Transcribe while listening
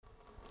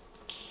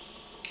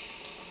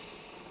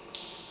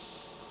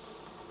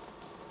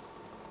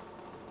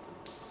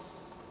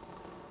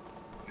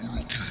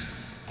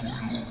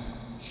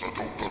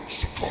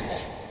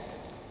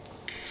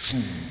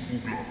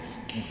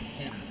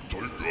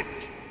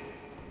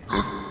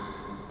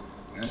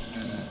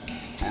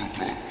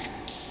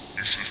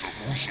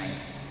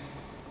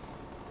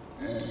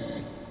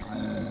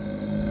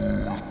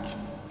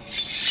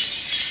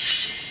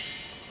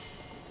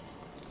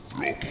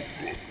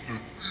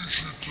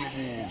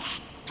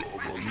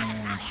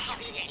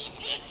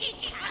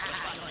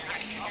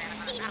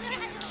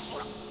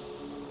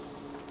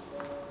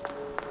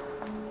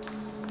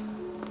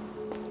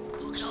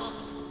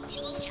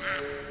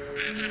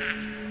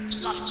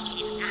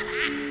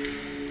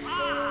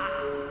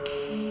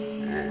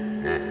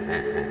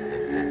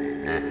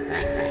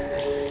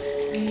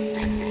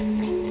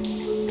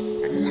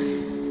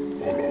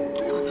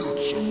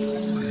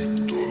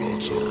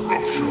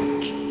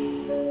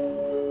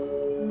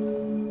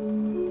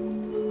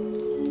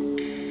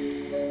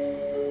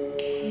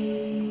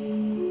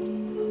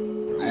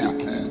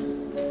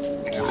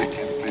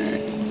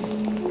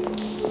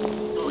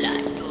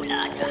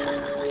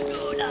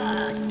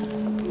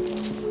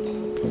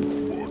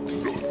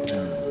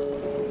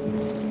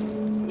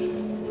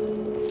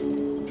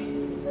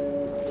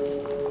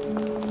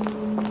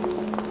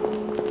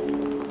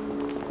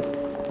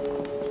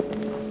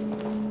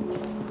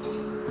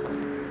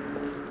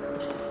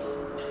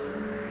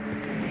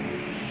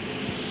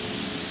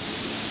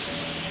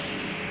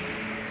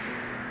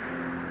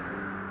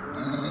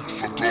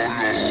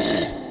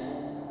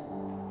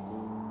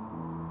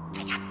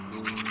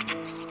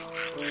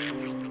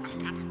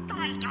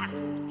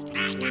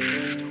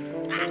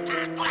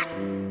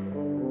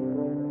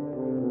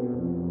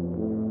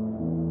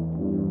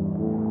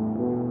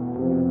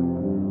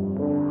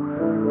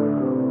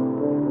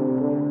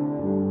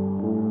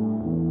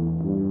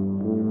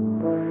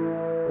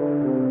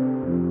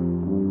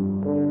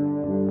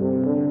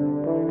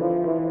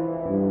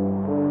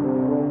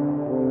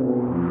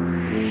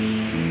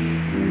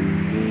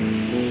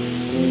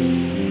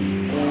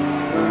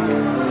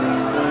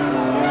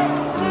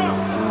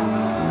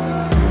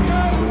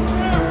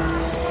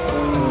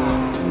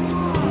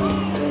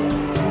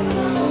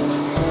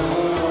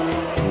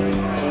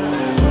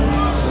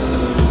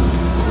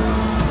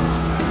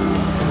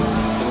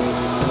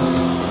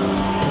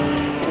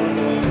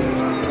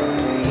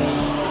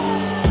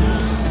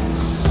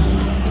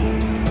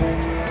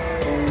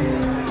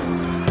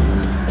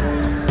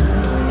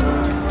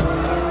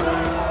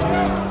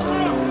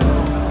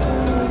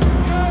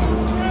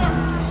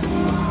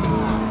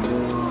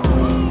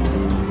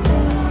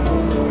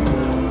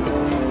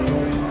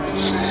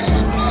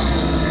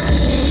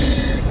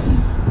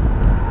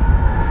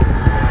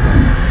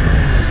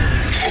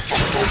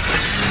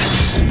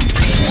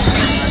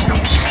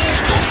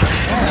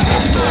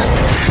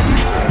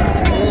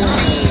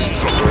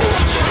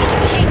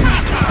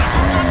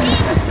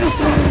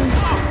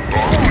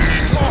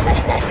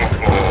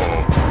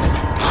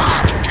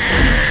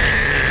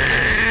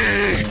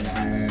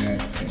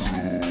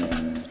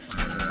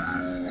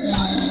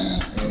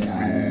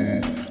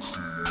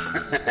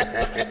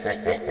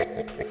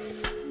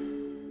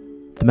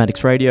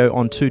Thematics Radio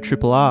on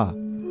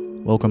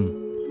 2RRR.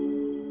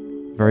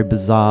 Welcome. Very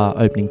bizarre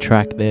opening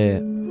track there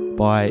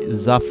by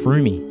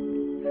Zafrumi.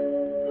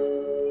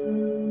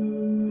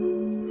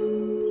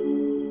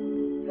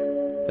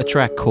 A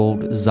track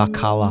called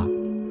Zakala.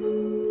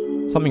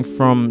 Something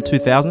from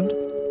 2000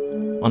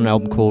 on an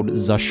album called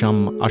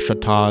Zasham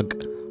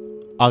Ashatag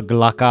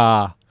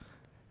Aglaka.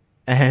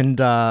 And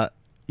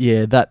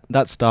yeah,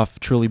 that stuff,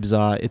 truly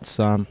bizarre. It's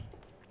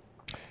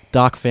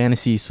dark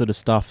fantasy sort of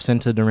stuff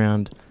centered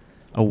around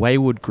a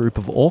wayward group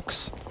of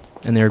orcs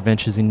and their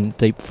adventures in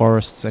deep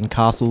forests and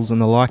castles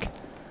and the like.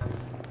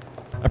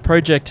 A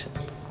project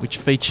which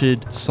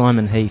featured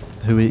Simon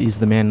Heath, who is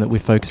the man that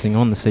we're focusing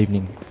on this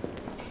evening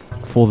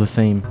for the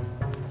theme.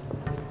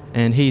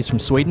 And he is from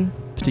Sweden,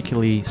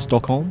 particularly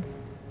Stockholm,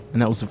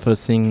 and that was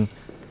the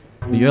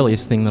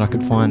earliest thing that I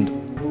could find,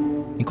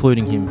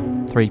 including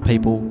him. 3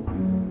 people: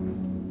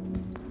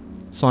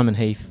 Simon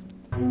Heath,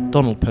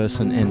 Donald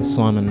Persson and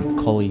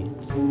Simon Colley.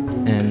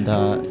 And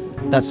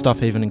that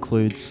stuff even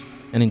includes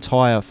an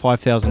entire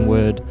 5,000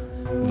 word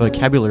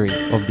vocabulary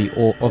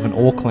of an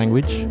orc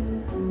language,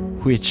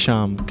 which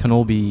can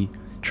all be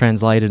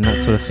translated and that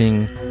sort of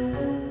thing.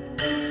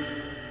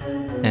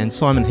 And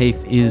Simon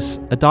Heath is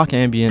a dark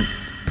ambient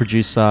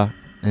producer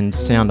and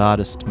sound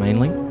artist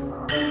mainly,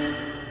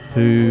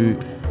 who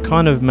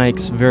kind of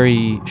makes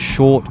very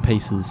short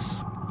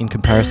pieces in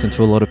comparison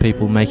to a lot of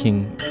people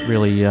making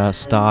really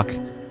stark,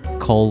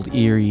 cold,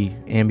 eerie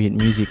ambient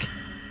music.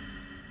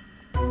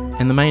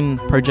 And the main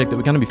project that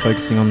we're going to be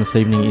focusing on this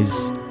evening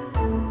is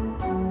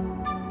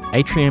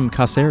Atrium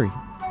Carceri.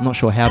 I'm not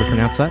sure how to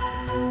pronounce that,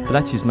 but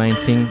that's his main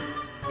thing.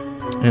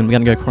 And we're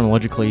going to go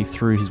chronologically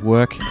through his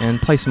work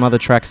and play some other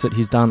tracks that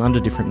he's done under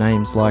different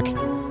names, like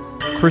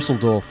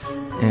Krusseldorf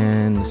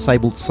and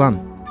Sabled Sun.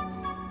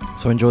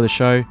 So enjoy the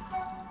show.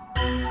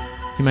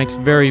 He makes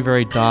very,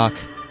 very dark,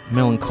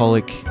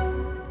 melancholic,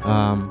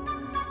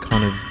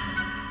 kind of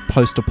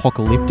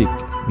post-apocalyptic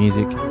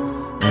music,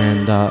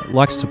 and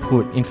likes to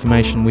put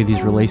information with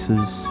his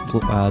releases,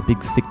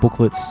 big thick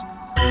booklets,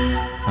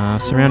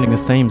 surrounding the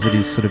themes that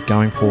he's sort of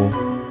going for.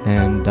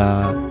 And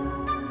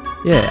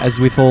yeah, as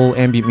with all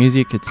ambient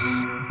music, it's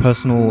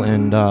personal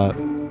and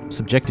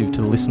subjective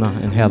to the listener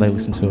and how they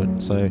listen to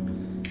it. So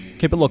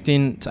keep it locked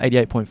in to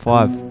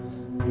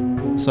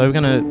 88.5. So we're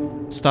going to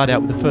start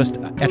out with the first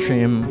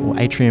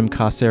Atrium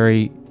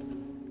Carceri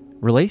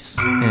release,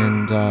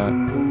 and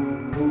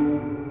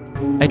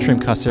Atrium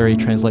Carceri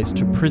translates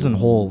to prison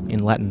hall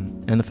in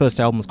Latin, and the first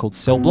album was called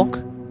Cell Block.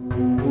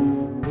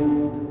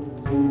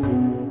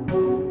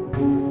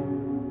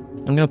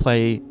 I'm going to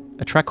play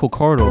a track called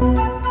Corridor,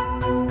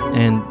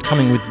 and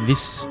coming with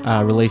this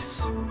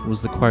release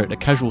was the quote, "A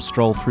casual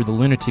stroll through the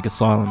lunatic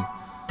asylum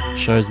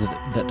shows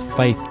that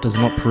faith does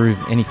not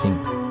prove anything."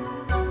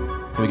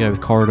 Here we go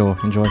with Corridor.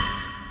 Enjoy.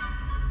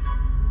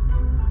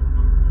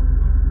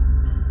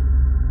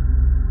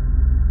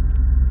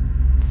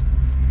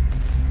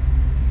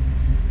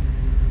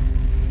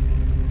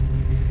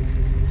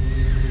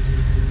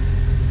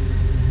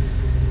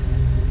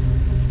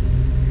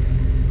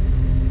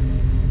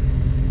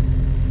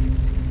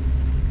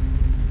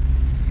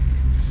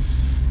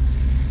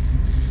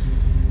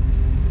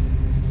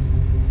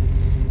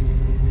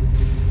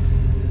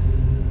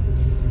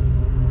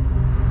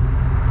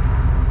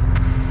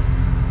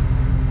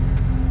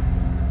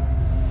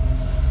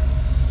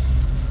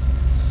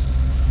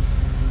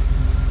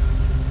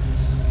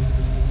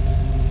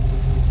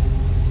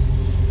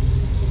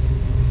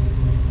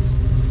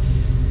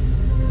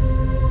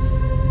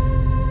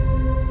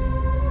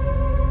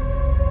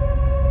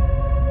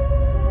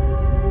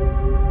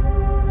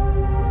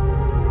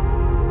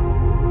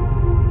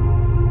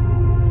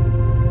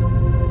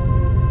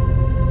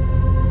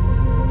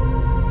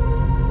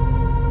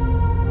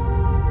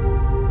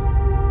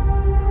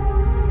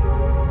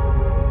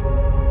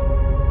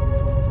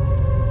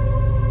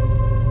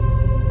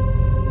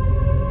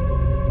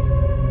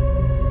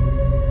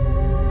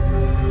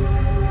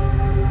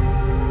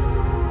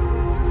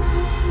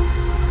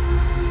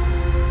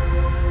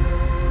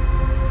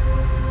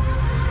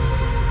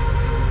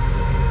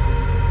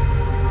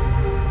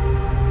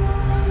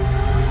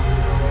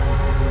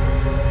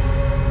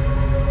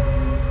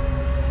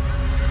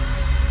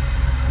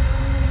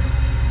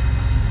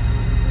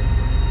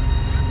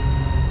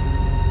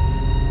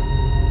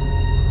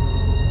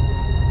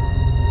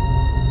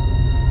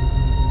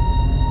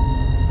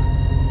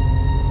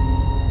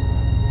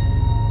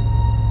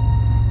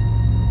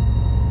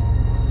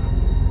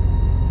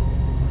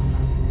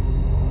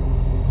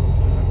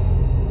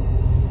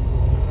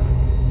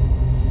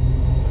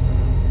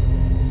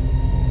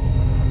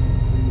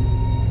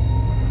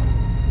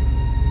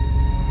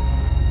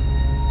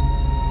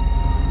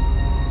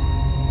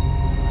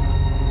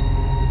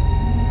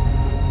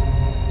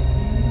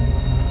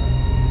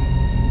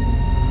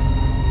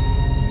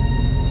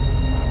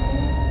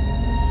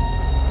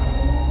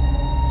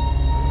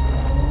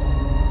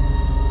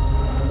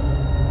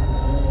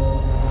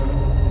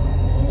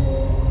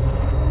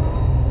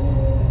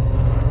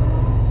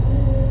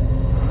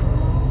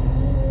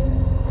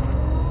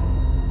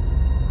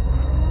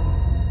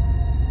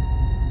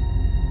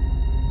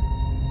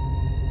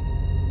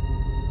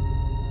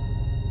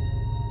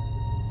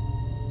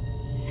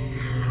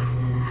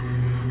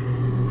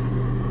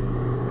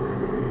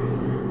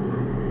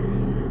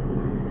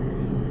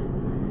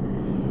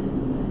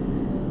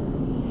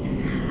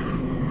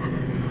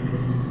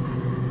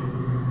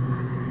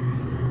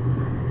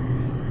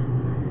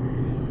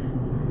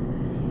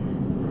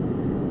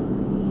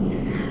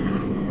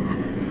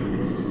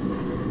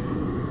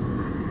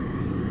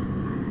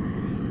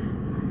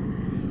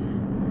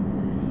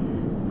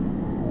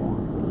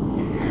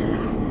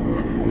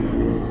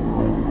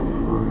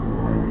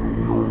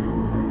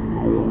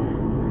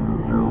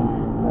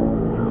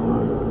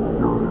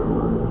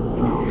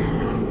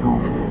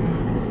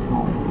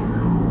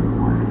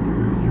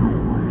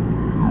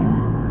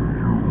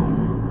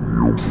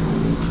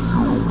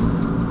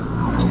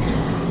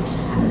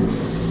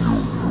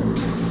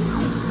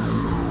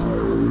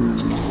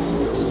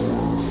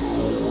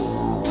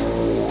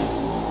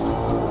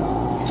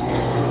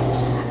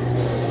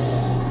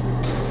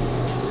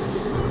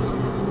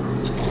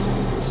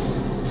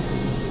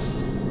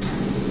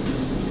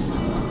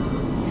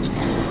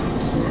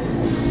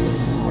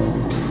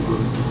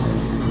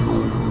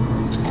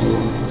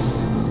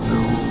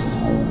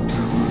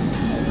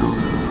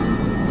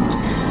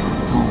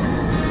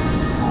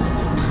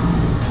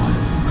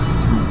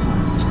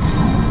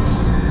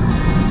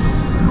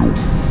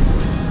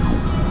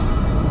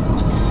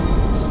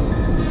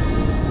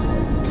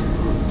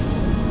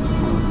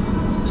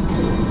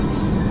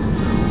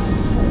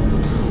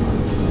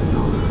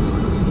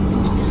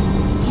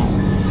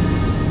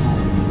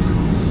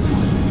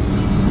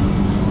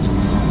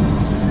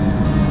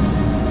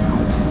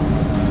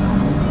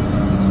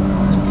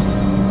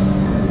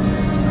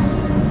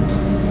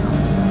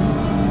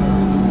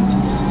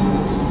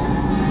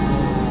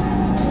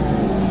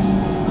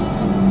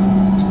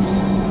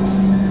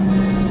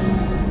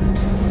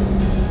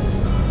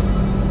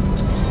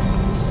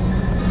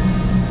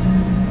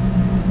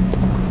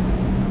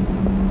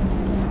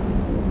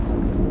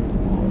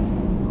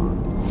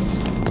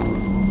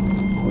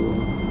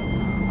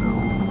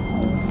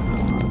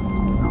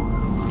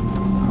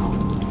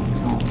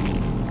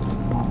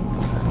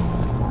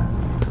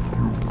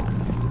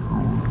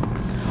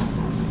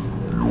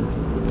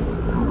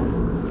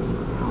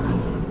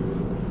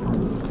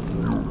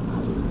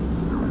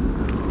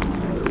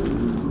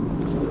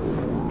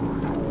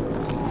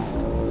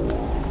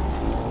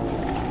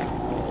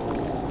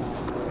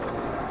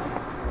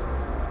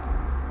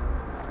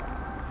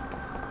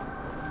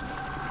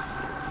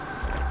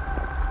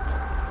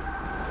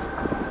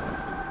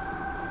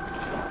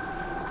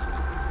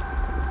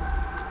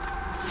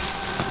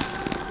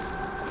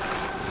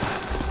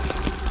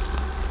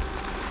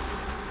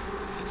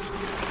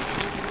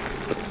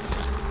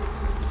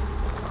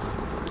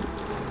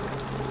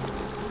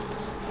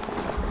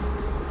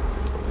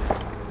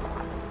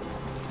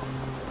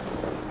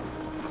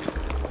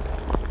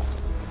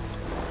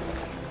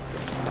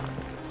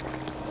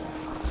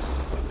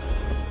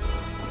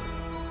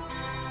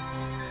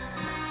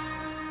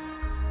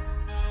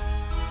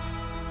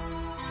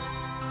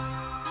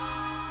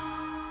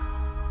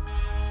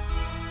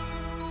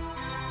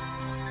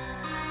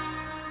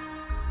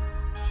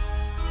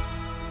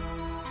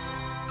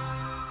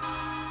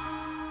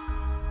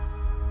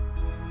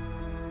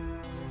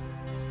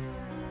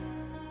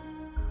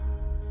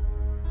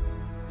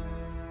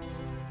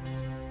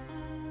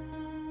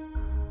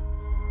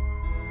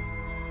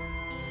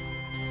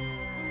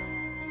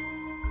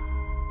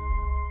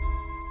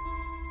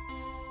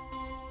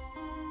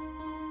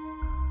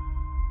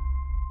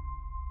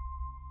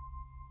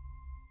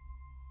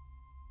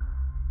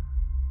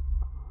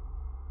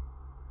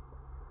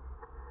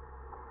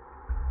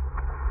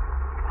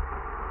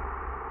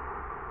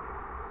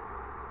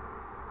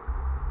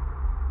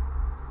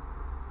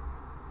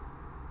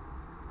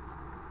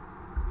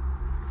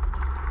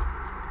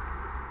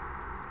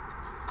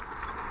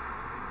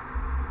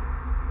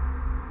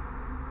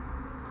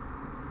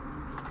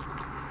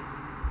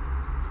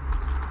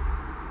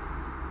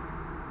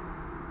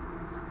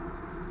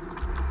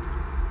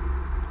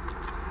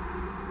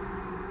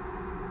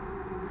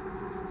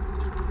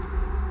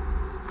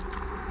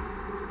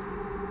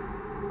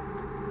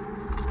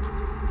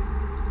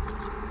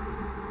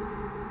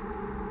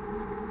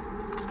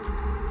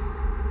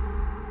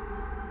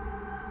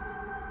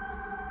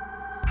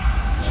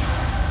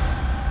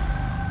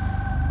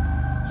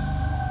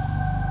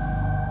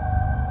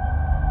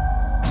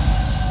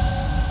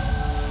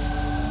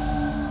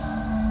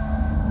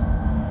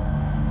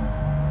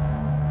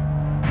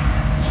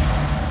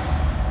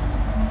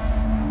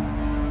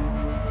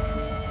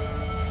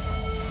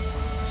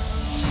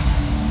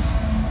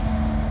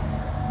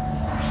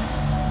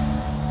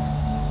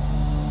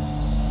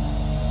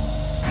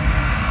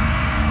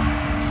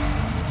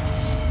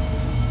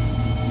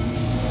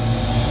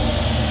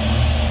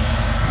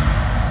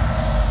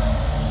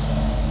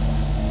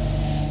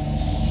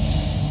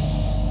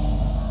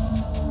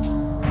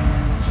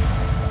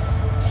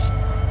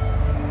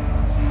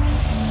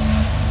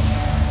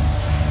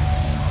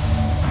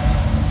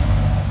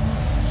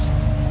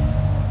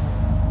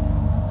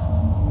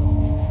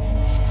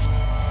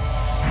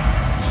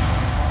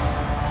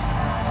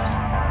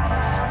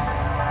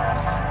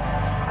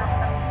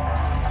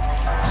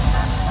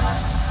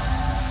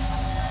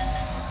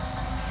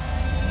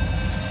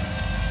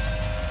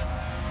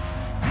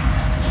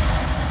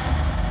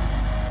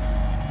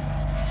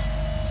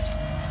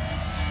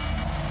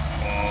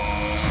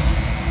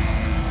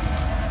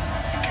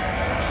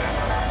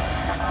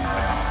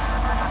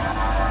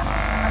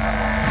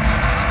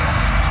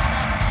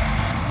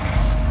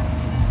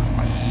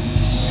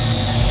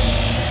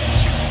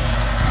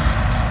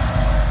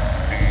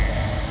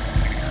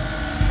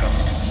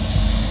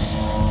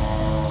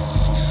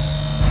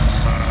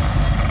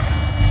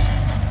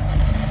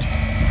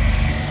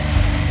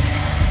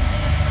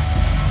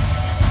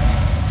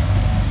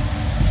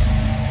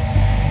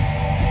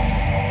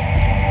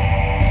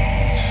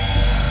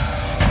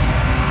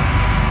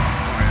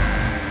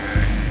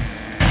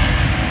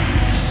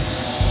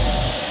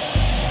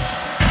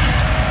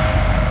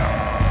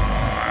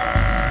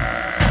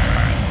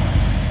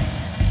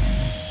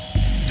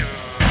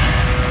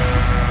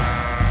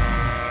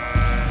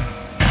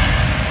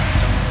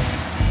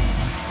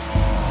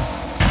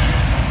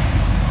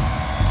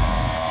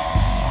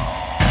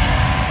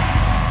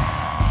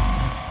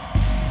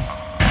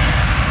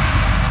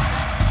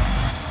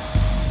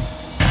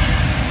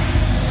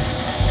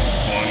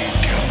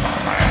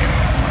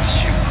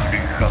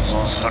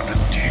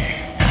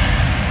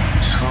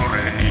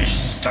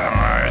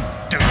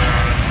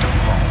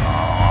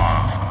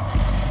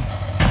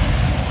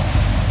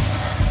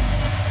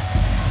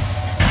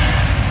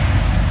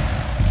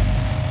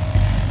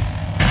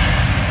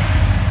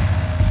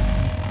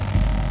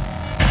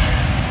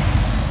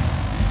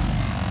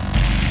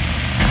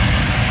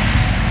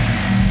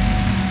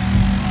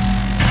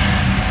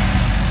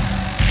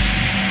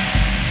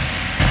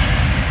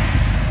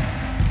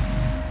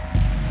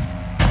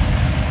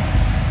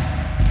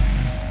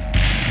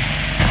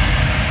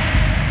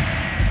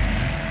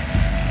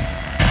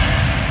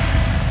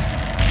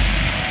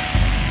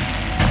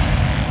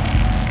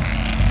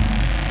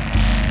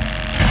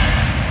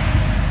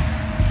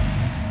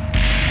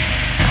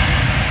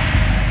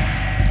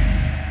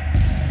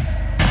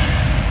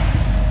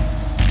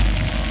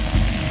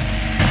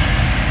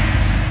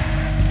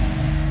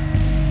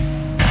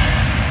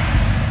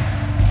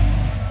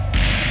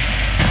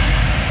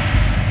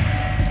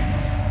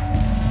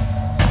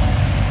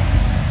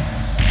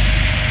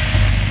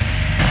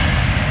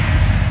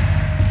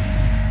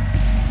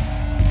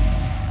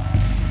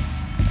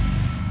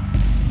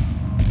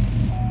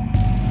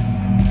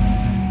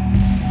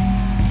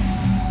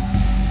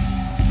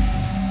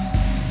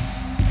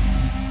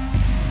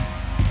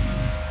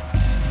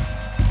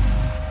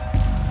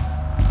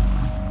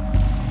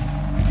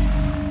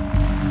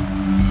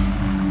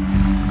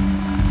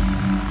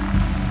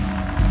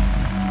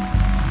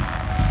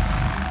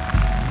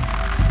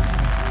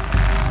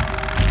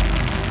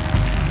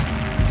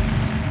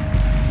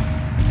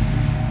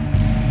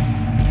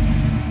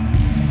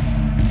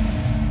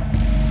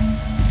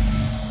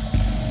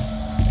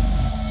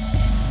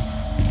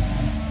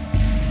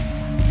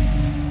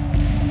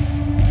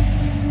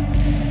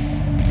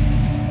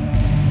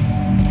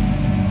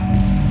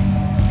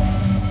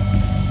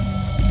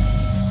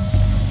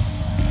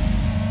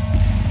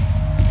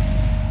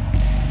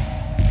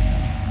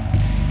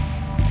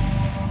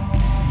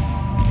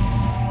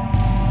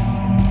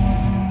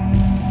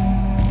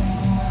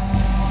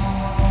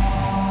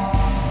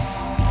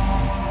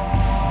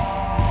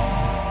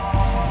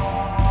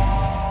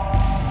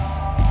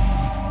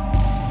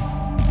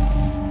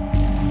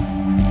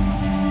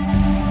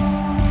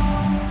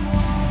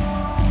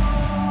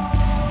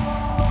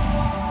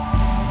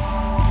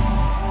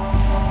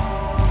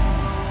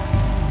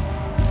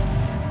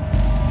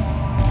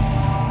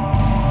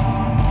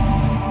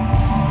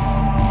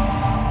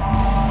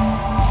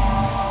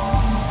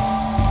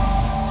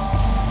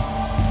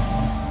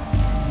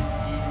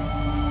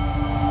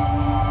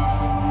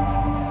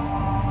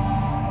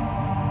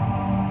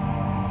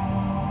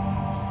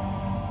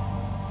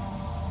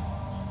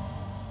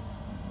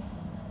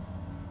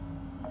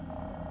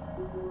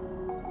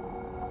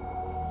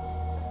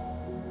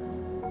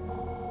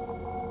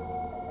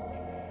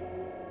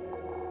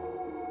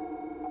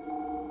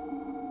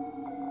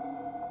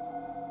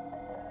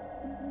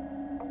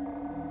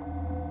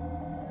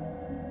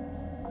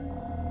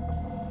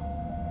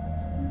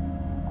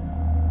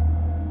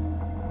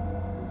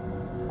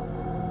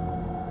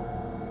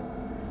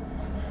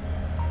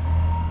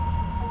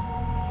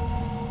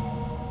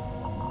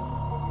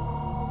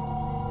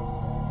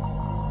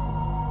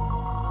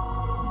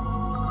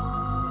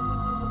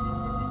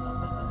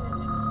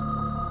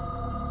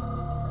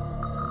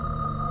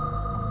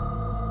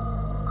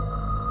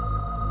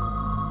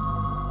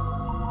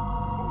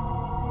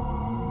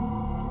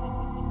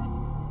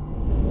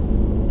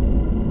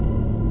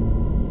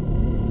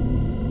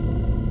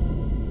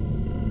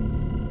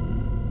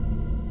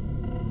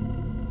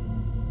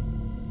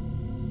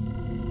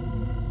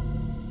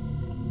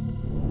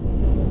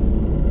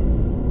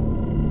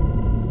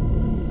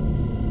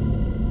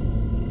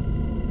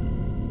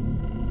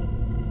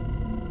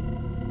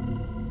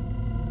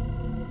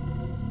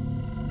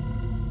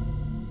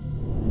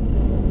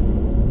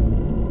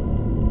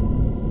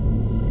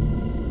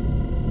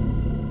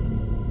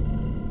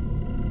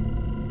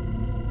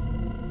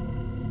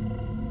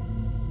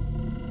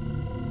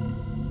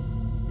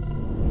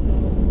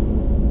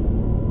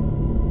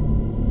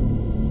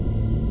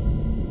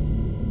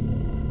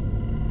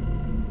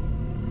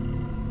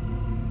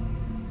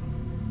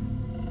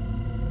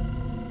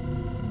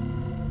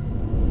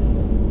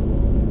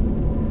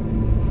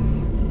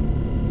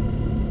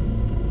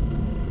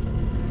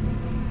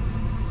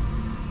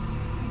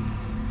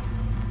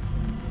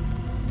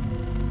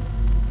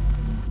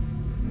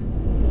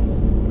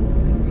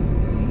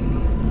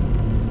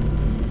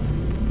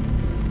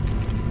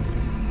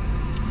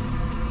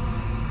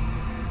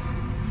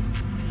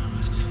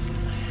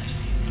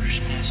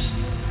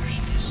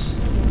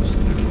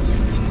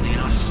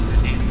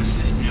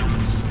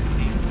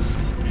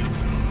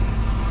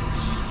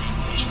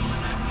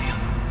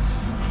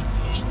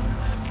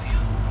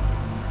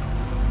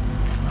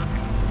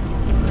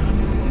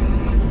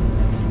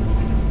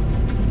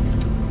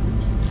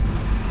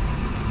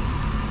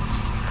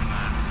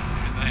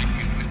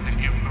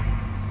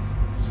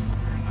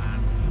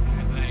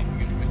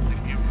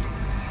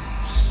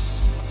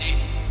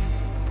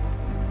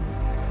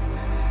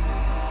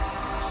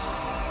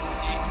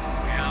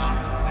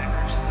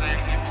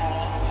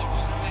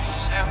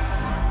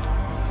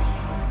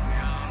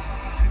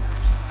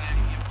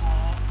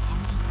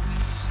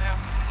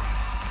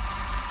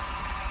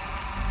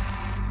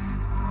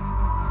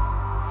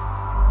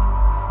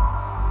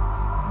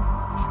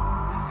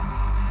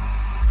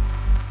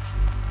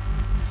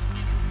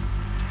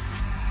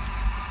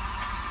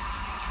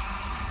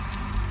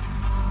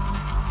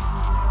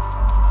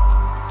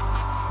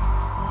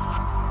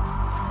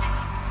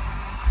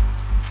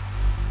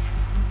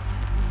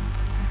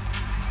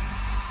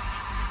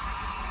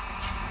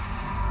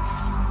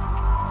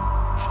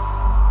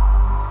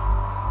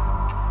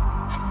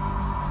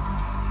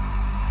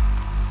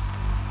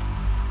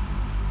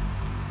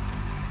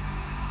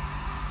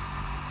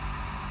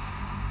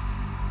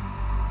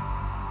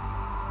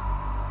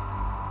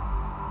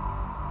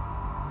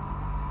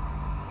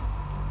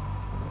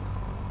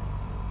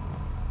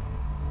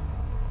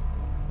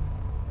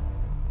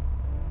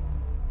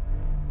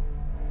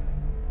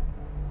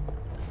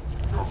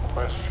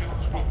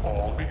 questions will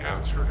all be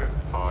answered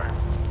in time.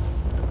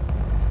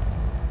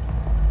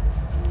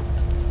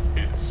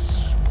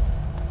 It's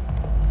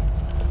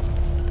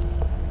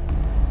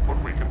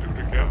what we can do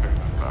together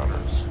that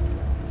matters.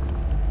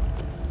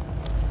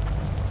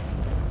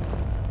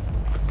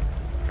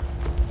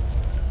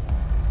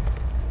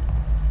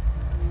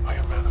 I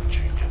am a man of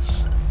genius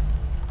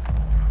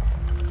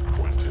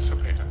who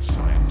anticipated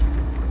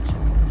scientific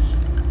principles.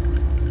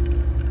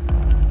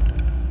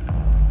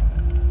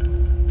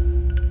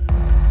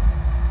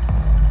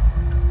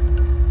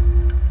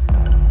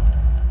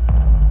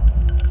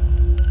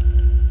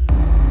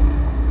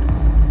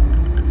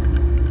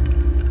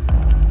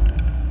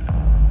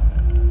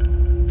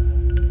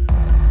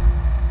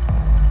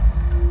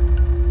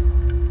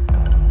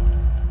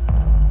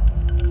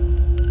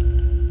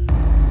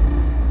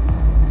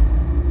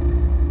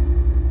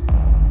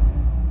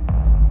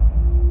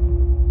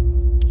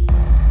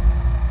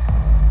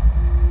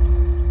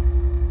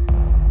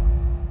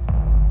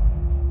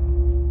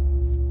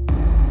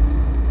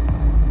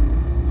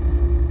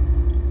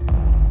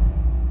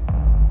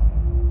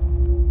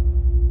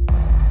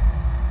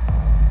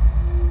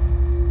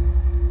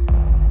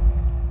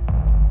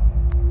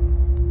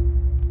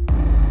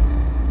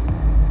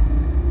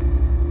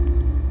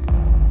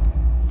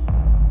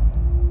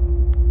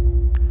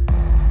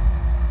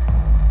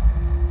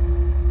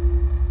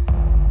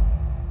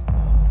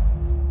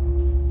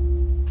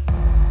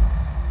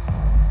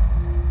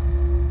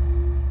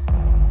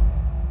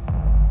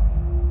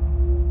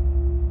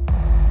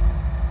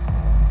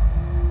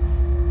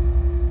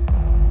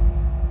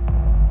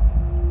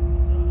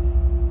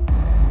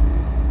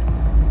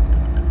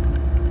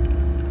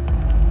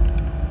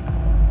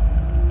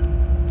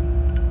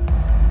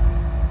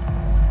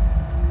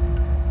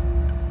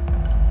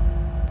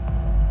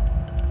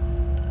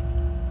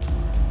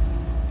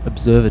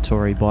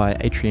 Observatory by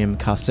Atrium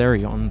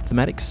Carceri on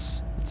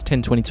Thematics. It's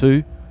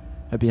 10:22.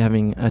 Hope you're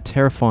having a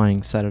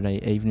terrifying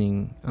Saturday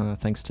evening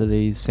thanks to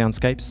these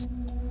soundscapes,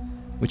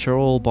 which are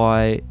all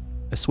by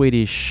a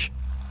Swedish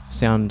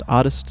sound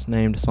artist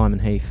named Simon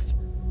Heath.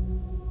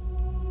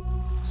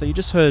 So you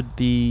just heard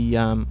the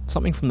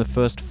something from the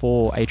first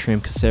 4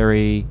 Atrium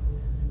Carceri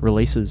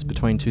releases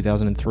between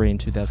 2003 and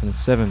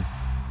 2007.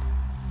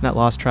 And that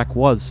last track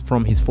was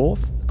from his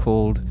 4th,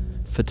 called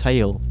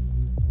Fatale.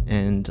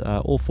 And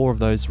all 4 of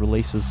those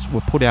releases were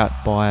put out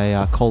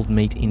by Cold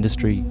Meat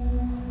Industry.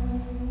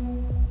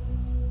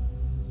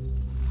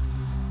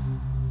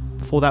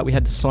 Before that we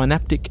had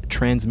Synaptic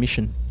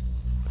Transmission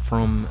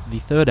from the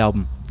 3rd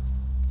album,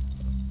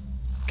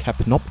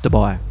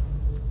 Kapnoptobai,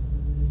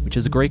 which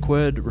is a Greek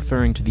word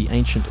referring to the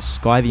ancient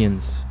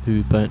Scythians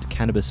who burnt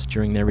cannabis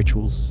during their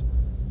rituals.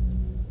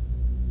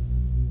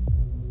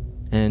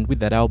 And with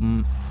that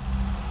album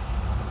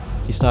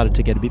he started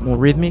to get a bit more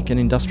rhythmic and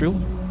industrial,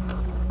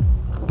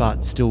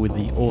 but still with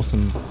the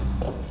awesome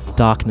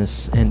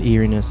darkness and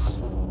eeriness.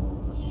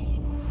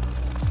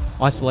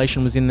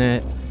 Isolation was in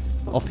there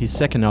off his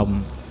 2nd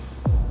album,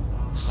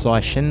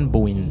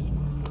 Saishenbuin,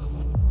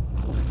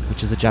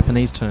 which is a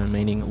Japanese term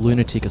meaning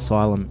lunatic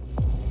asylum.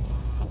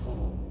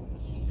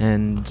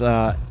 And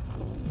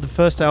the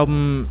first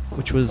album,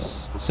 which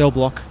was Cell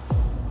Block,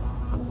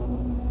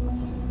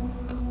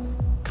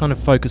 kind of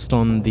focused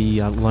on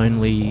the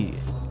lonely,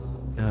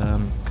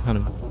 kind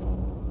of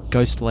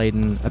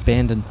ghost-laden,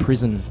 abandoned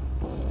prison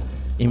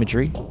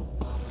imagery.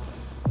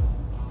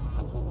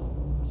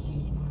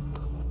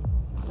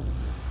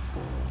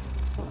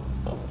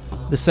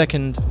 The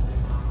second,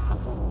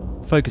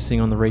 focusing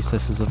on the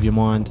recesses of your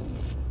mind.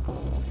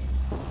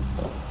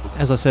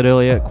 As I said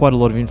earlier, quite a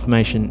lot of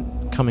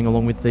information coming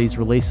along with these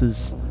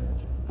releases.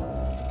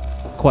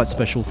 Quite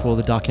special for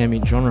the dark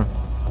ambient genre.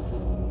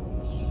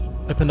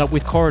 Opened up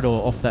with Corridor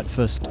off that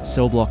first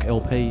Cell Block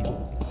LP.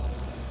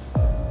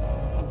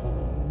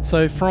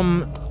 So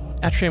from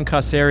Atrium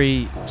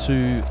Carceri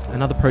to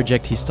another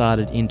project he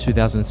started in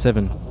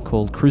 2007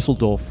 called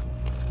Kruseldorf,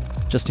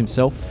 just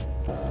himself.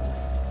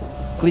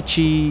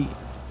 Glitchy,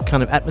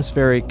 kind of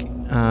atmospheric,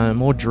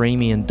 more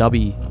dreamy and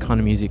dubby kind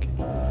of music.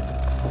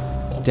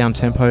 Down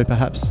tempo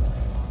perhaps.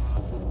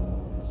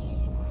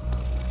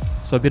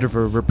 So a bit of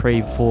a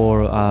reprieve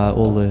for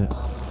all the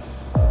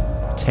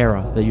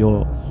terror that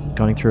you're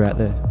going through out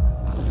there.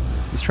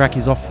 This track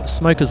is off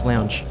Smoker's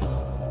Lounge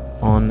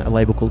on a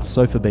label called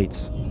Sofa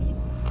Beats,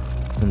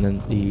 and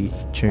then the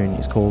tune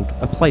is called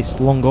A Place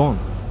Long Gone.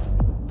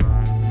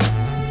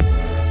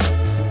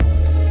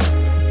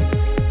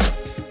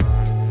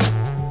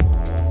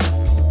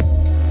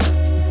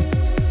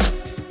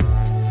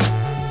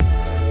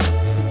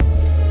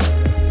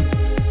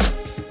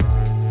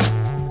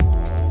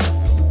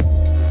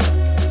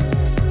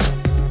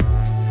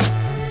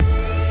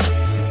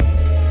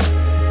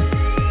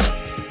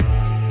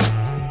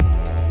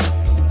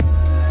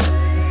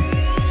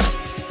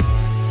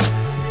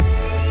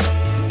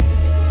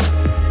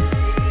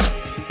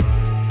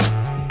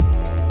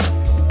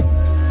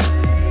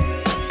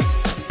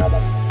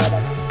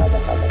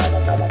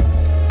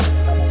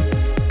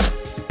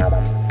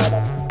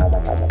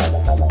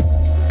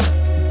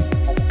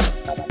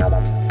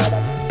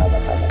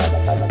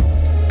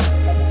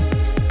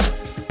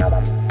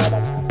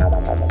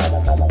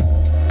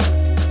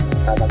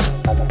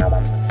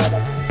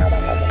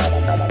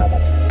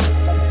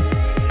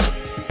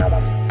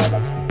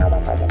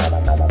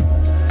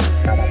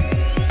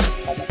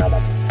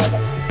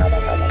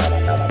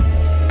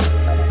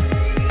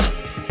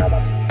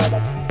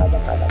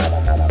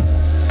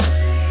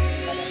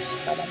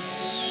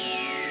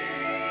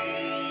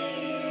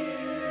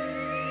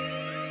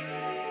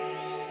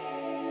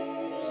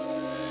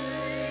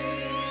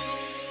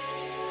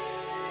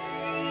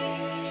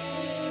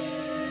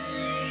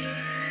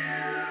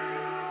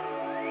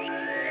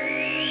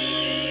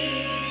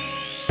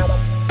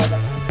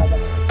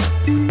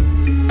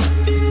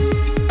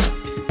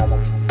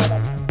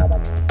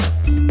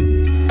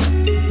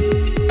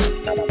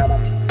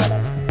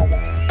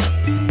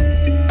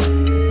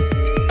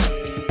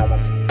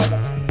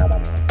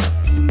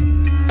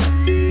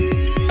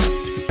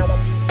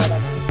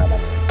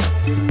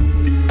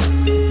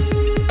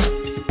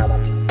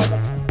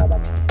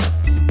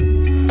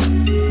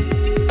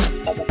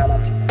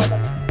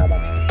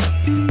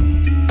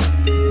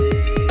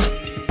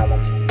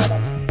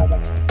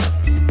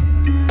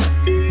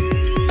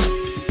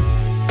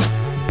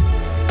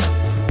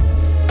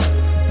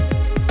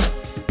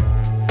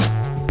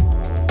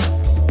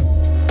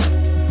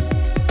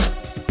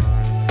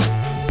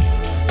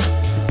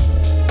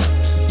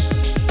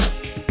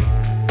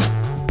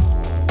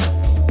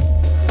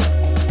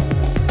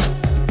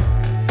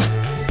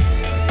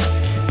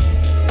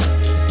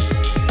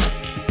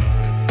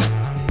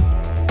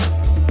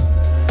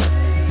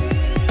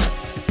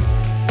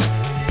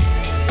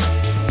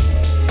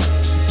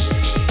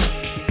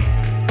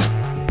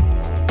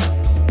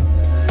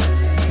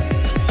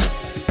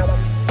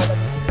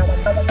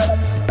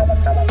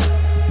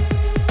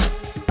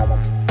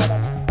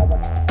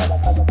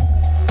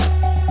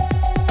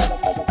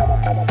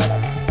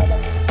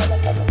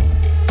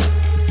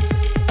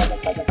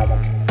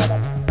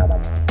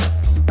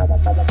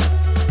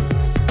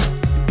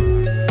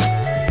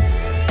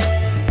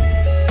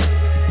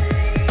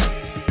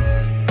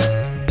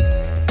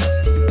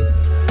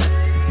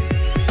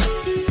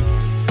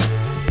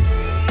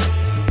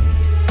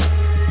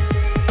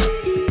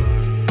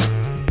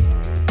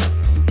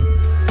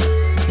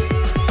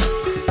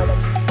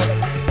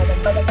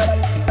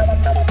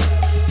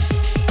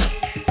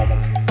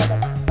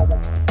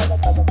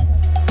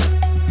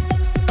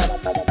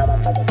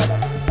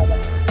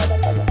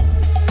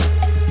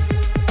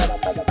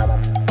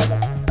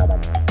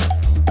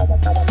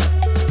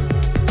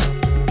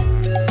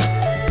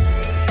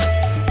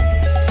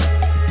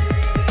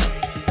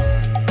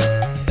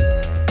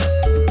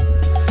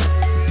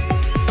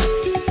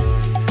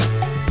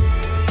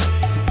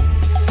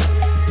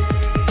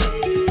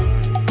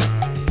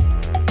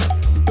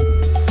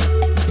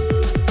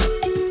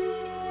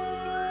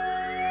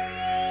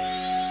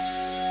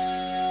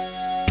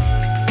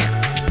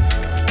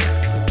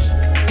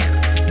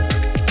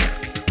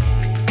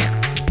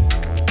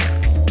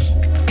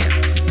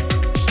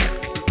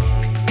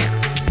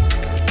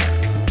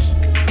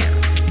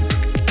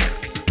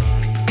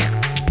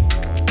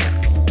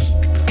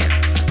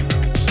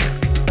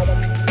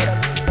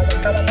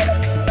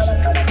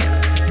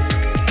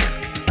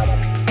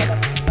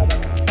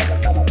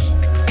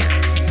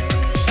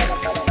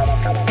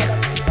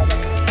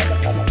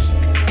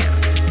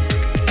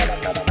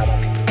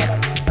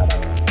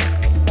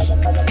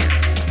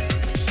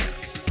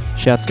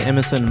 Shouts to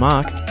Emerson,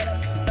 Mark.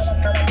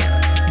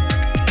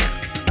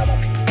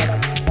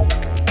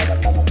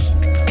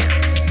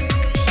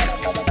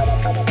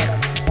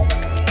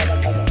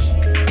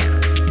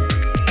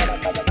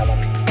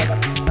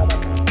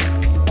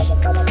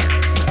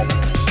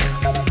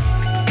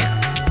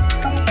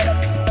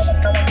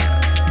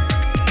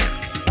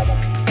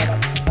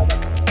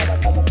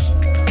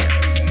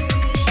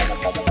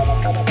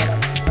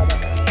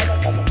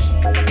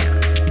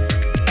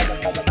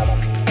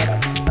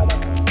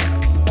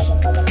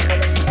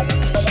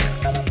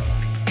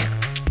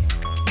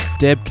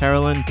 Deb,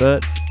 Carolyn,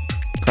 Bert,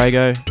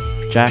 Crago,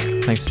 Jack,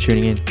 thanks for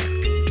tuning in.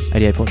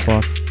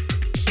 88.5.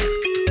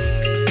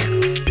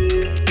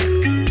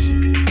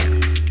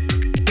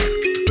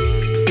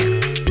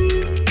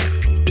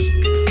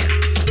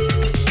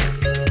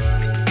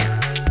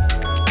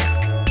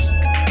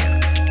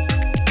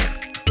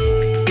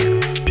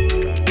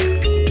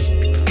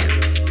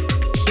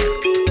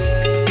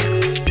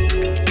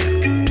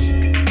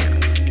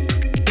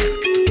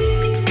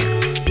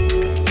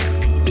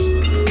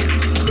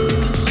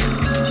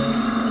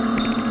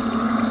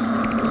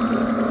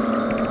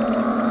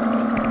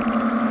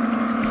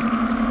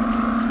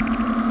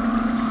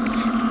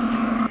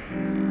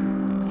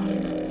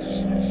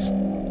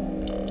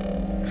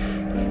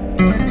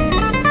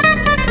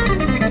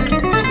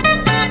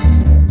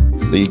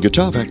 The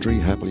Guitar Factory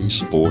happily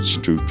supports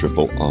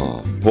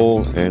 2RRR.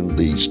 Paul and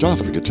the staff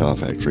of the Guitar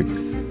Factory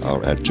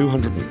are at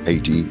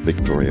 280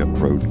 Victoria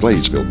Road,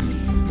 Gladesville,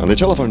 and their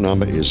telephone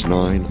number is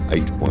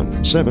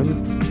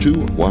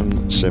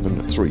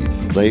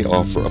 9817-2173. They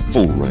offer a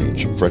full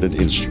range of fretted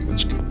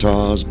instruments,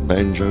 guitars,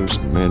 banjos,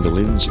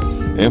 mandolins,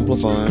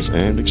 amplifiers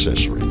and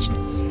accessories.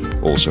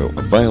 Also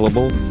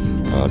available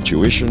are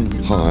tuition,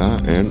 hire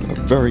and a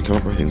very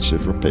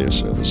comprehensive repair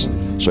service.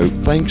 So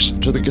thanks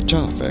to the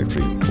Guitar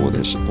Factory for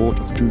their support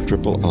of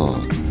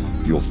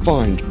 2RRR. You'll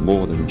find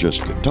more than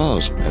just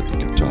guitars at the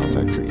Guitar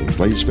Factory in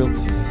Gladesville,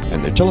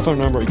 and their telephone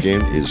number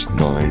again is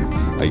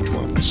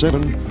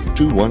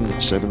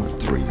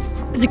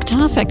 9817-2173. The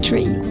Guitar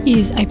Factory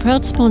is a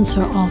proud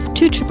sponsor of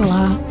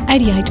 2RRR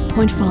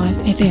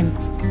 88.5 FM.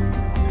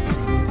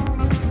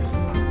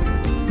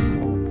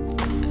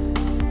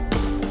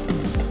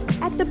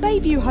 At the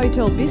Bayview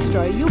Hotel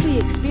Bistro, you'll be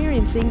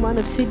experiencing one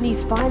of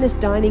Sydney's finest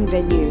dining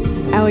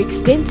venues. Our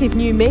extensive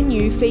new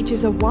menu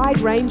features a wide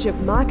range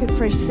of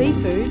market-fresh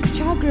seafood,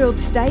 char-grilled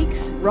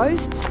steaks,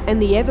 roasts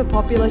and the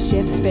ever-popular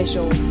chef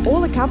specials,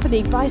 all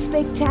accompanied by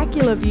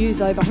spectacular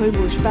views over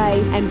Homebush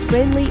Bay and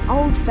friendly,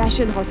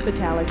 old-fashioned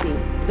hospitality.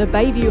 The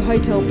Bayview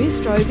Hotel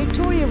Bistro,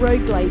 Victoria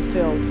Road,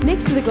 Gladesville,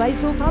 next to the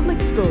Gladesville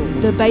Public School.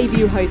 The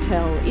Bayview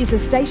Hotel is a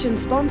station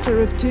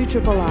sponsor of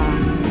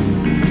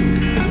 2RRR.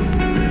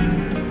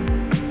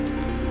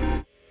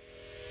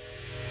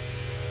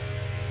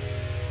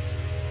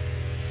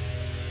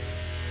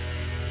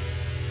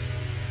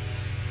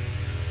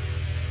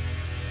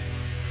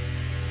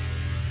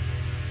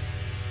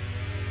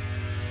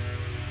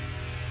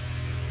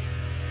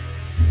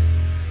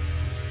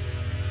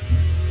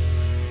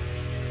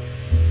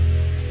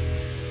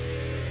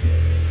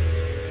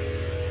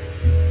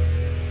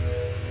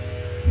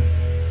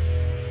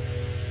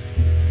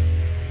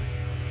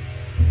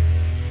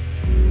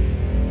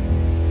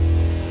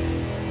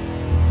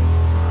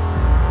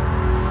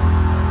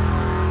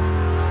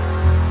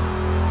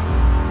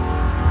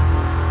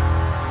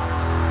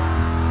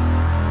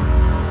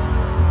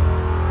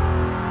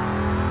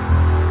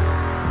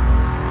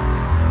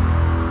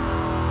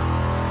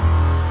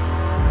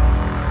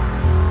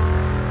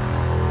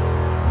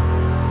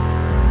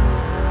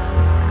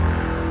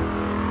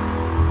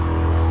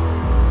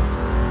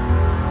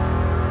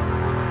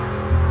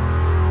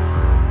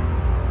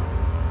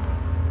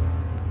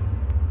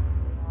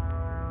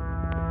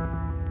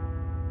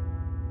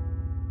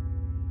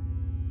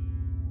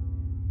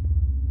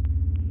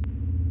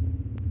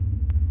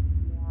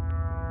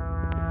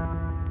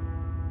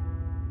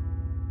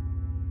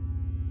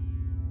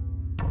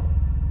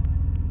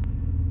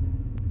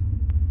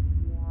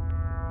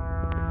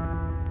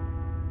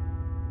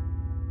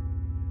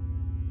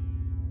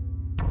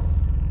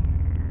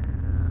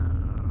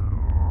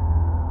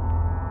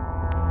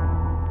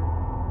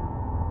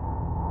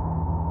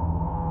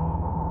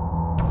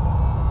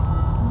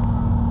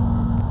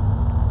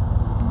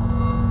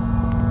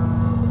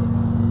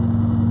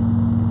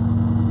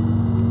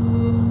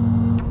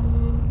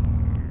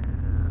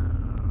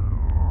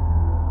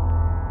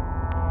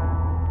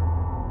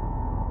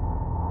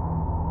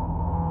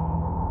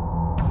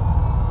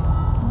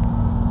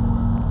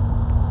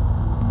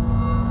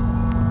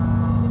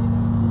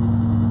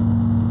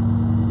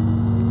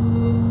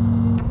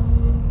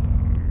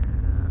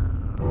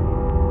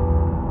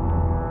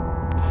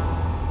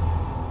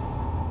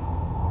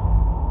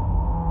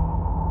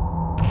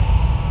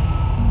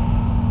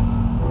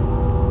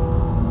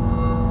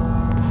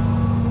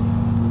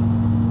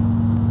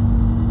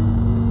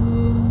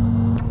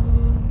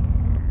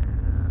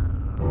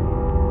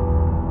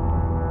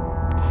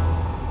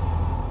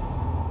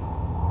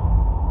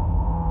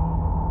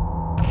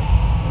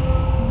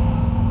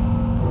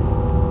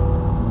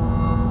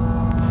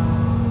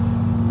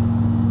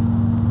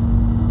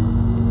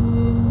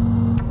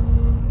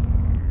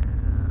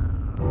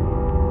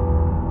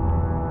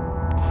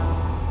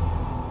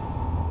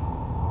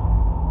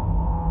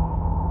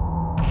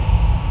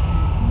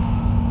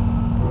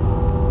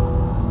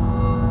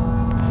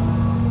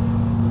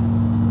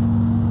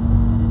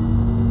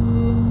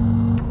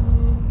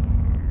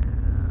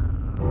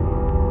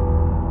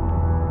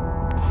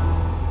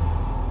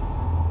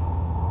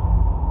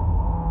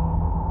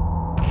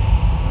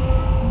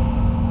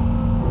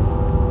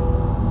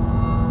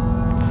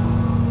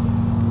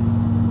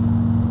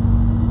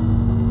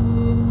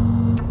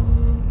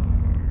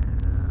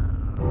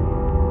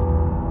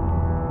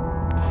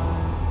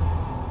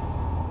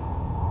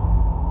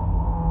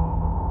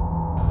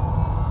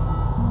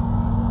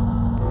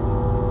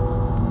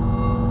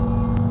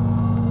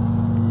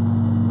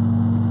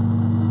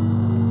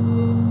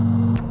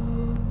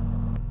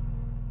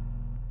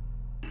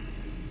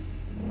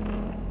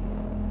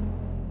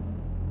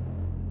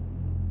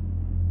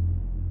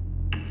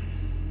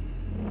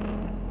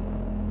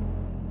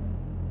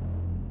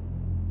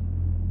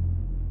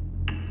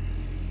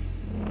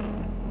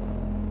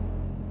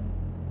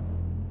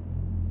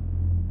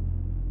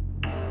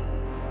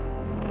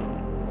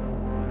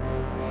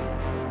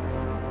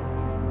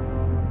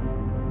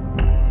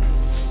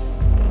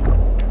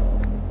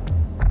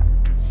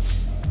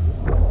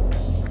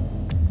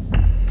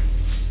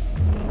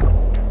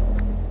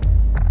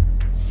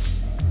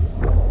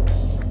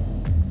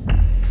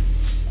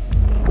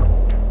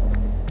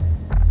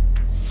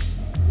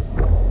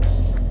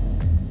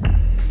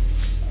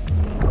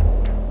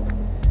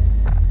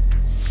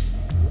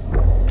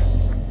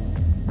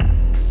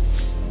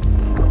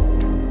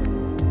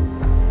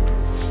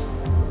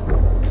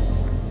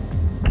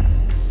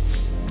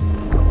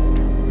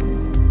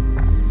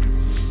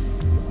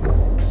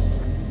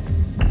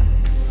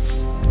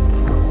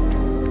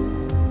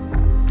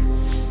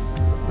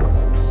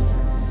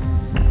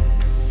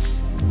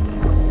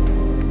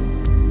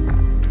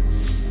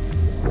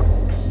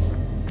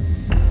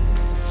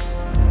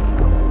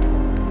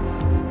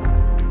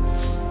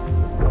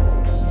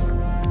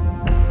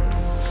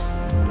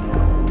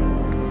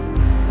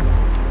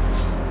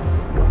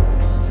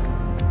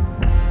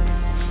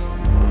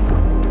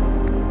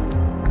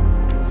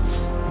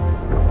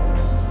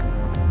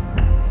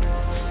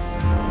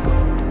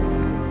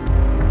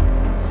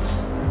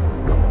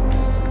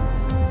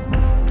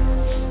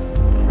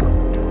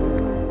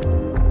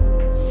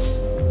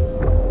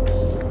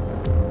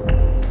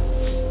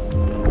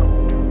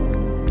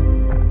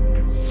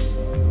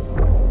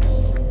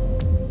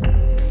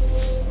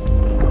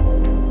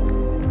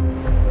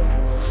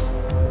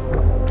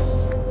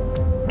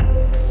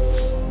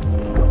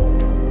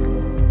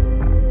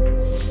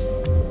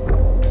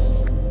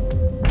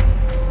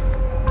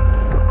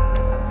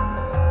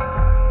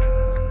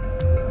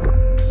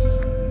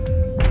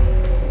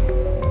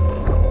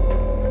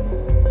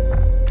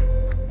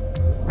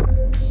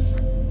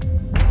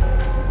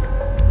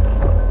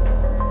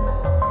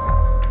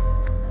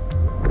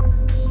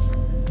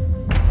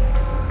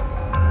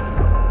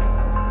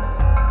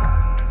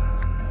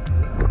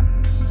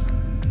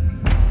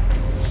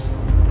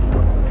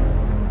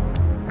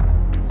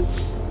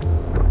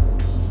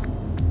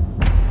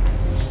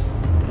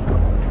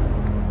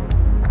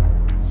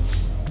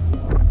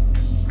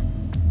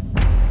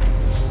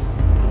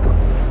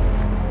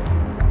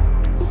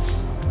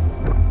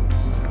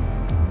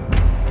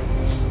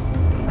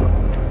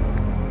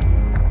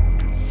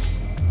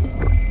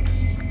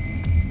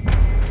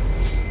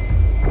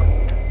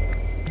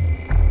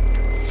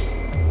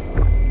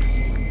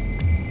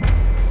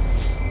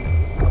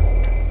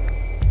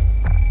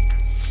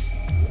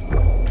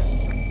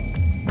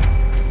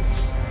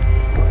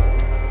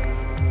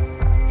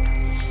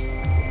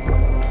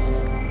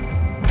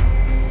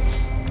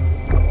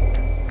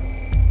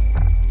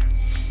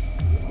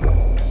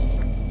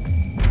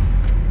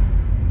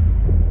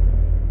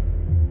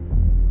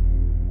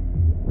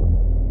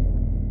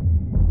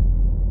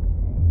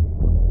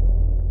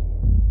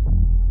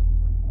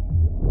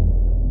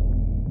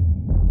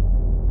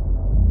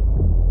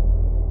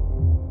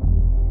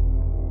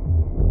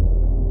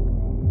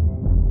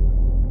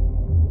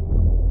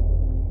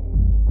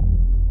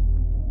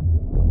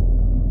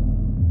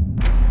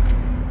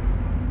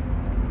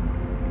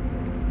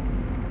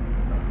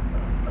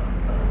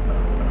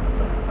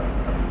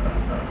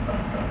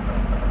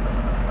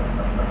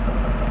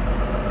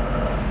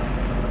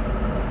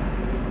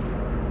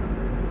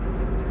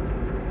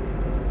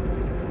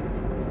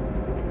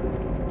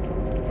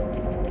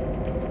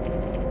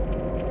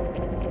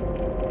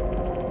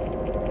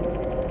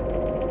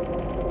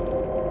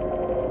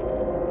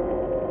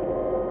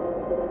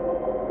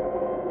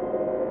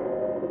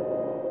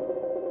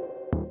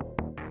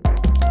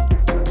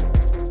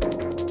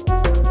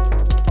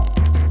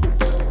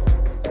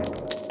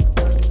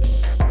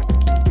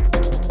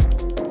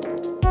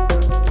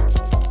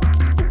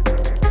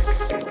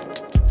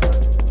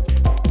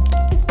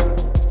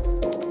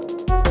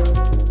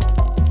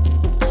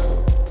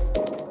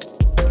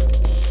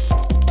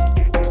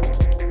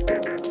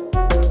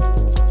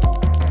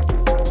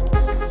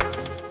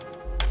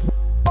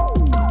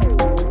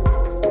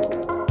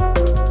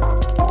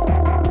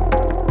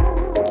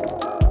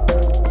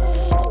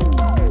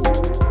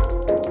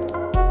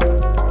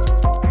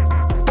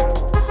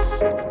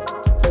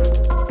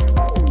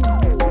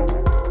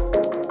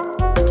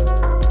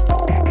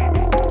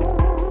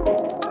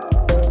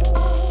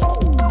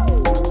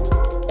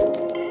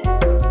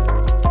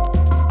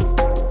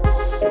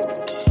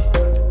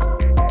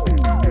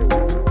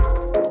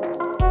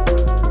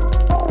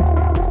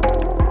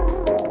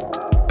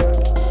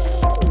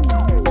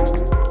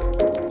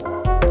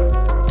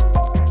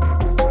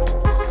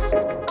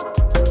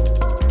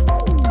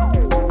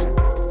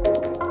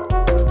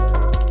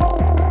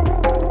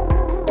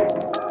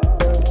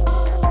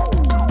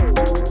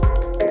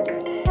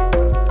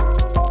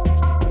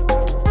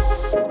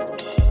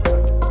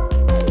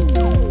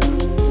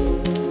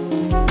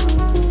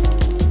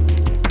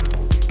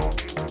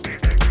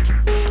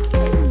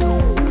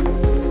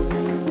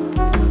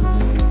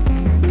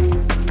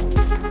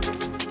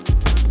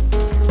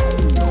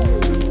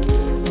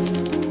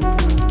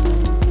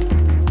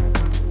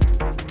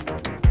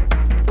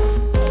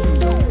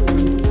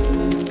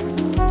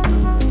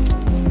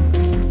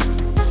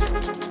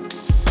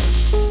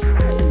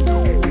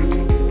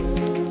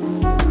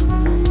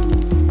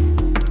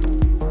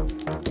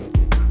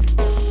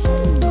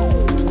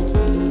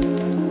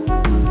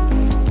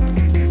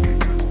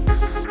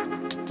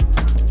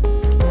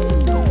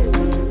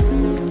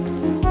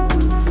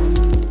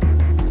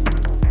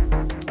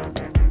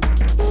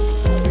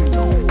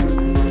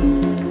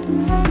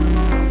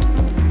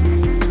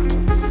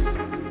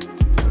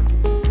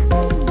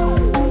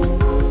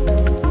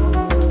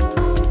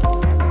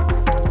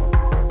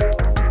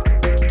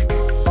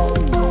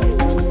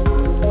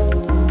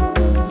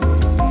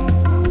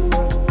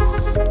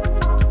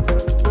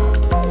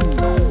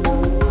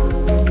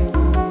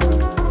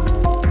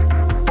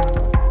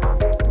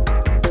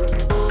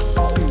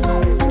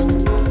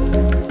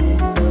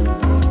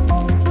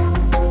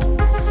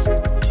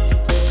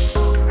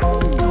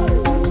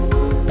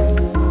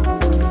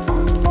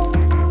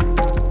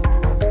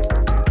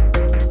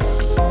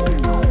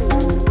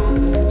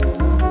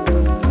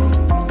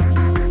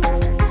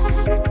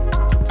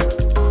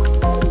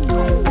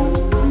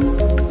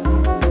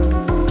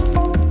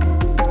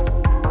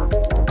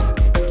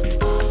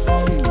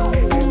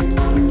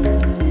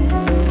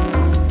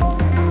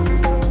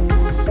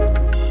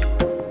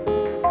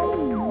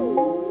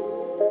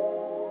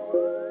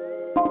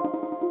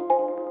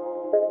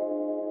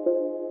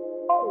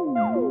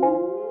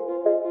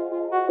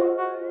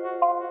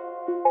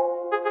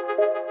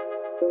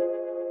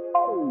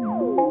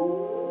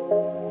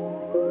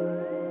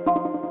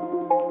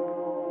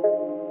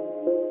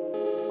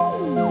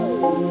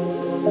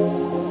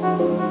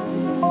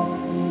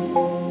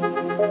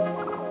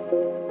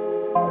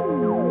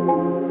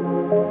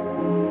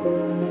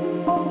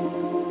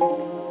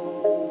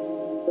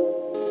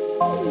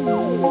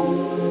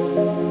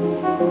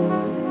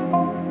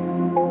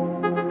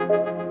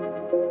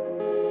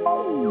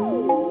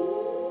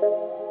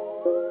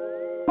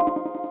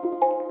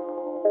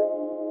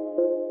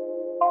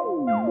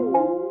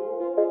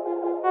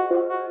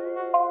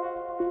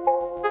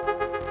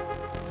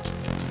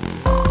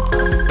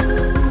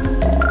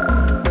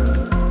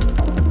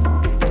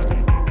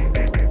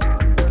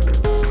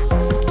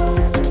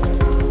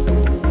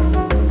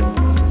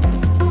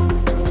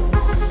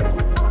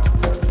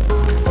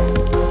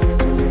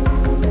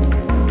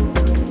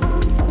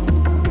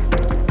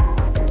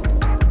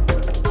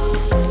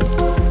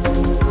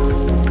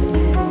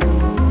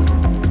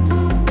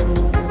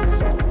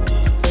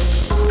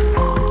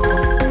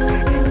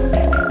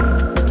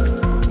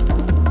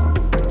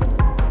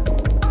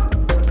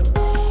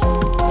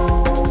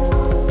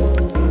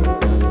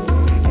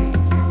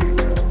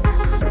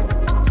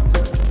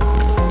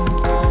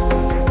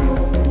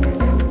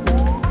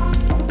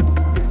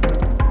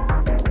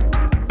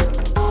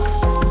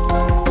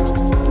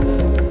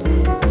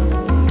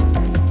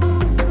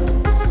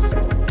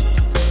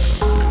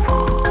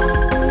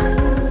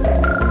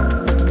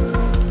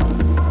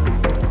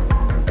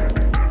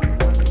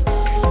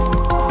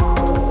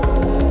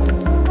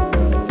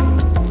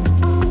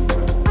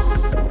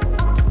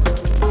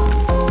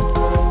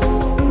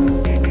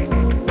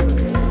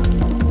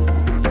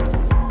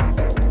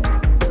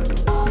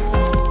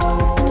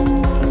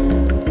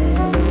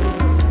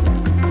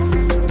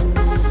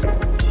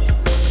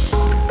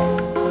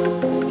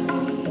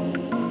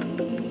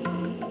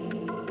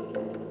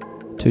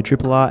 To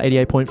Triple R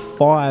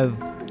 88.5,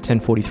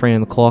 10:43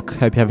 on the clock.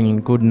 Hope you're having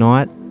a good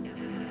night.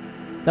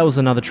 That was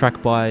another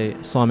track by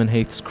Simon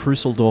Heath's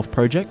Krusseldorf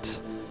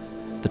project.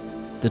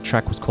 The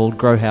track was called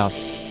Grow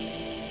House.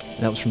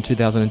 That was from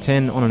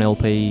 2010 on an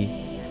LP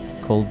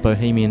called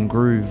Bohemian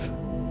Groove.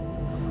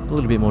 A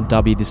little bit more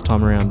dubby this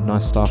time around.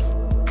 Nice stuff.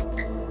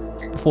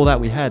 Before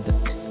that we had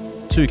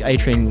two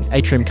Atrium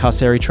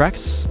Carceri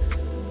tracks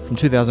from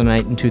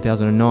 2008 and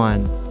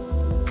 2009.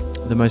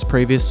 The most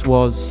previous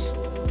was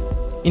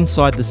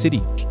Inside the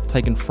City,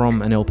 taken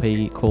from an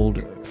LP called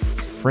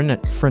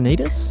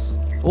Frenitas.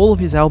 All of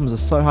his albums are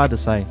so hard to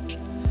say.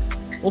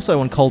 Also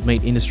on Cold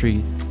Meat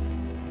Industry,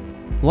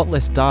 a lot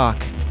less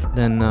dark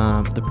than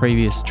the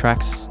previous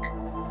tracks,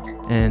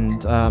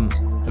 and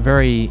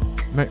very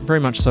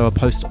much so a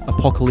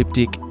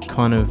post-apocalyptic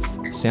kind of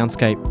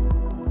soundscape.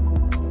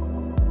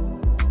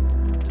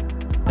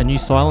 A New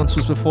Silence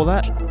was before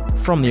that,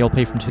 from the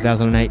LP from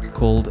 2008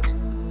 called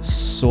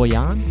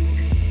Soyan.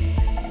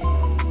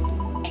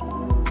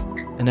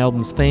 An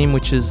album's theme,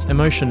 which is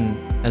emotion,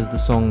 as the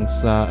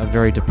songs are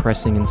very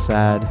depressing and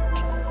sad.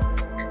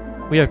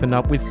 We opened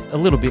up with a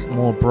little bit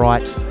more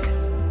bright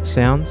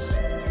sounds,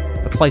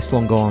 A Place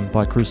Long Gone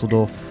by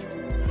Krusseldorf.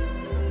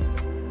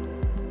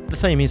 The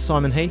theme is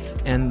Simon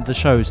Heath, and the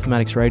show is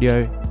Thematics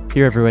Radio,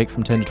 here every week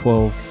from 10 to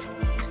 12.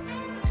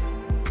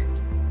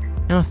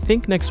 And I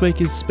think next week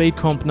is Speed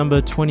Comp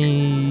number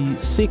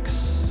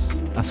 26.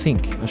 I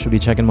think. I should be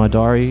checking my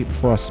diary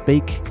before I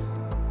speak.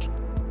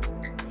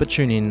 But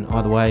tune in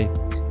either way.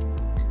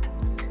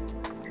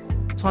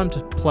 Time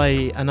to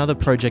play another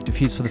project of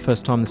his for the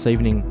first time this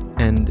evening,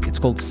 and it's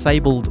called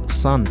Sabled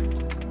Sun.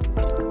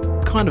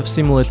 Kind of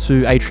similar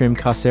to Atrium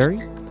Carceri.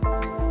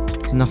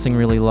 Nothing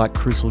really like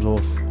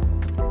Krusseldorf.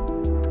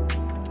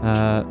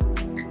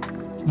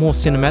 More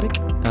cinematic.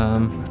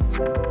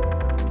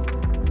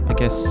 I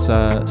guess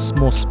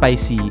more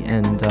spacey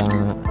and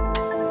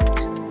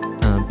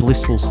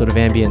blissful sort of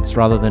ambience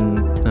rather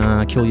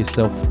than kill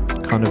yourself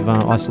kind of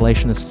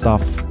isolationist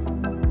stuff.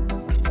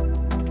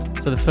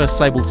 So the first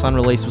Sabled Sun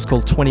release was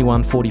called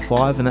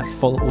 2145, and that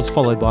was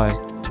followed by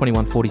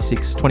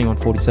 2146,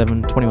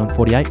 2147,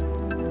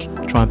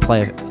 2148. Try and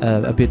play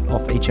a bit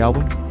off each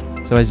album.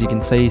 So as you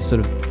can see,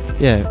 sort of,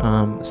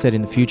 set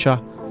in the future.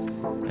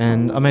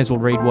 And I may as well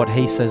read what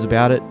he says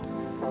about it.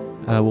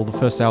 Well, the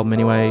first album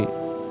anyway.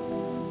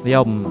 The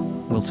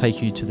album will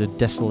take you to the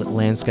desolate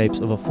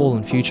landscapes of a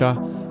fallen future,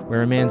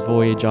 where a man's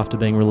voyage after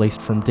being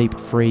released from deep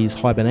freeze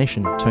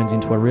hibernation turns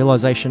into a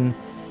realization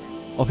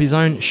of his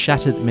own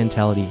shattered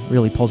mentality.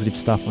 Really positive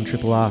stuff on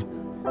Triple R.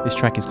 This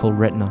track is called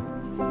Retina.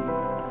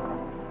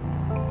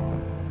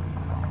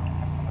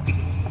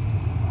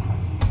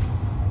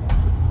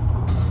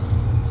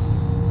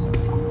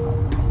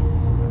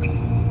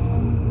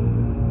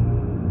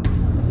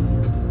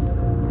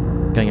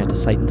 Going out to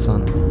Satan's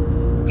Son.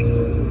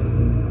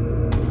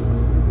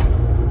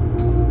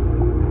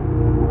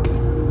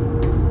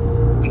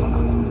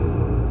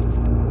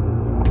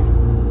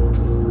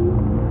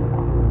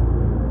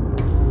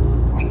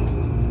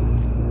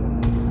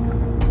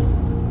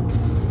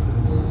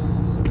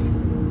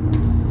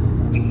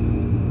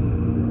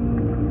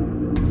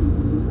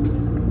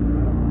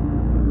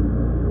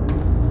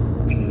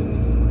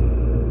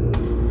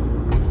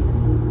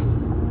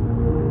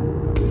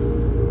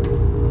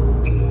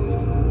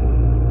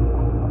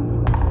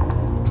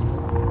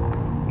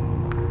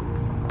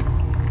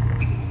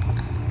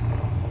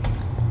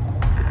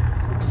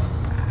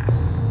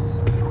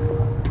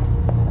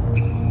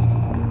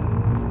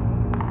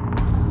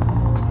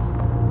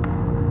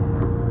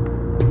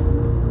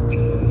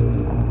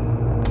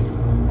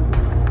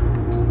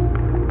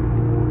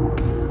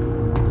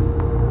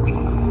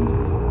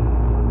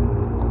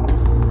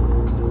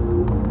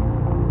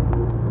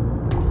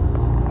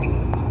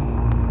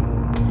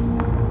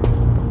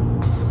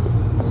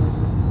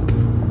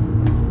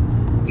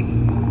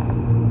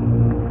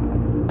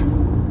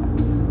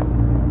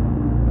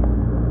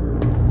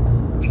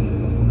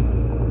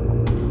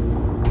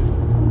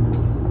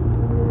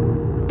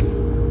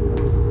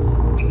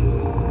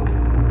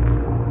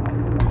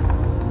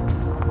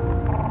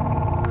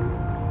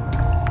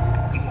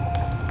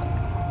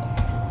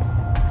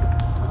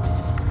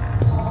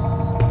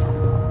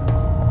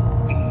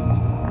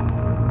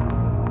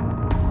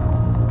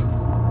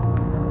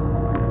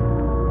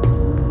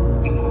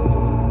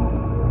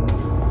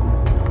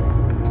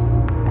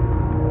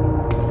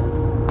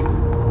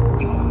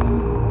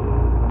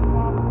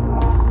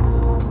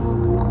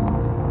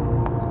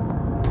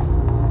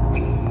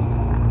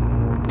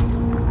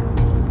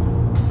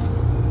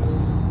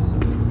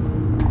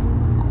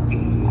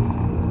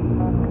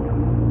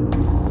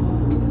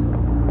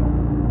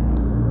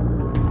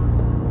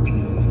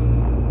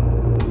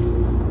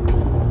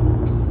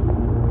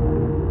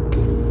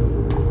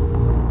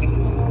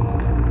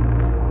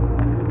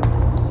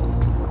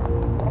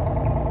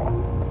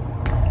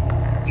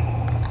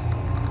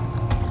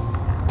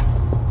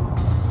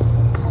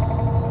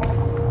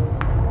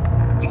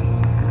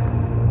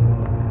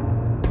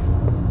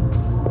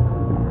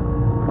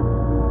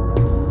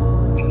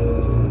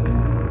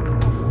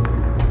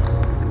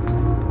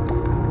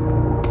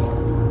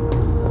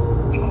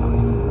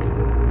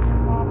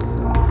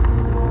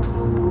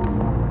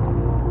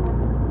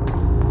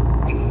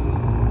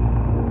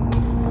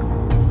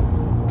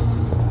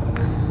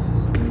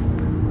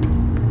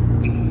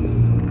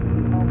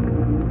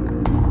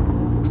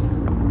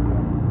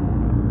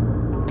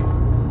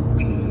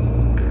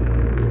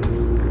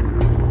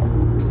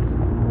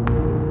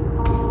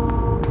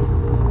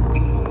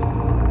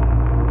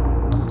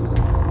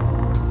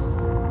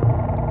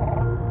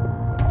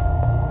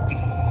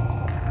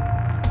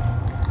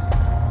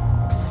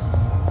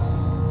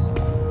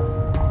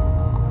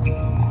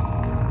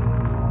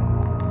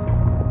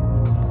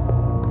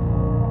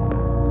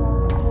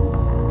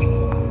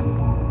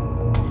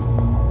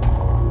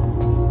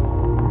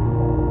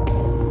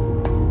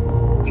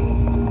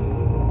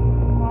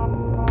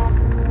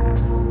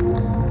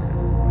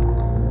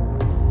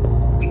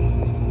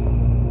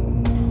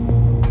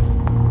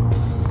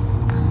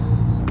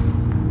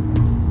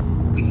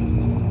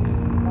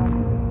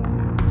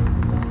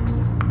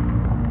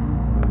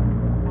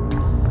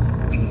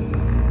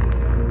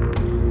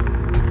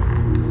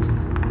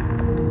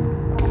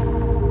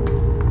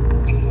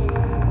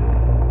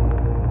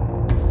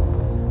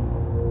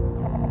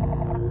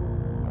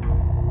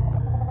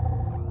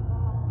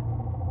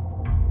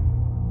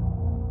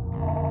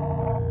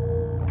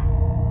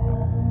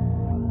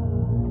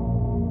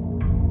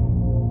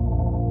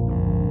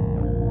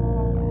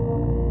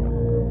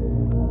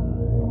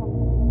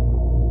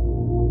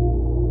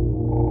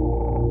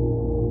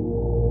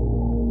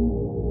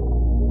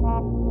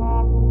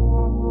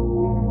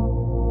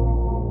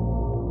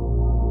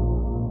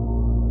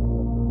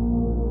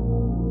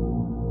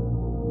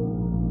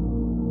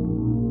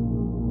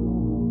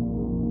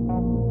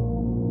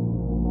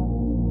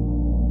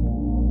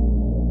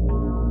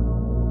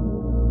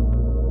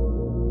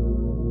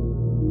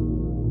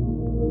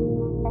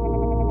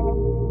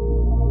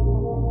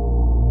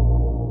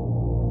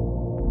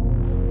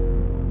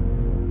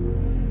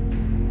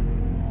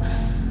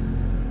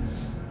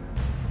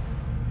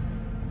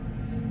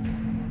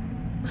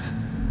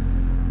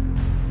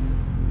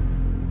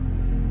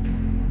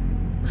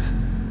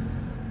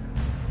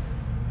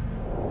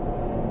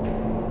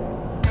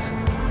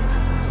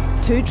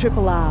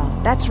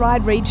 2RRR, that's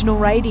Ryde Regional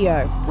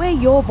Radio. We're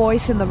your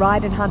voice in the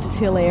Ryde and Hunters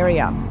Hill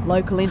area.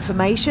 Local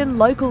information,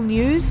 local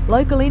news,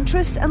 local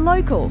interests and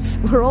locals.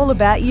 We're all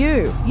about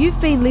you. You've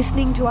been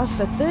listening to us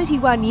for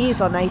 31 years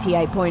on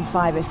 88.5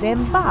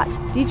 FM, but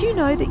did you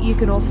know that you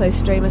can also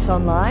stream us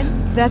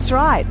online? That's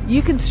right,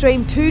 you can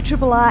stream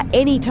 2RRR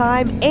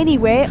anytime,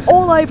 anywhere,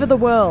 all over the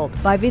world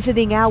by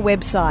visiting our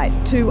website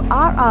 2rrr.org.au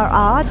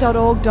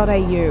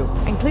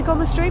and click on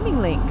the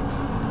streaming link.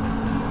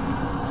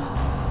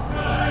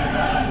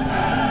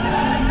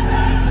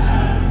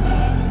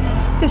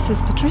 This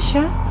is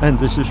Patricia. And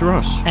this is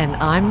Ross. And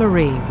I'm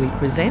Marie. We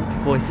present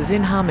Voices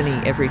in Harmony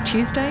every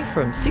Tuesday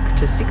from 6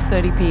 to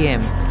 6:30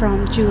 p.m.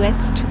 From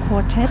duets to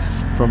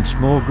quartets. From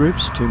small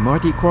groups to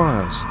mighty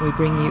choirs. We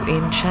bring you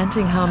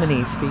enchanting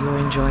harmonies for your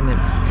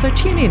enjoyment. So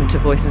tune in to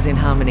Voices in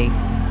Harmony.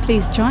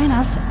 Please join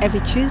us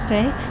every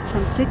Tuesday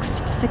from 6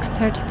 to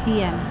 6:30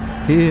 p.m.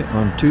 Here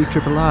on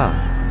 2RRR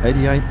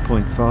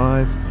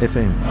 88.5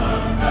 FM.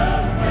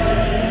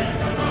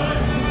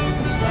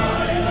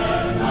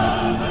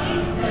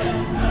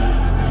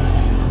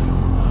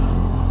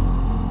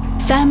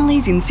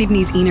 Families in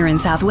Sydney's inner and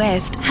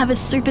southwest have a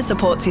super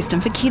support system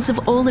for kids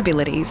of all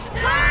abilities.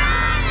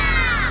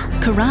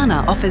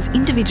 Karana offers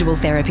individual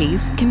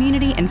therapies,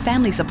 community and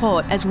family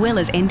support as well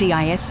as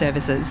NDIS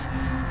services.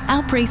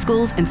 Our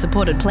preschools and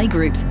supported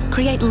playgroups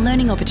create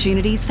learning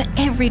opportunities for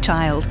every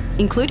child,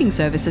 including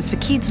services for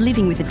kids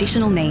living with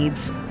additional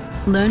needs.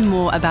 Learn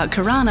more about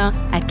Karana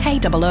at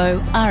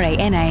koorana.org.au.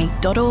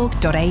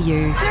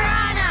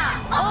 Karana!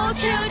 All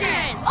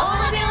children,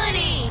 all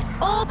abilities,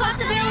 all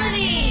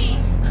possibilities!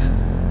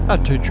 A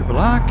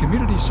 2RRR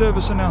community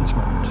service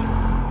announcement.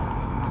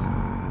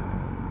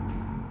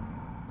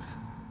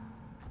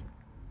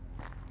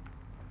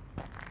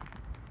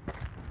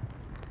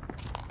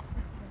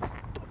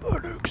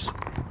 Thematics.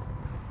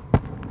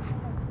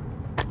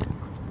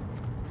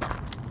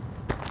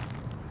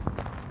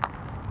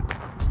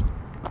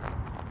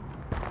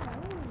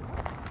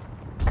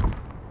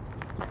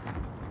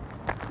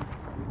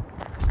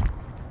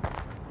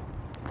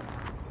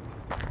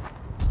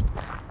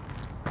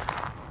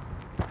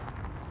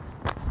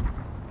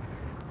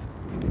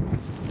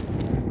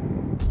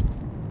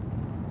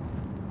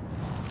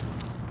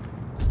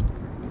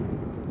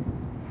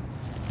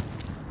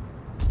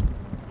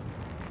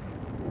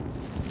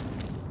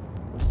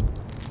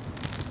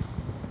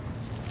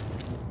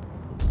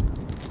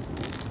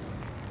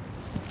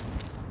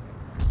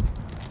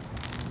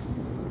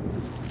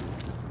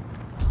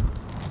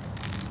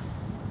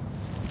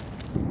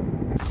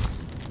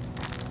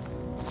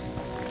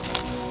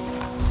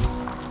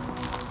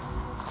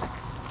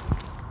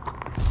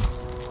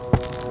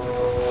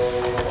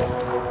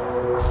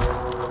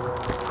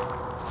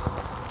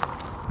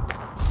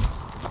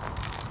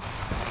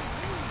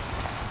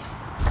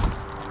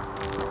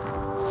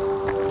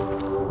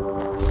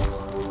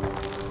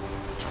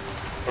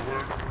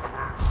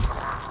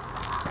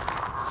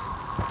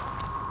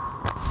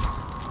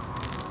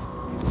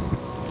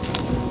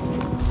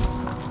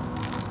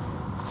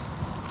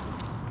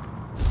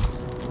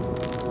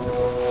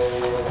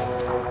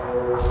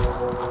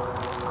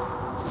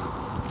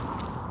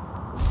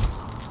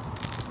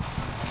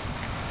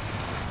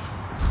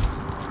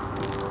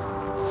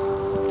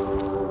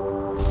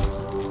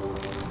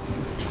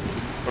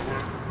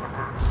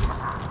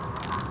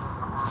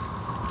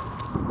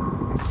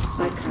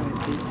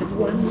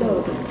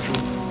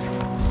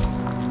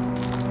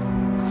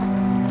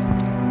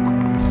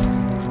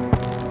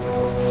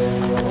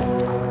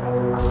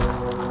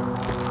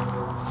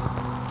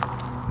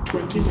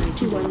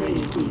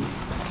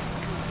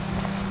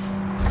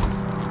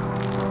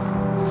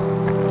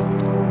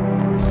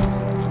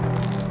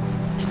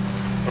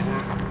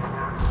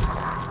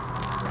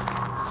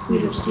 We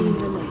have seen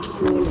the night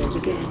crawlers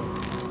again.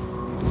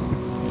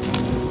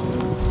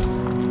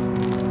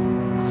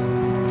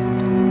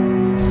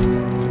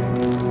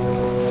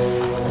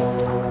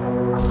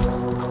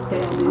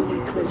 They are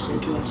moving closer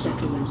to our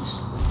settlements.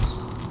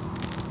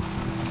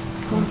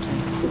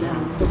 Contact with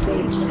Alpha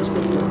Base has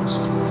been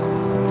lost.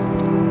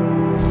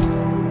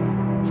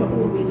 For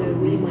all we know,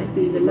 we might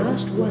be the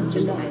last ones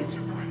alive.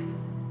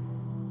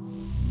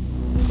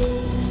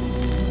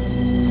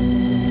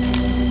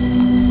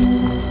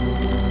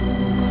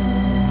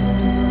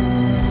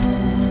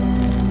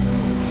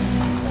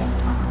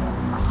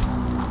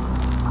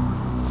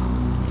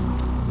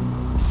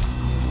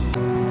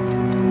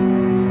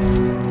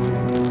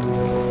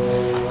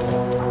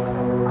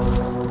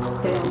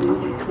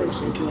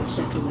 To our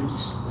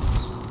settlements.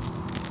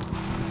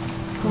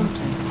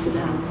 Contact with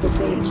Alpha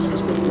Base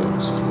has been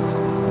lost.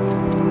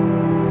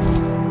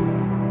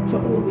 For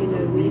all we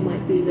know, we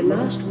might be the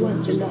last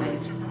ones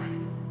alive.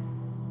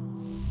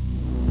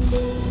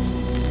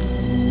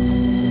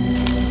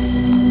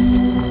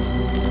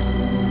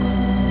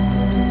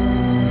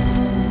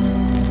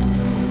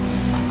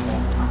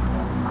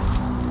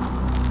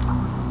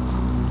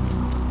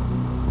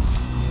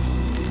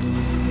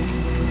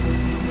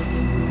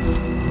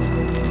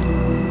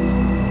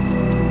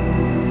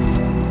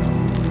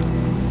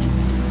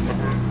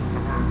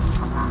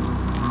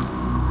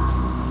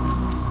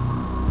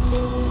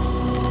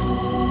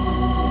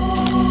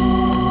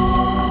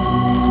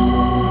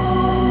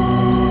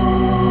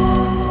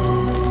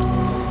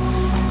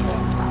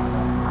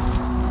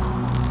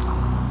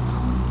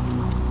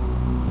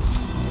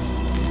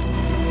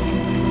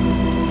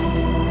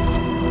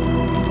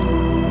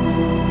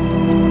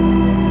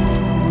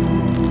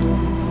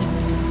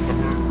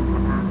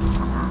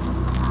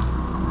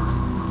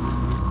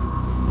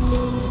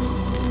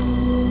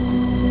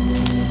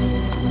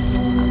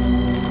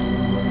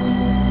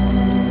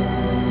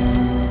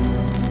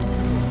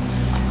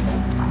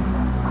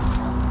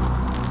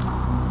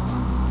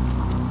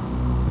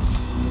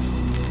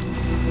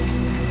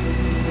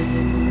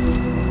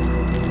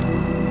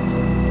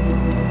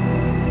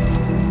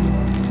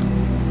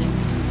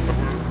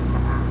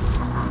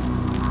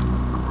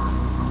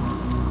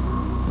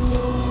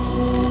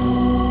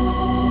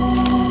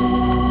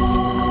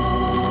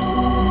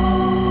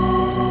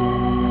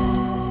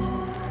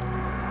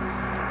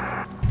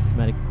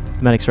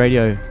 Thematics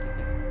Radio,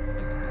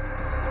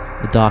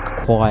 the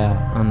dark choir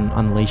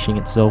unleashing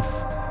itself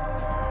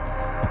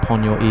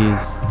upon your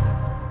ears.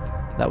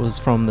 That was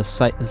from the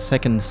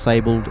second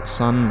Sabled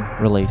Sun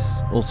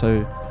release,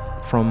 also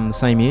from the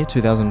same year,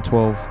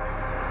 2012.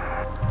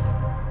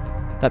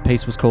 That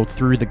piece was called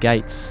Through the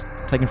Gates,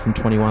 taken from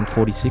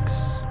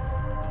 2146,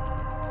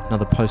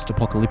 another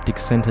post-apocalyptic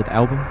centered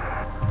album,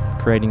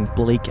 creating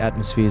bleak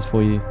atmospheres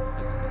for you.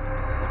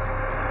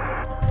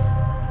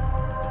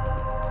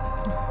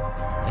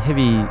 A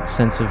heavy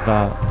sense of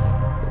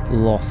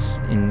loss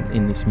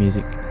in this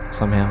music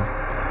somehow.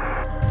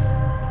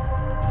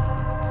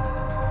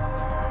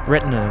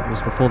 Retina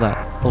was before that,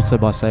 also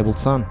by Sabled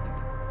Sun.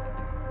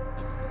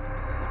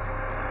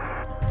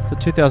 So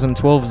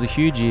 2012 was a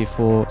huge year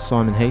for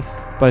Simon Heath.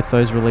 Both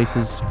those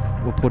releases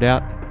were put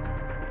out,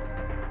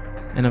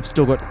 and I've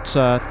still got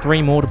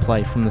 3 more to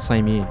play from the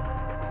same year.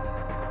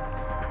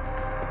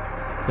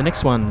 The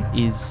next one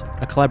is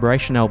a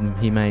collaboration album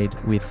he made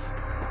with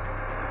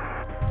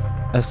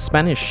a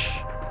Spanish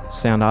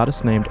sound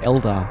artist named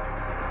Eldar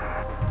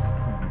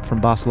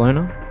from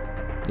Barcelona,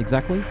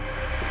 exactly,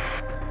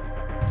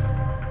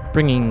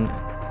 bringing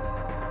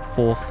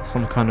forth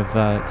some kind of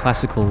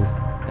classical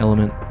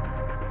element.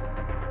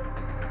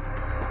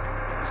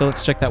 So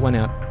let's check that one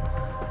out.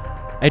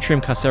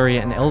 Atrium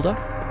Carceria and Elder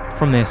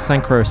from their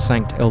Sancro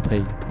Sanct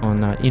LP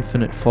on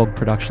Infinite Fog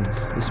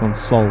Productions. This one's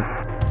Soul.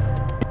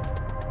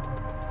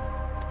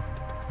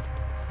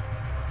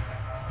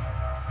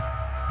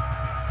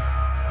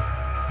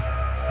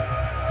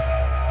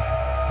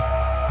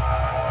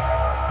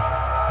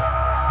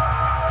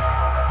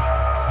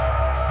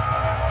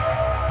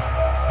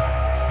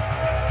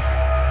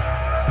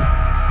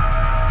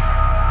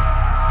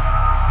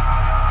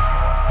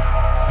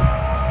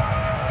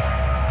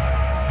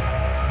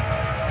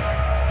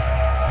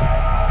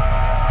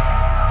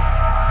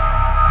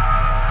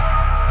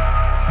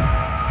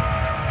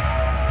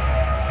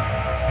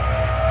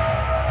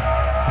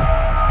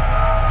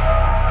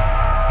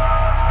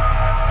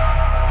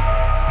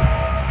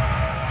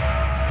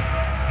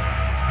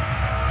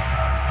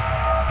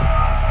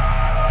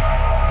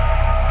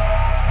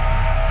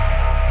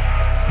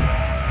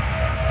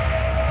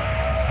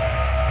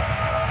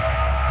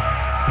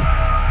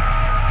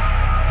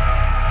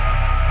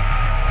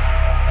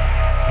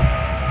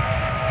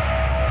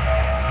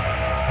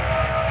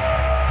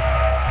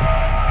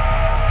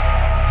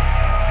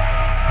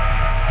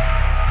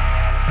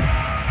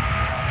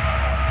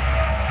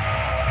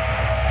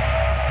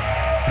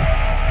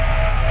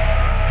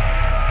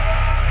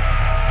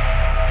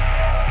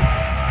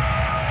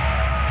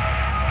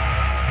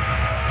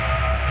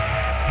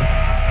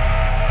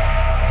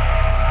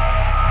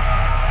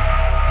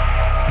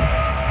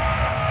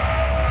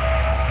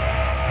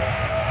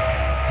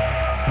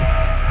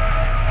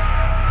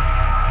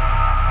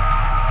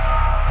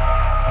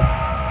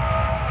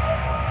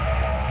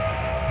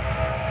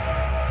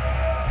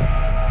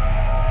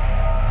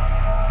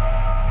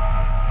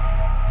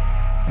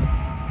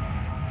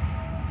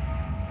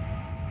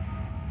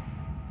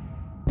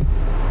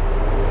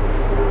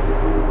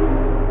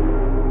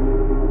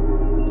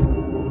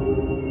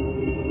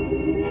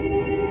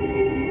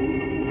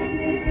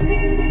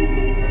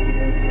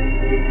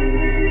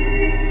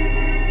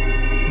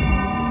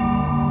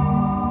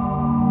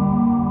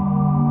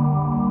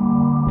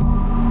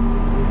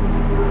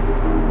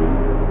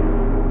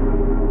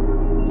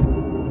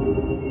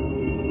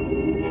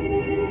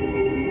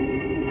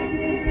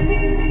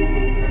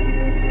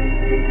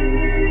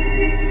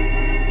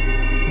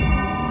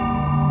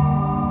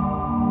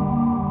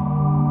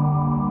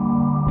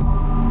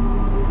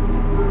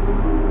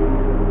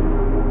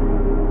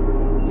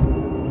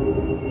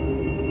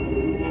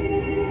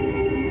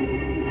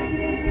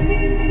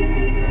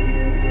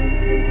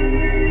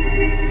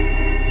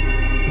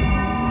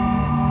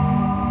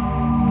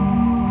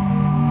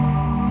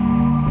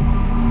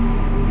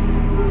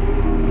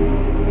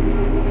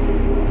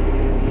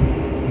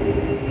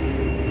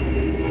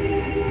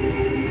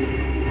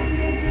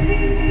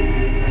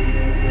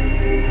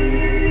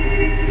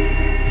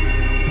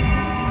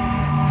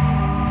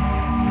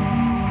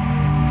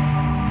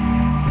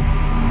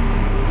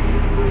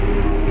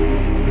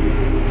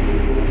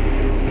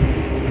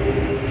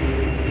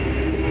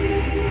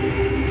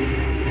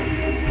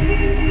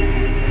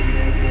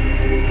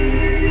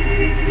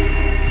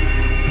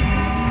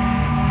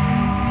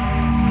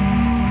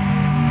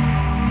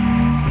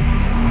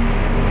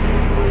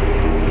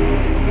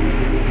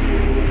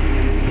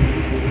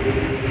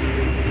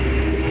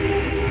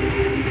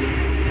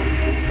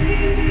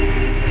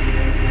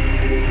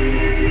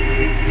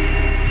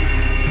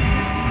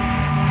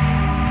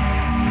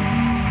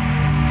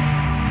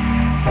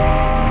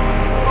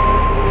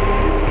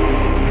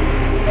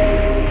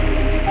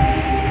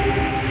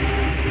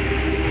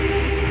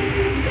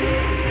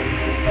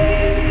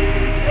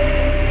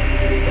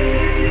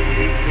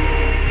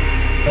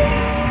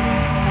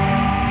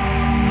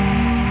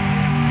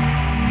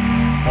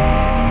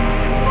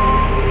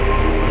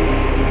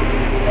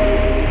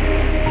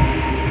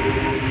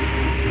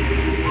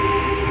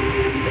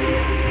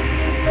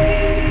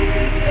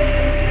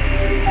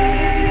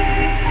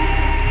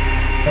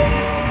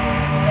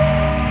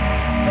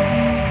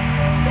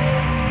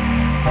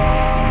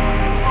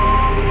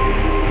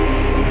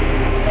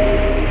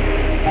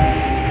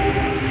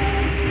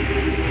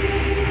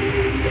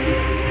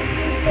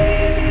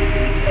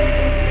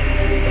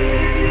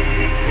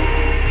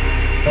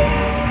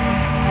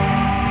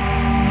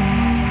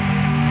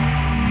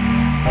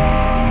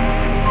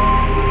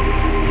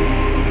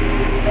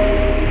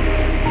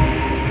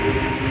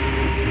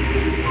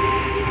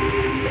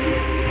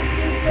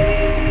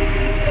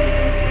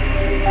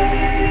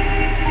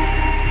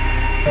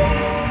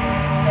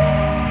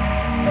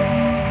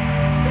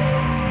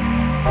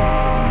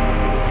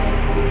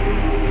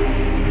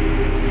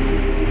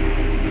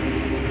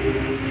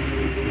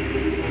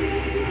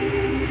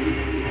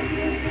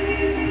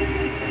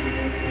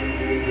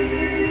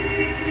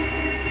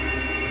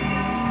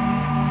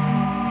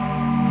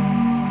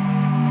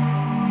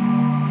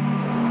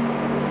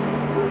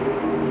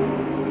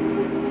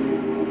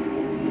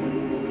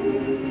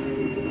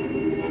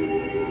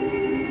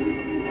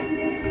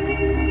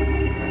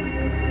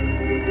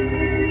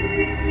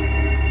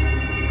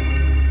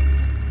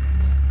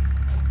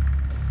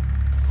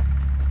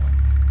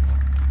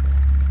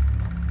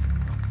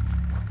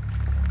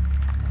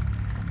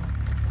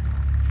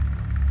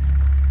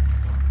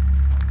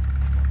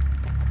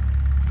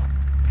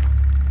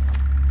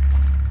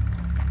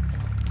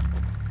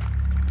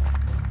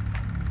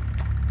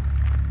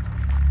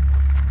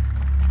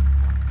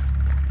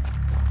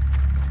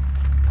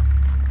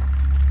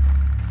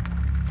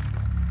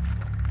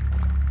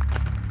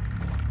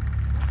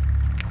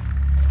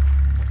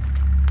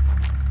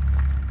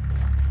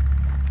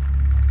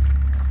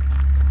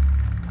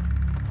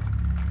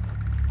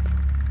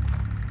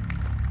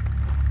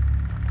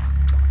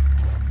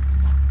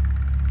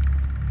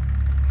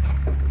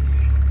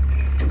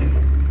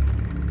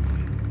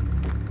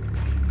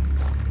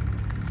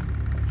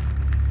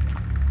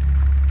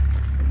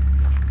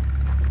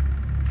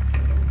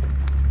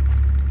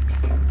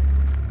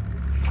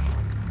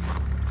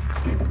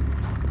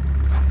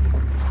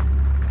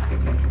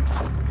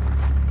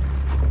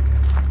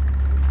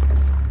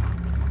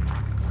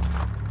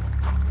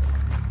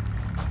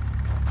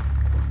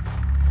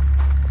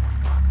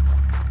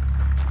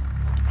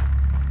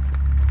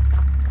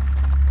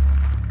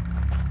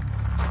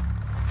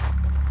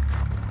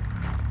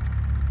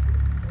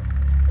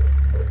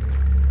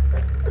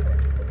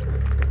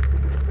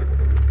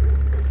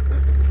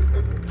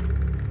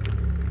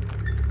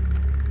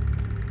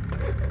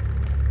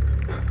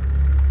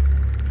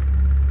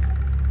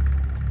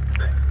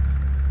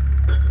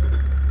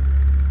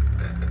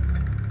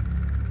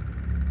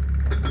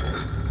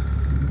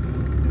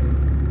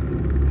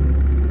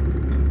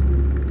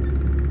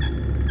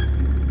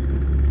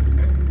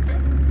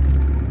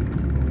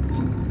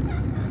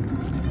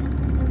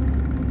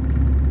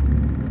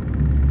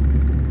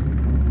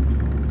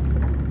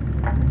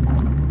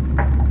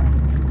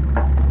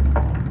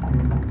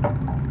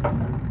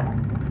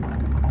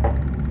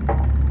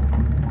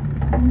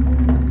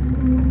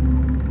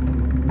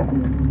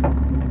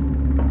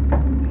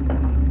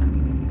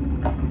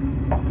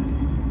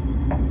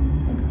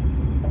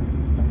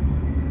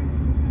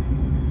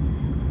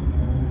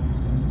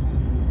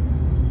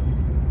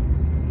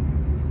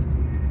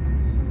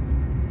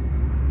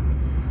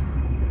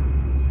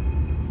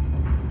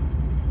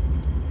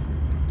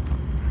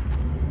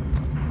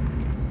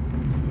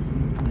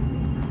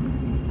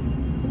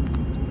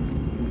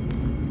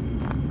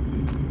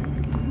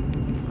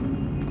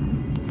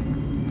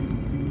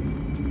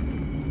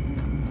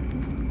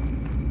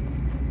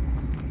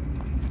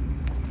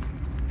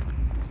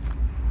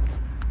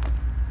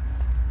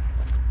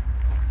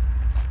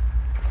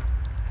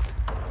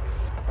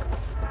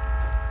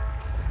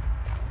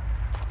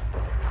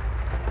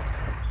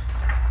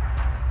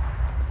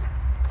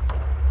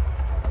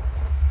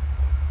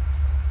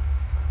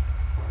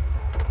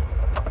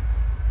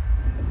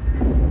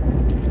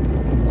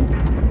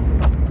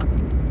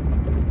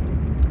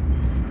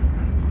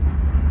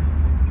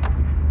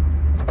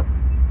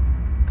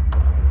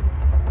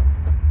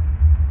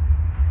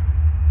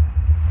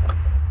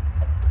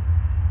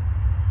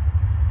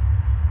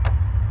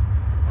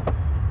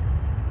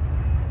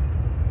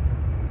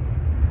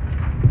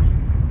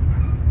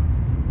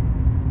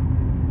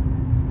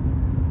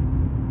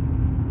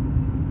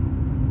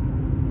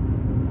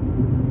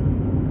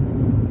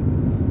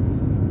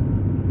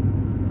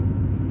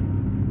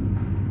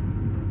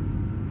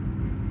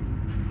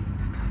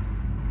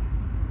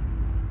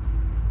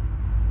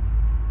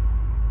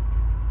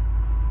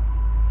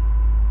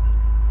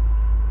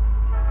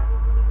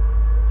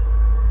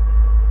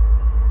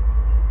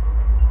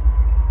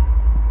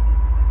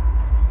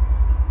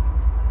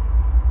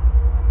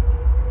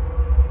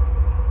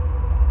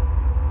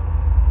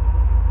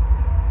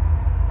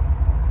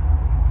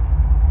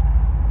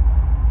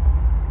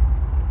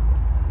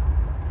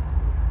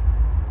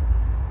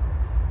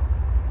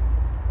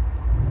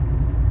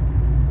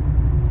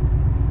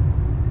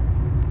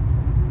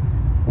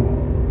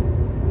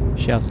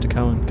 Shouts to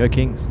Cohen. Go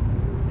Kings.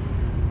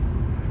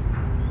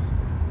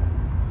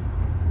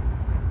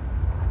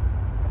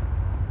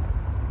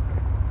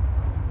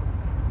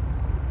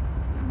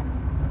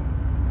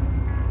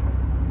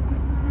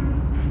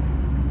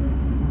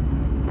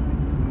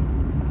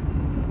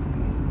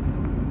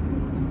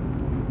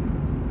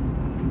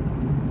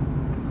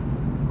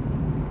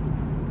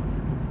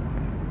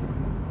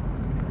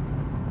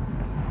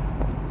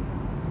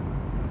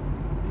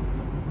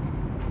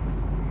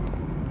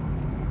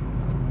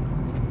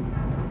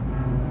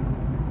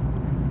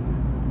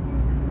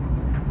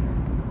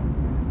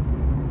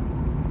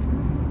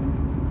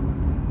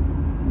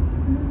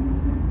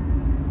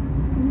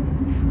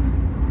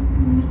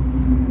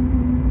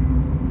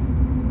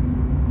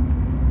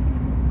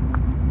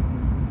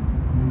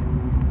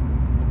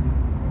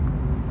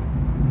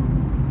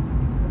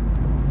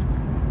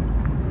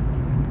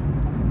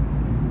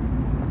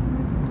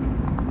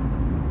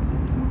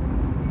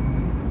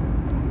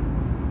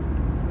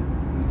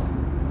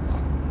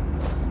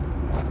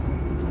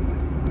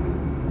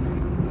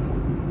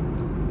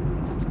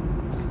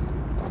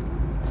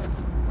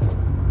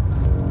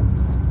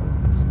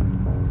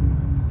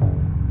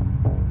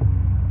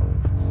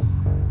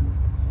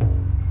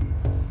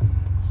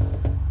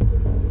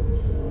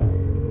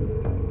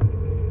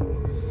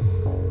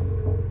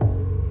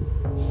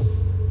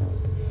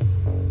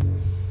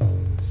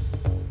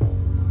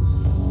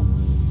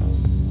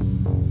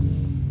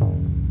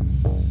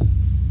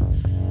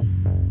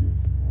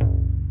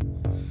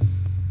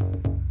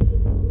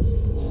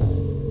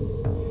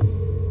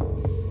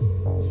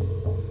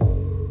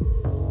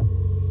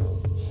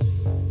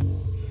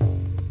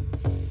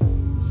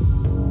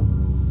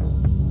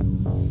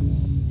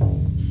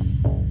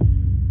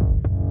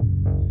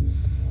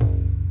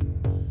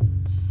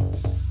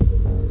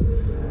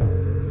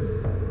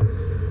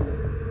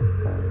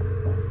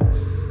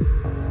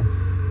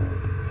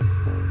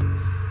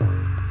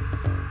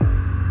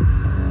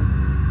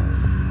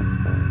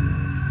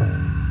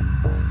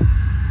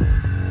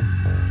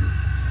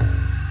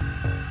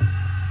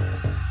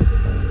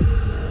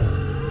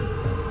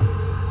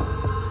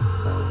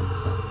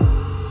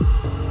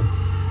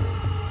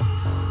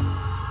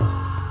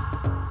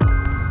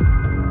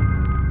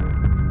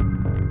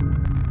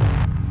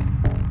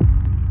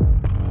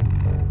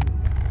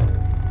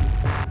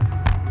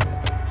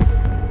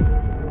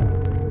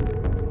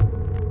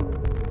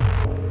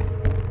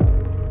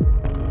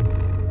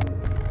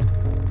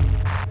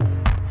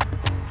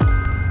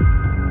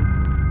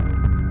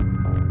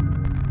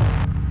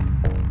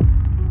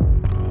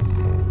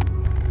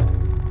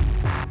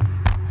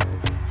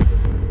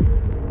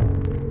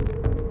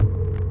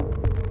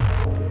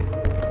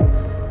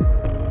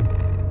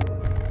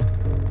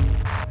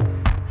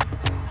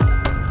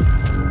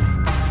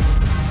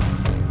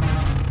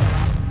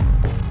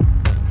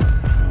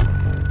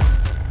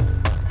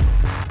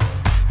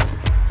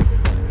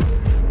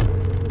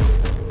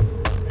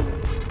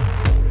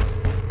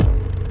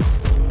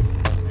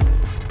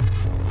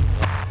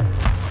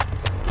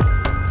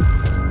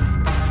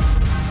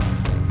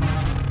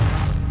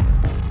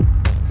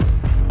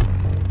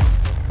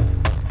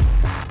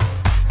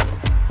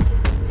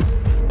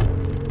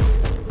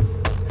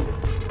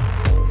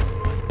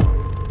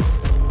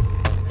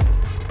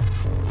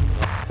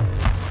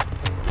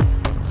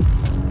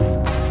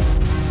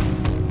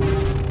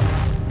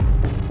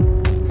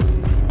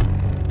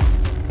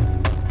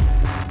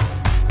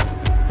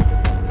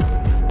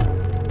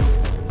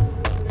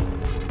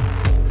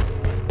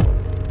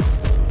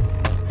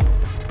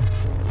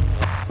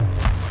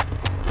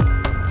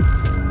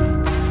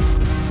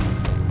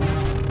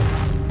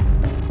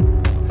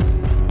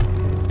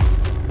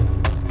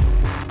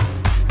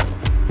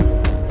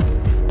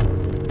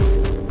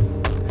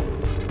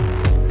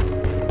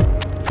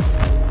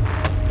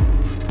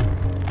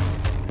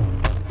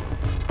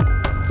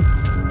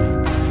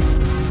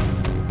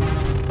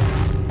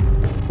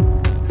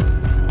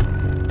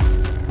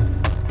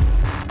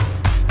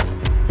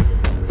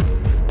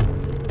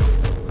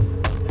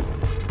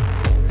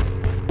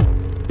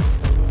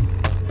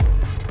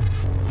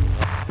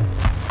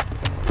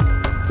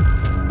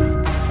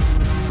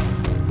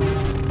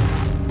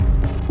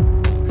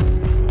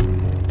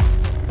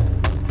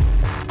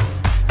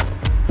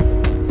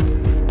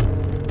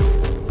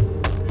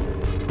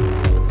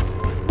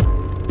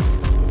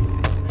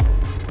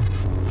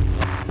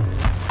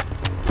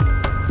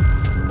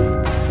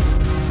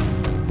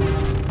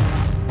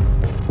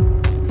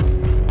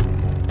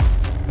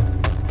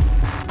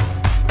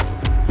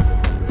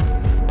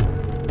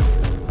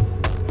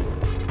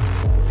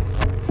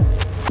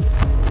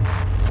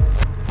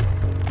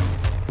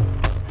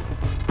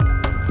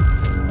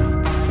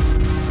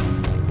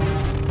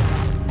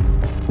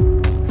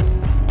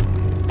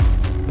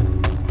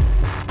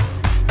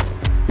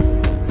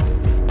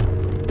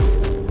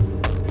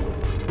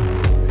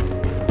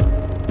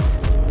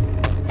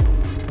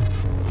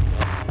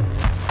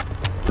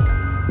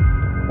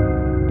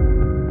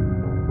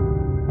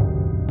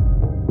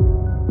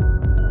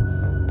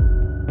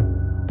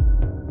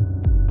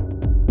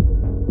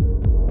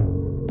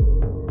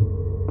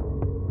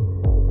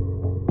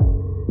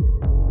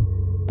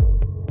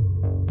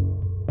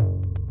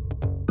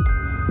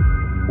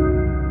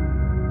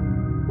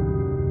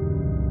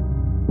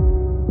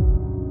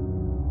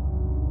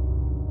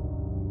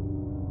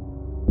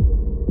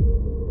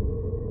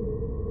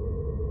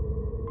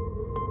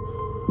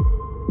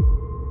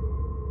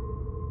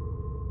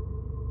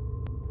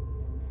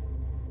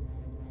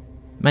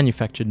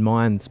 Manufactured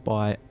Minds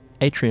by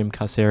Atrium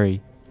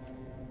Carceri.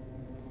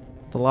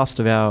 The last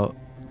of our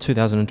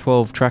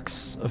 2012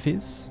 tracks of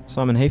his,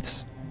 Simon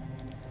Heath's,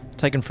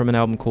 taken from an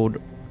album called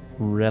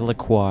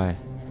Reliquae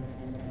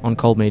on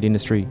Cold Meat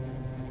Industry.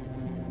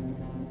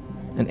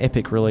 An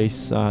epic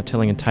release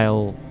telling a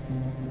tale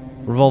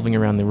revolving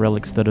around the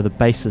relics that are the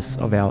basis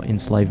of our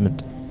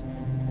enslavement.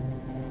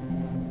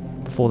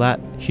 Before that,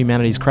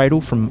 Humanity's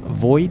Cradle from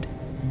Void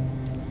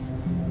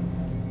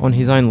on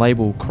his own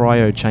label,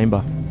 Cryo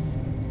Chamber.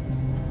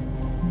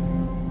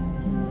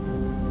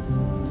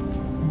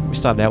 We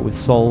started out with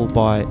Soul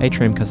by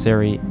Atrium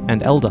Carceri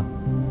and Elder.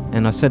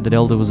 And I said that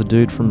Elder was a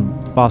dude from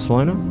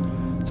Barcelona.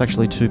 It's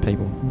actually two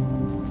people.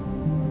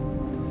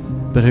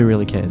 But who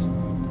really cares?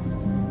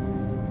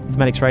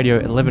 Thematics Radio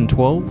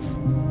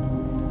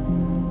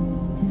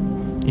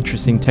 1112.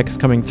 Interesting text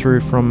coming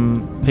through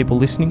from people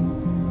listening.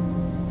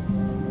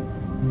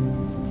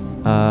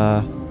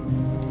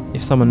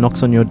 If someone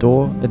knocks on your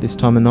door at this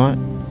time of night,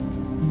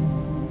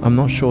 I'm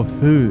not sure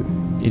who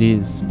it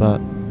is,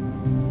 but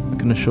I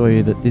can assure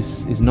you that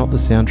this is not the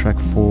soundtrack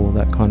for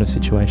that kind of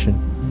situation.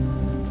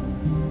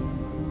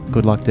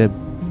 Good luck, Deb.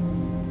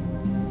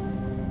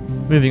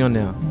 Moving on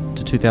now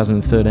to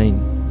 2013.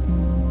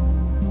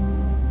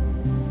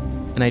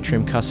 An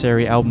Atrium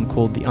Carceri album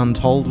called The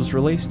Untold was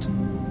released,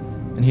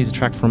 and here's a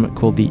track from it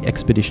called The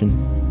Expedition.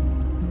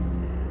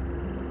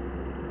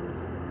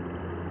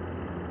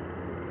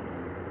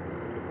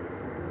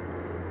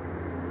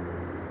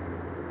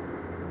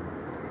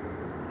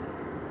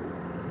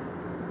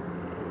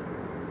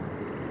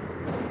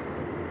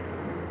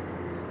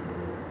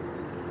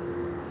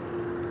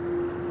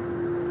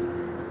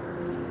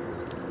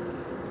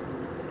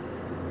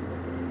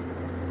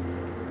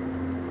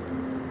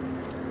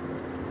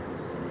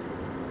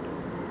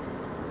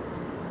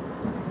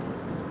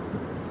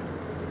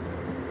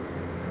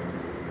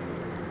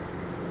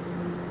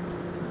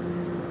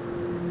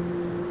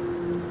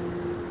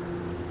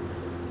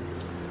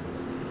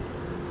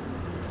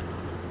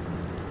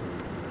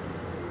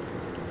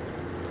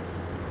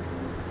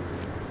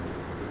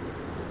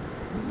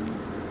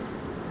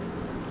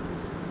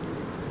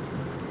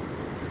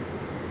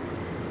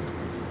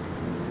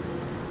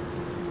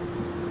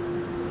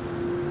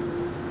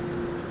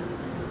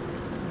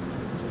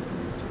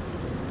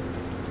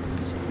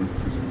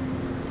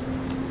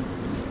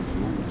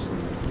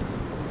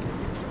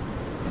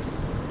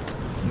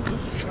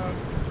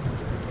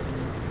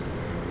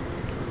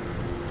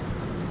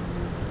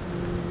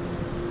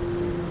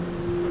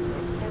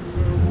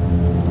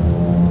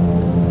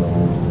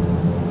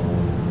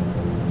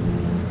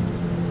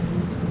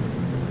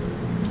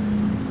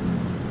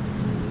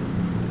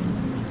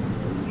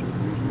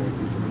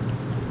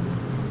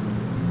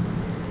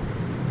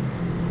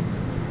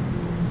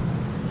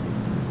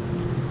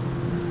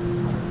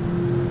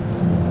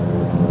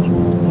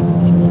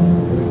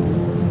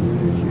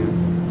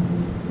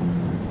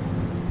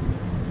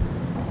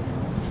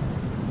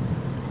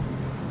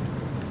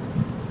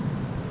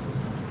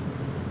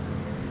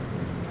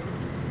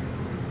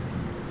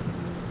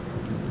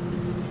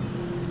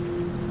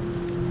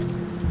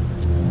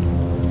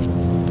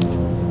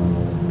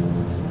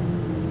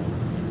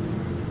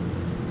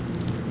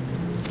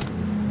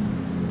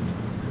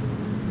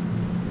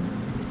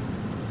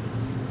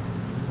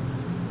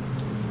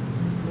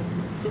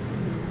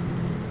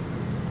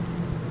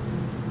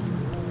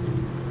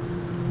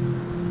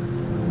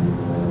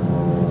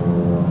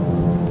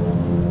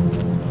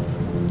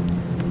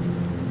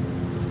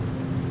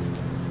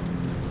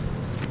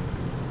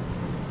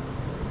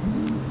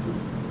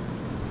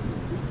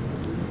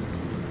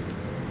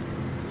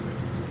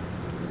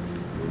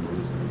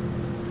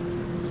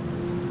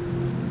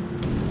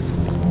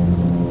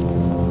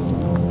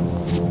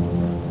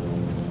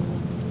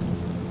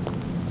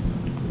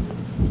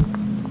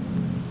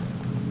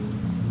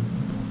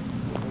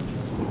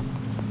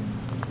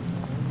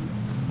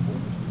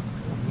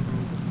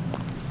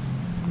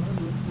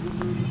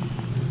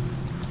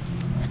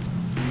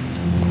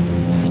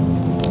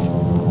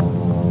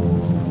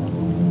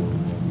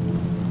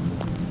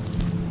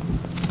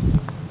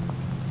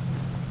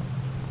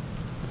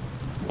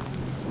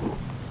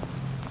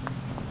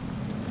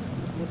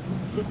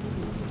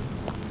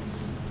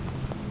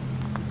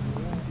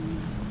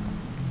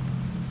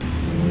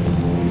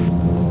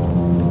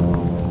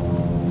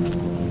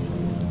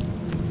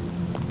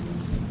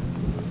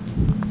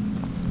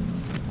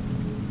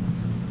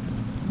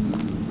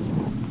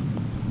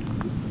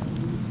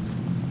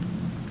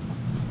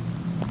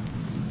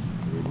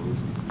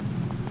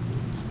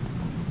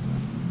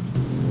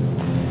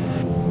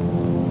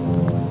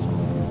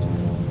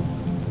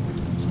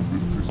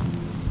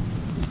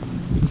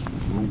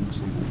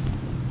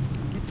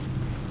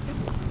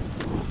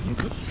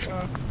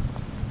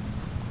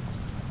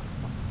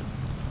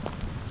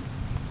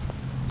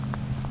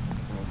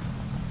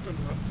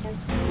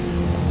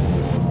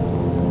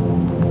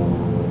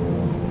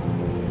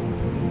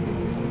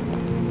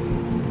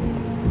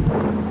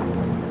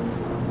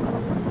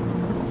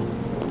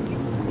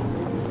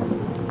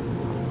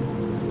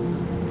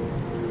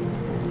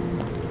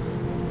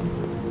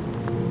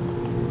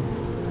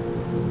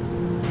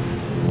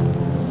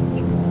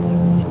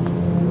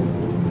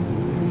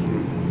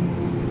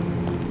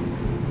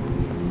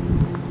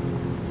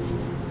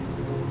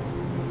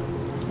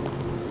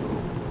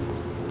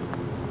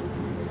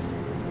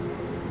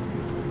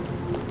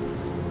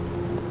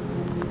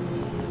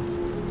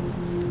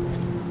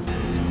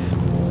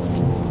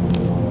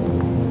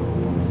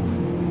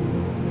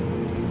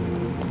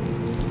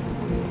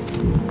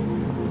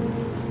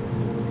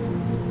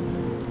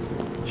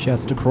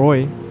 Shouts to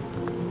Croy.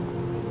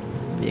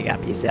 Big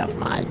up yourself,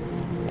 mate.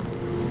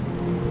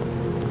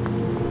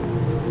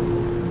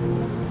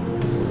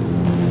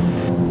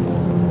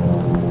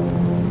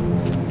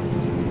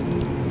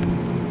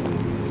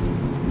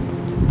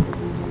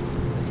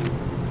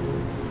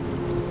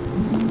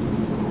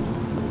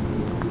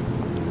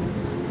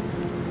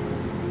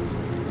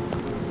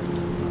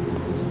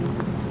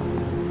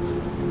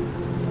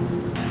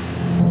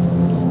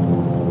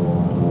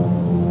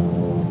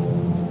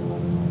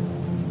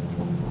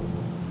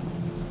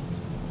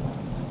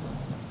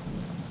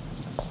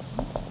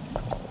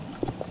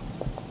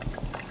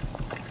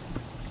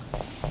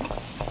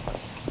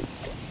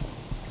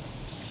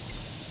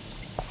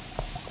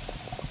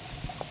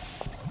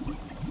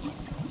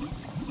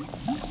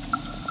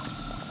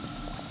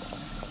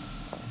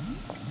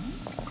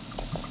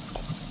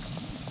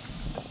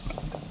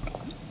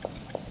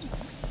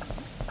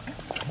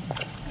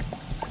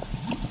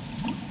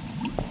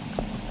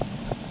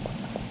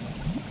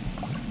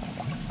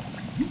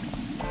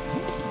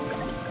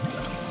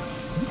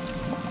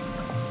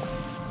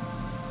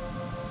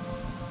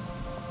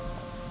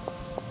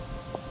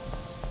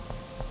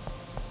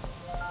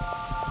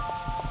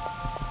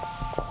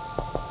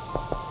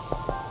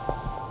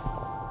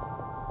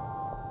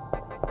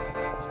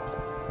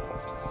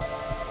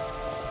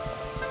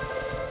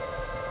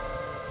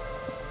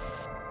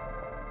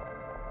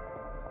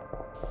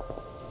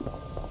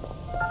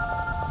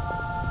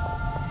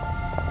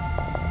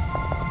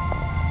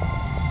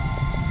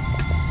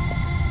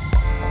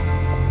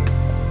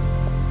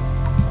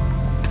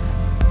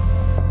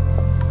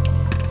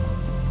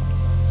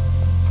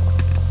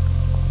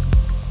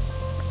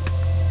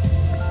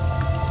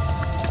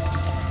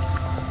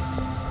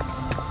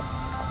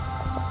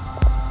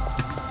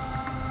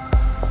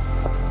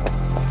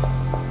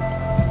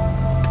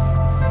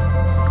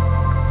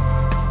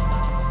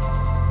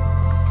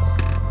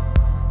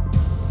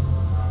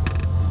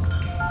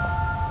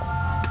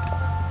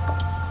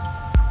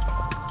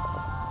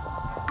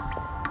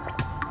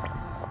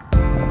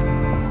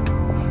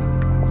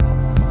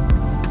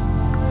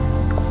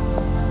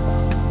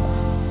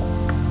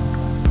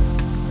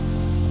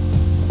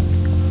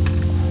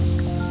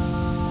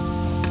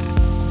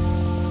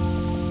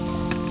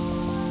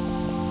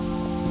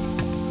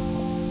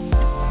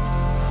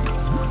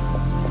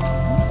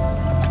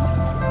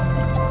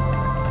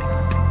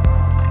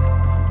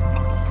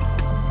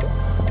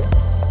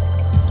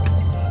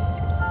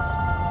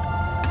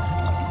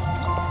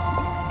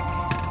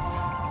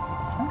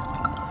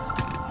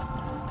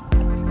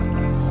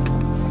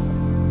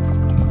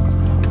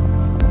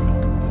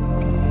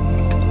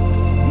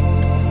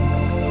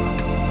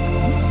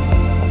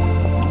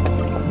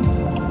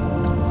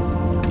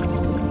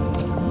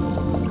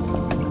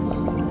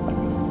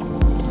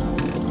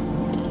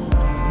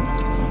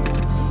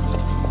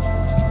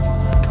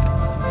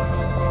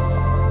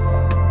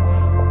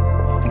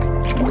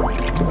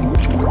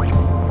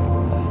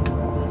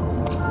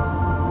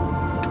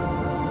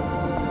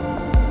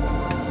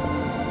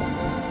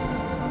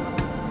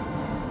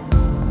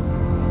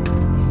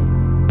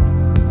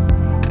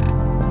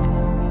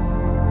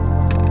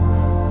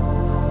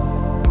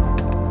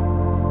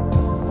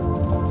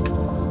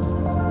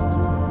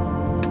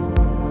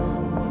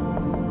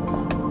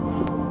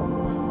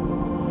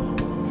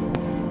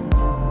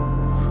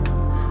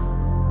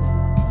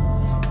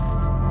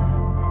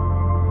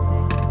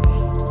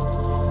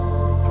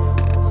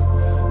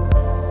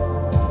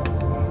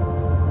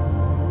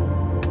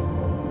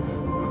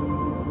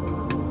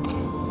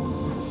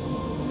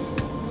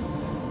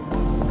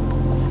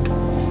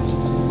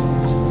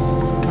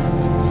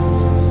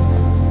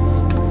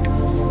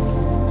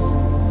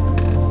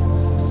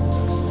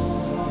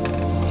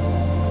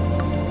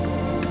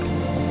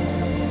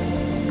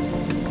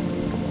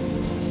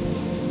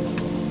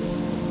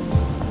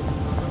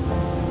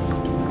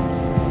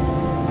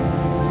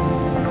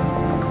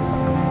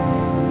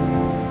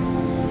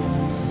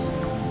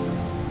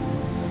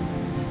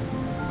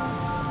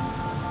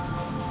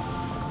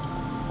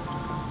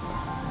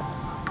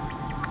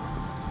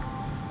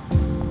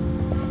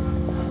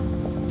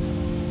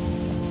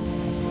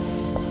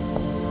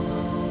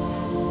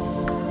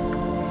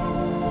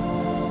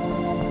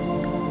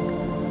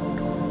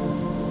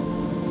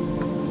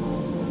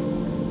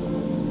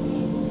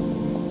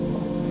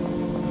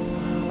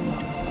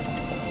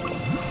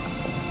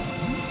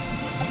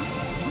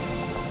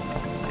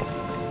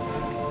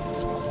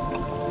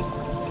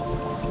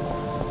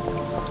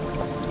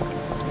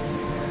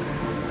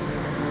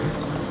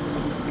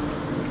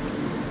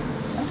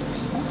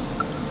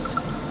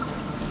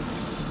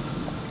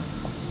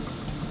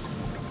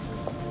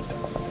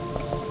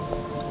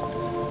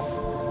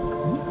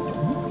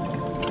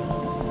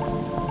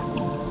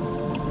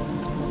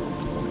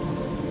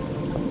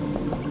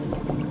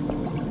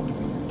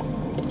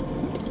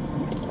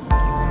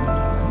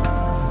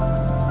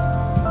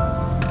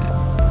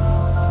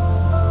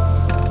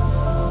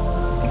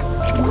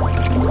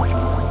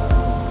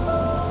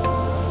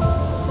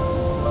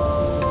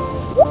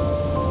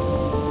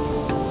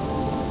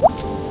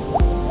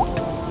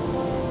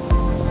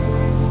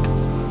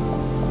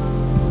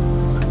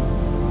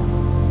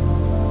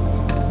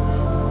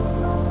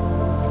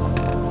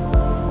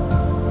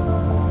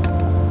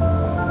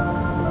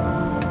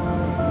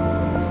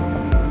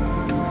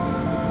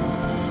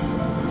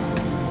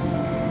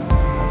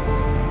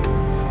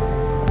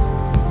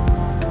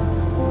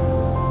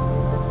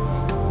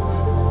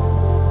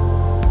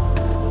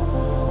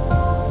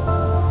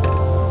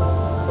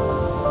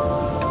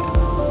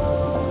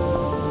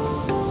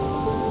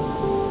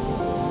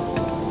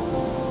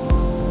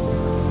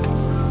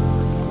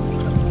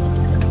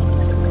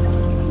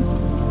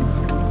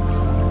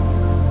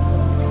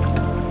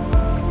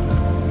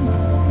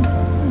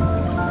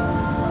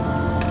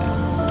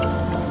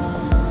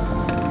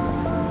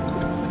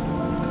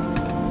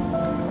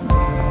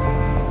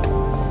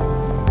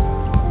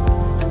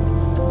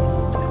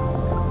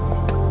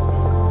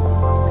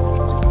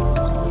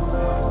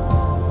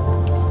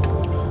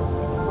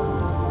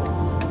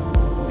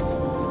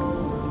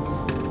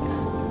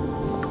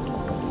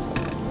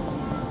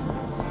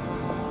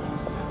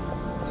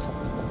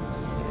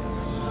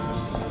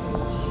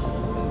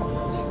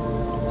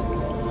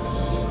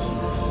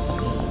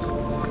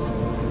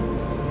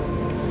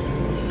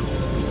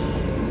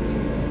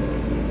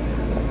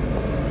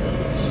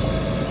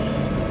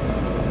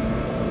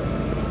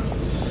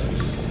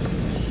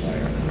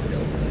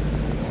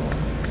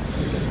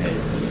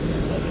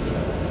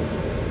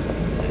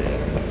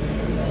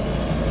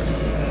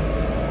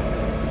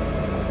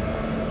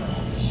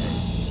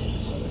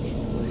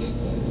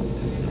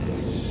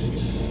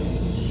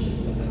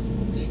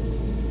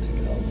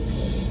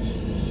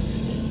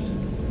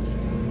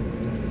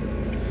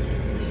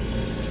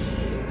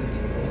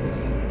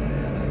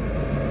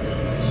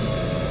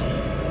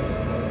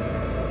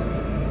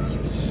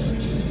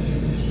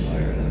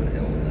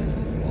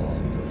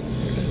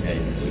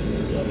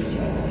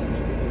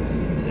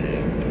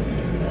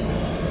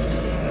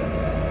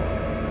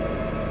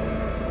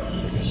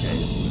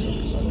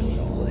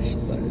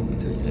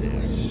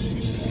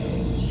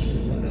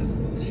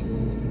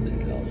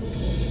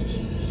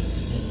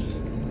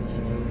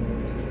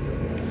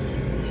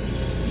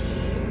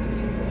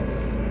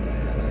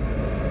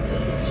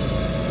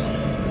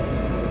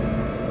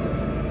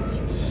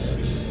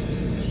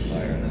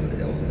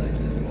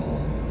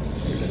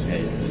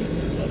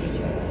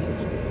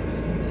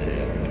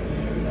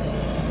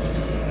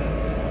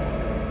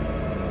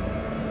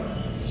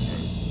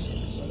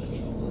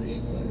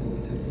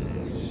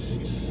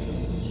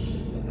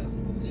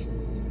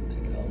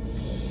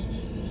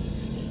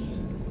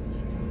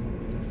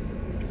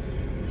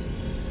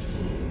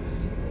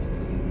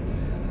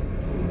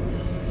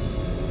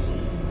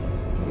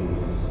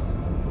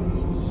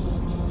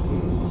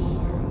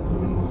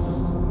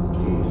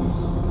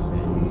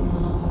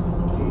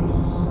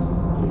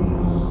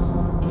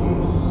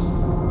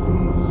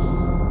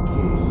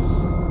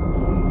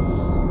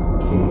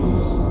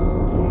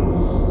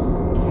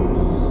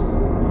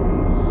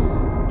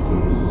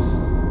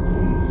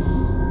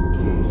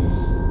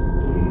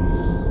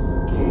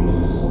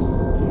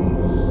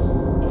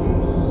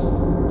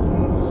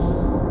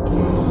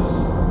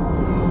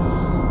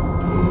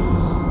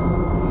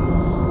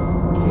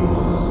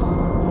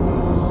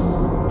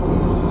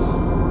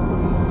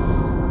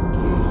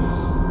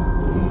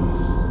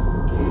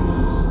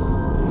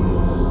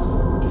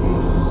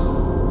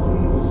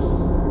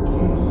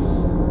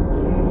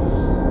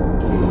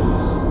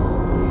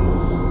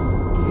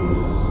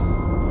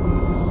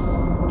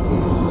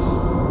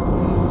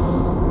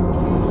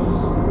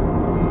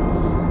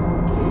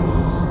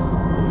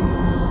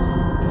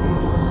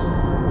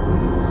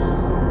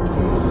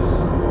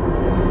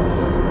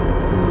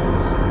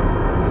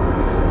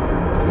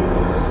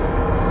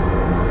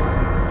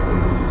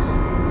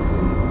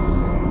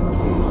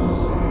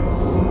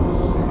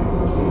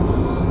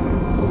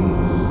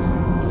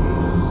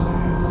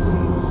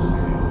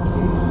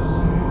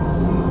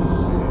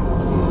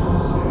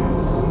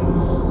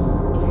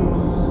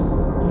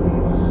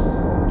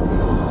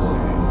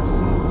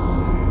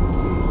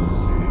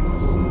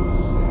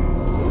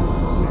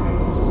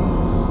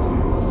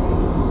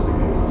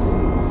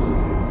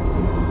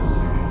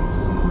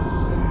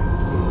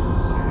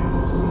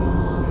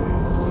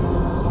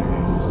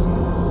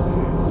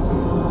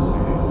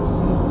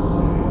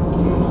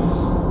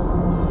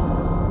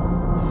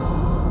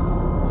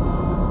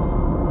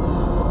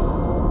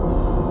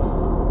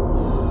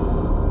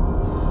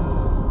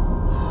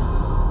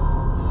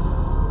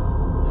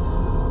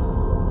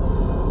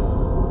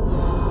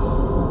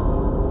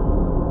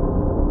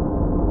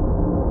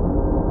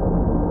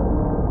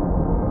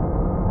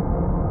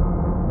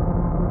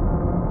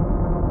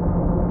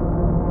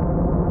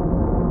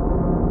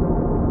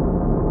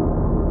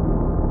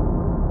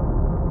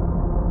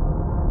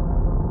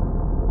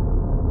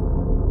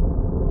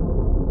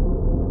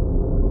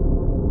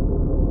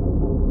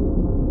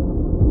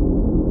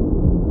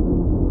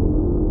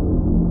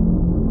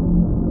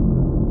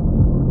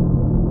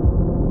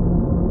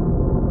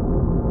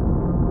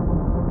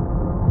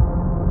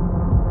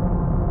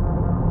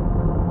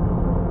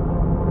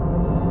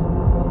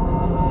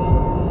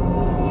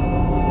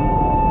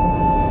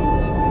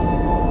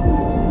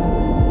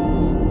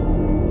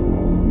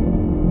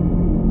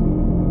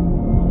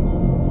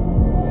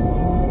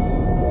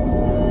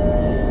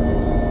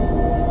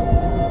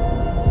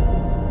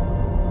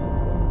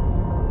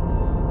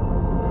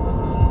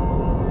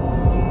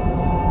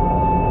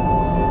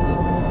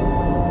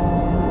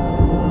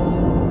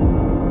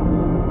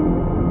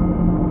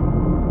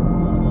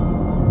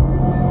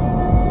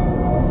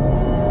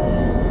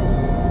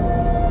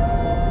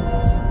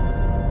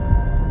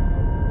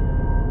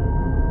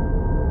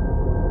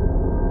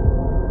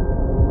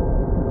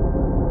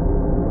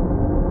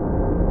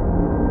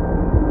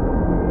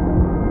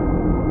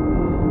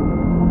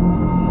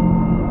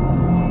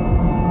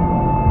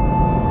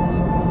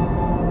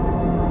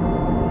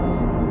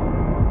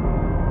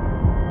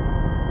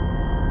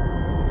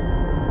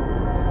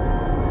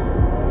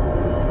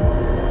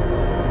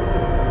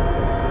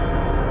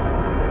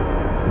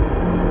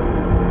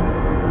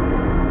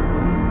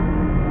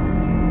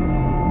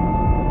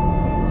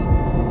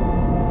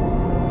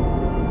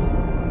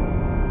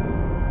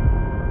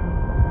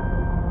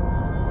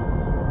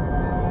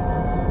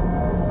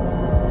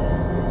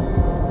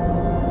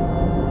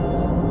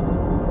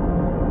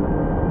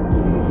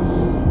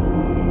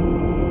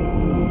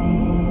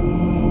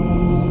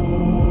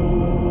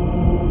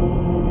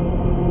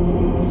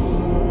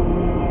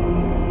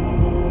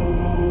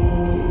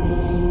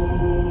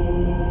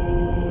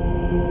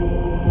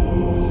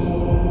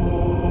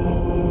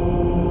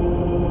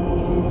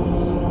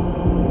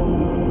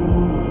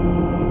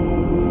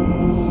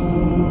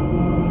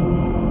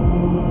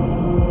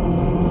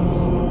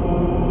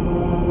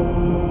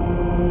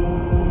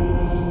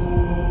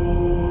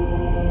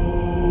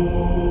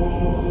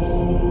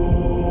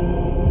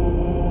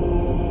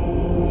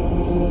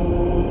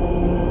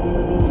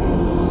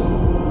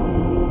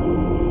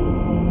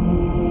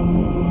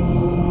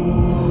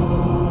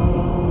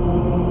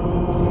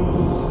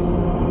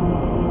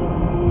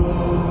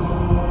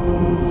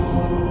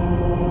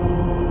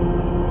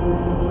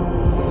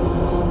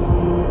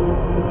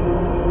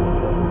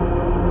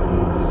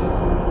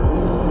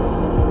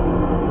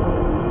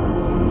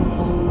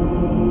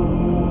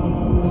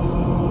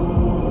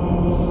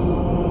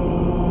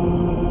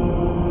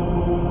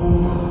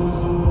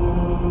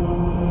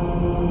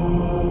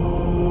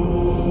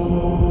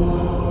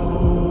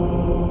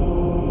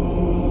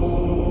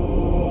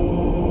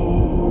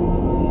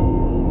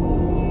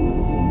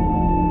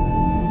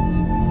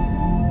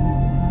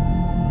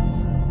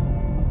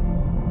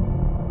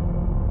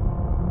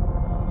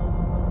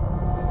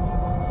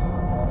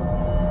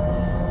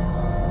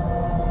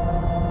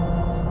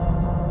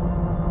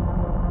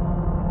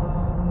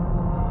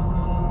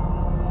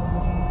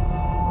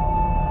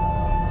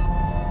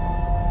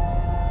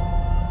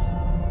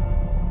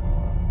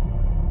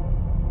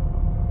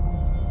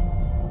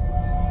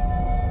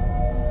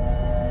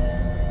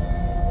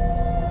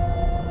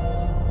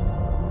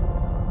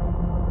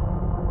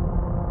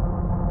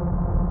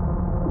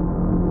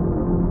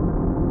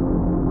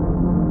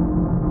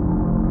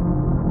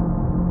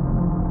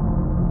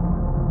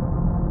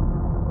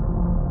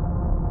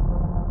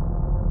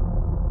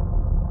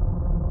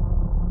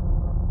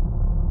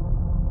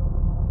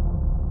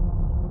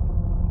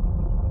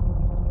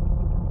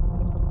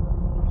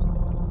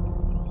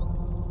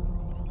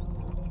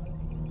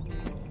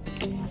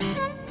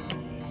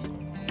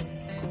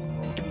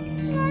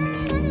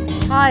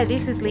 Hi,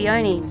 this is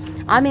Leonie.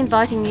 I'm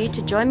inviting you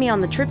to join me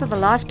on the trip of a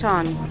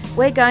lifetime.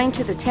 We're going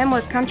to the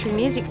Tamworth Country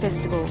Music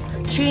Festival.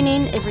 Tune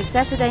in every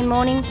Saturday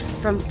morning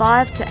from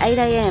 5 to 8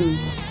 a.m.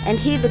 and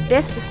hear the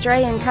best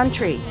Australian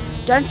country.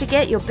 Don't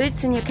forget your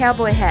boots and your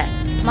cowboy hat.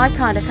 My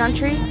Kind of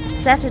Country,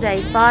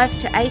 Saturday 5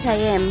 to 8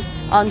 a.m.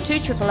 on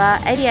 2RRR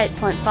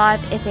 88.5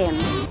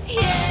 FM.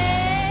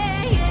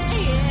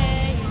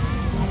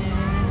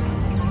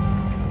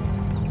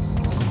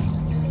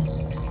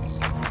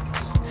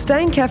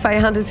 Stain Cafe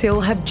Hunters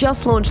Hill have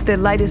just launched their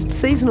latest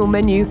seasonal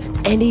menu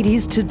and it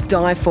is to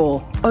die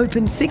for.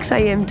 Open 6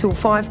 a.m. till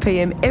 5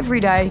 p.m. every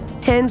day.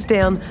 Hands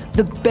down,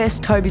 the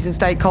best Toby's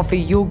Estate coffee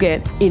you'll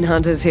get in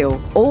Hunters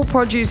Hill. All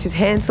produce is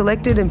hand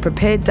selected and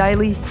prepared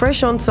daily,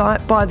 fresh on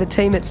site by the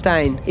team at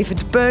Stain. If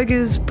it's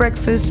burgers,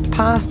 breakfast,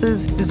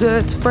 pastas,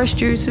 desserts, fresh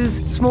juices,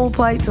 small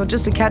plates or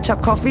just a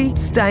catch-up coffee,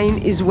 Stain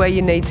is where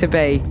you need to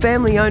be.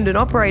 Family owned and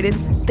operated,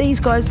 these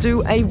guys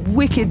do a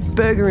wicked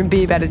burger and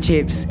beer batter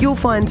chips. You'll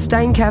find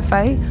Stain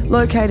Cafe,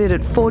 located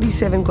at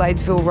 47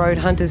 Gladesville Road,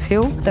 Hunters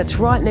Hill. That's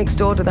right next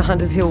door to the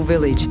Hunters Hill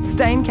Village.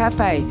 Stain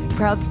Cafe,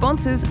 proud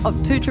sponsors of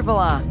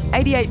 2RRR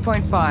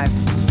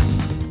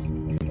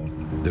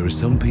 88.5. There are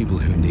some people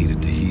who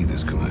needed to hear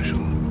this commercial,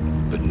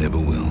 but never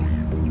will.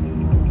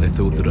 They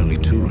thought that only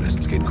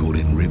tourists get caught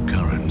in rip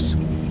currents.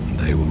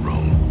 They were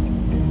wrong.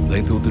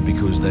 They thought that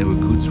because they were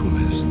good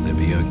swimmers, they'd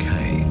be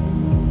okay,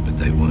 but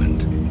they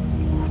weren't.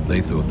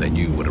 They thought they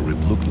knew what a rip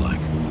looked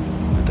like,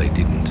 but they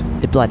didn't.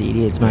 They're bloody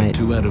idiots, In fact, mate.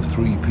 2 out of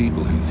 3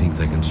 people who think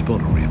they can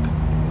spot a rip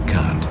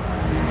can't.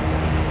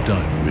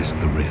 Don't risk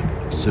the rip.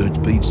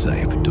 Search Beach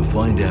Safe to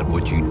find out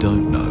what you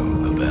don't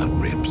know about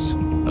rips.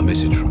 A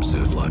message from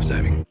Surf Life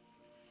Saving.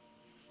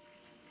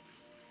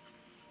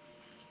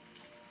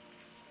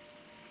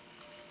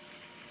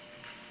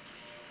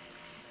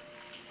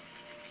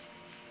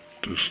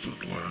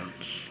 Distant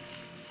lands.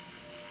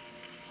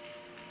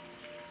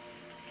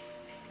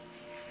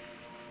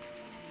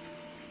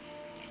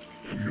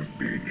 We have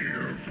been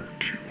here for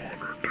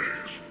 200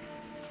 days.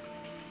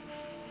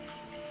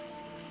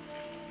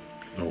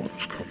 No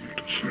one's coming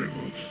to save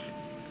us.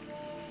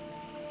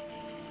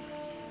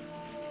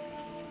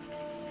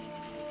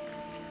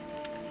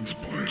 This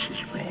place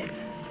is rotten.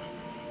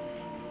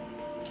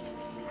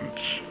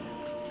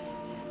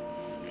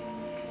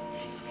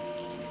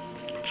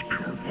 It's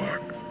pure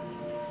black.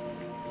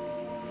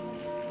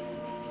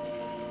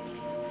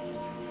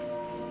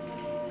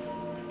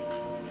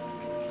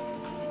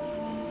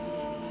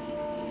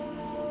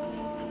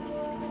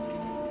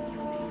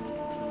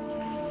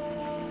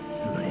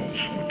 We're all so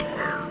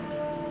tired.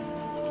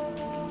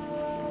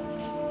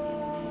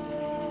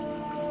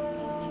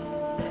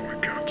 But we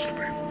can't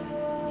sleep.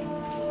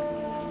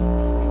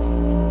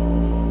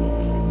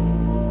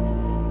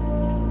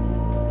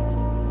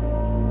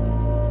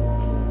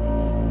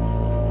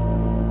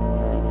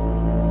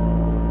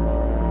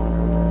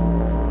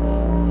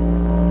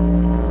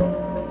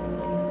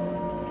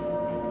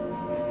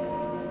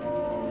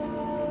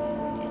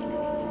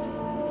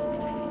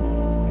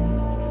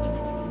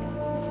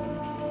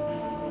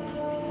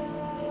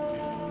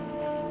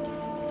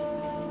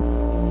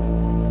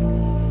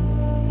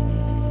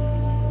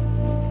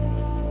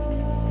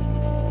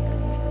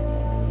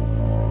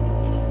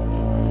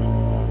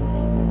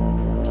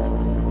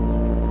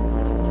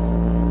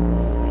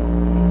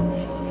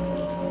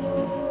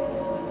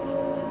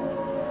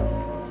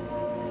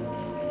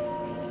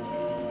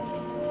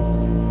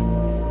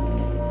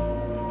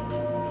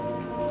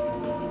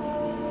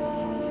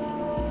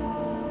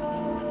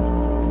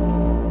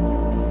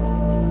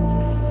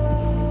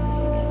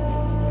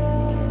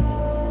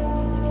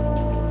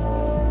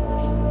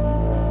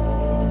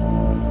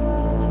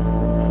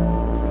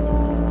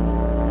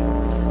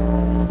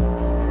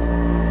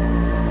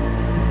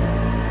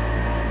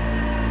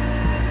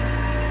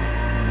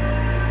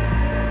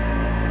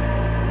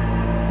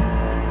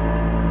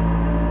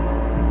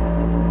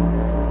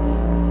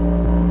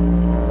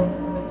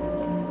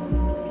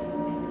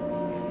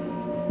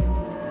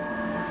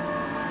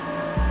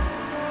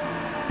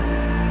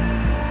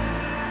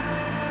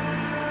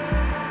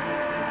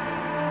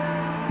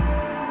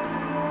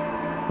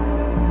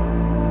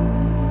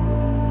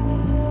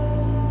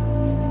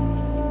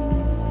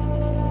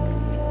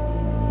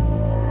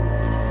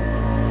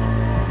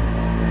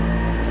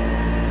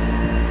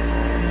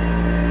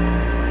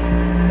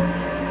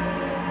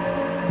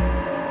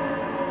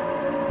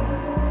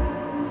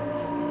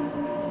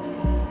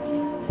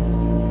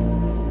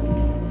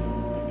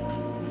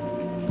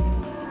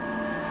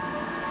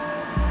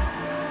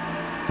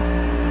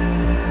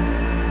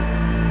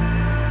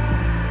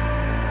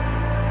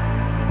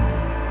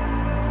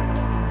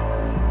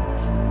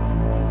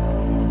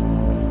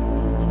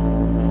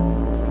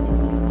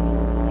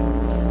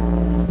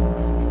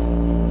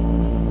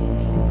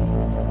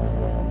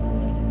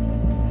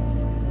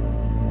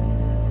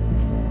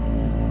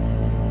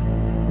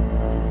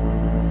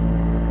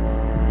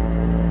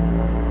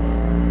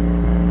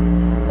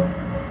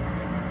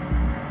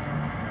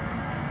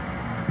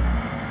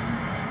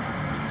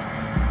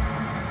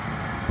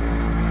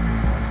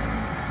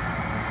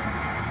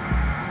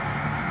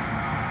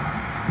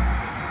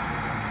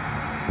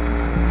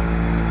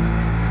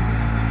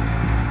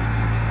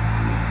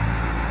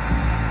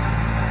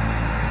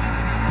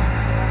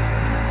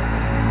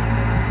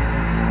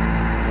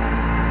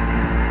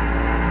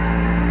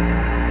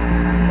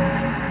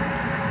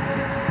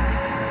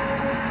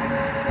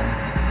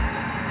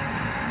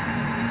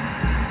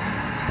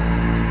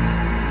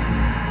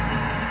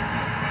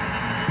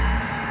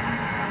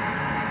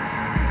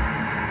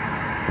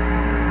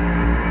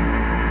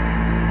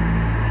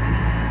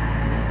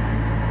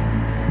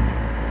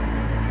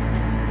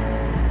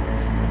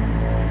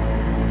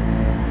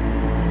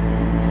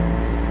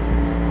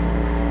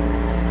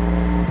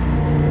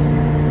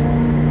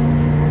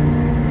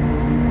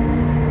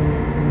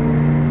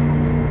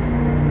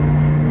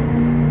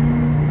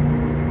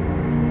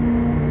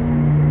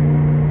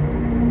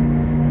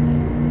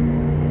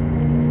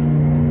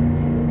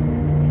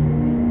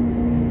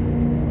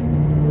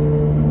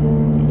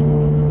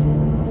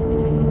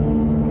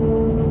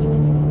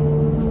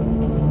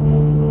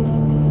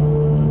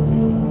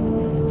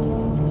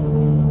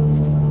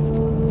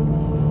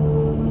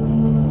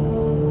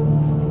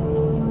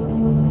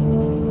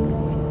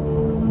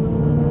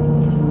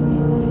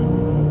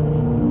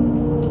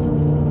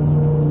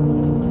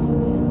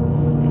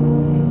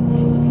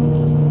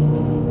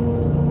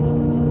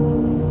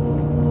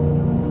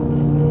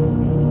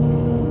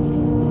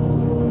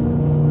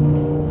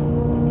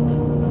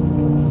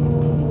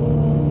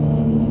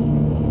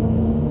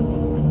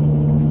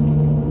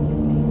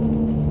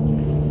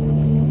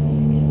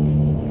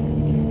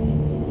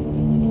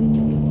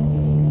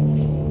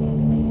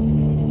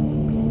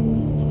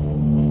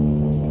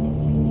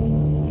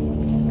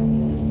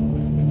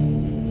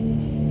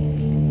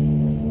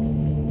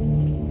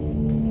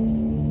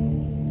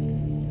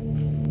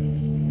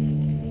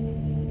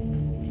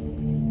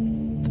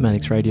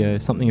 Thematics radio,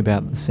 something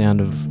about the sound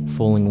of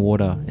falling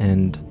water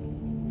and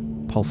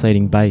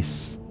pulsating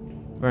bass.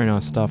 Very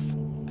nice stuff.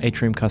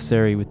 Atrium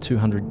Carceri with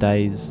 200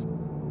 Days.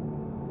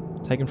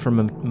 Taken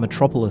from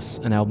Metropolis,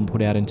 an album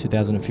put out in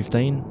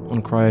 2015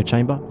 on Cryo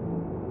Chamber.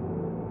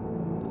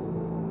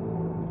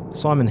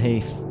 Simon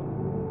Heath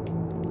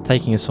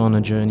taking us on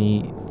a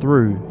journey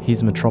through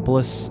his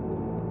Metropolis.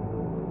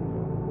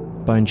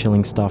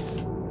 Bone-chilling stuff.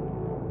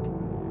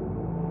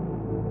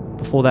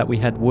 Before that we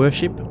had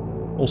Worship,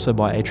 also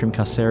by Atrium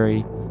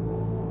Carceri,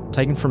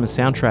 taken from a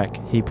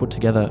soundtrack he put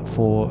together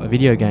for a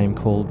video game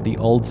called The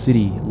Old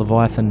City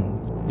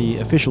Leviathan, the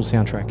official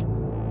soundtrack.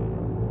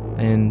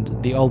 And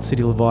The Old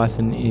City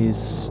Leviathan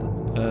is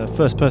a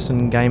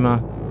first-person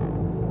gamer,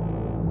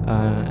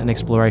 an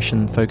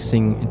exploration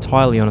focusing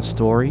entirely on a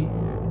story,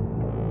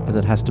 as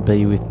it has to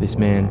be with this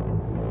man.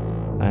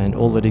 And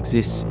all that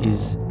exists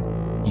is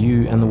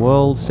you and the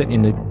world, set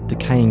in a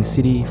decaying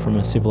city from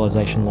a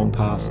civilization long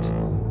past,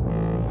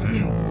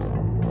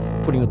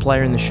 putting the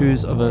player in the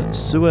shoes of a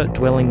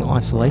sewer-dwelling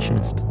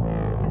isolationist.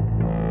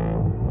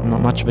 I'm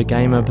not much of a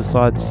gamer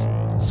besides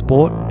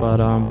sport,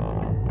 but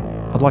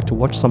I'd like to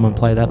watch someone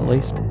play that at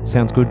least.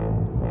 Sounds good.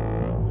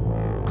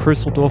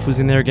 Krusseldorf was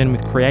in there again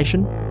with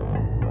Creation,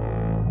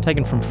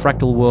 taken from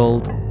Fractal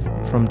World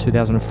from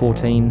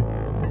 2014.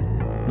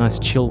 Nice,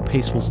 chill,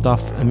 peaceful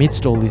stuff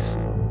amidst all this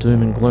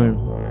doom and gloom.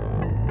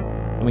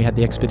 And we had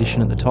The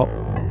Expedition at the top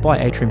by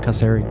Atrium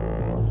Carceri.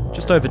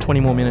 Just over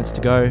 20 more minutes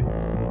to go.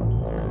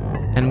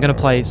 And I'm going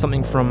to play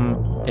something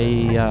from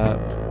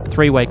a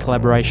three-way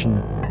collaboration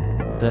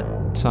that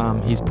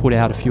he's put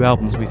out a few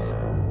albums with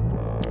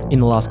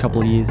in the last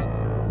couple of years.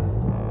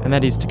 And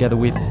that is together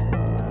with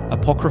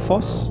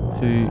Apokryphos,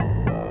 who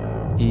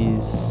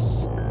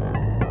is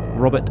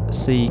Robert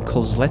C.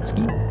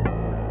 Kozletsky,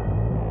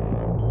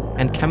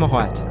 and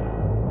Kammerheit,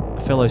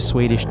 a fellow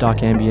Swedish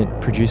dark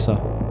ambient producer.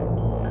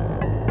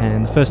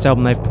 And the first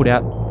album they've put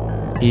out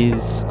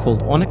is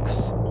called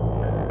Onyx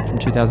from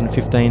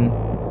 2015.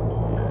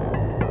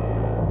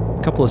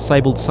 A couple of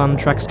Sabled Sun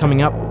tracks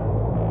coming up,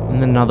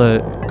 and then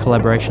another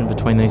collaboration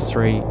between these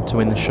three to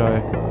end the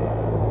show.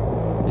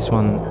 This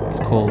one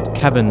is called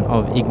Cavern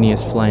of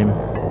Igneous Flame.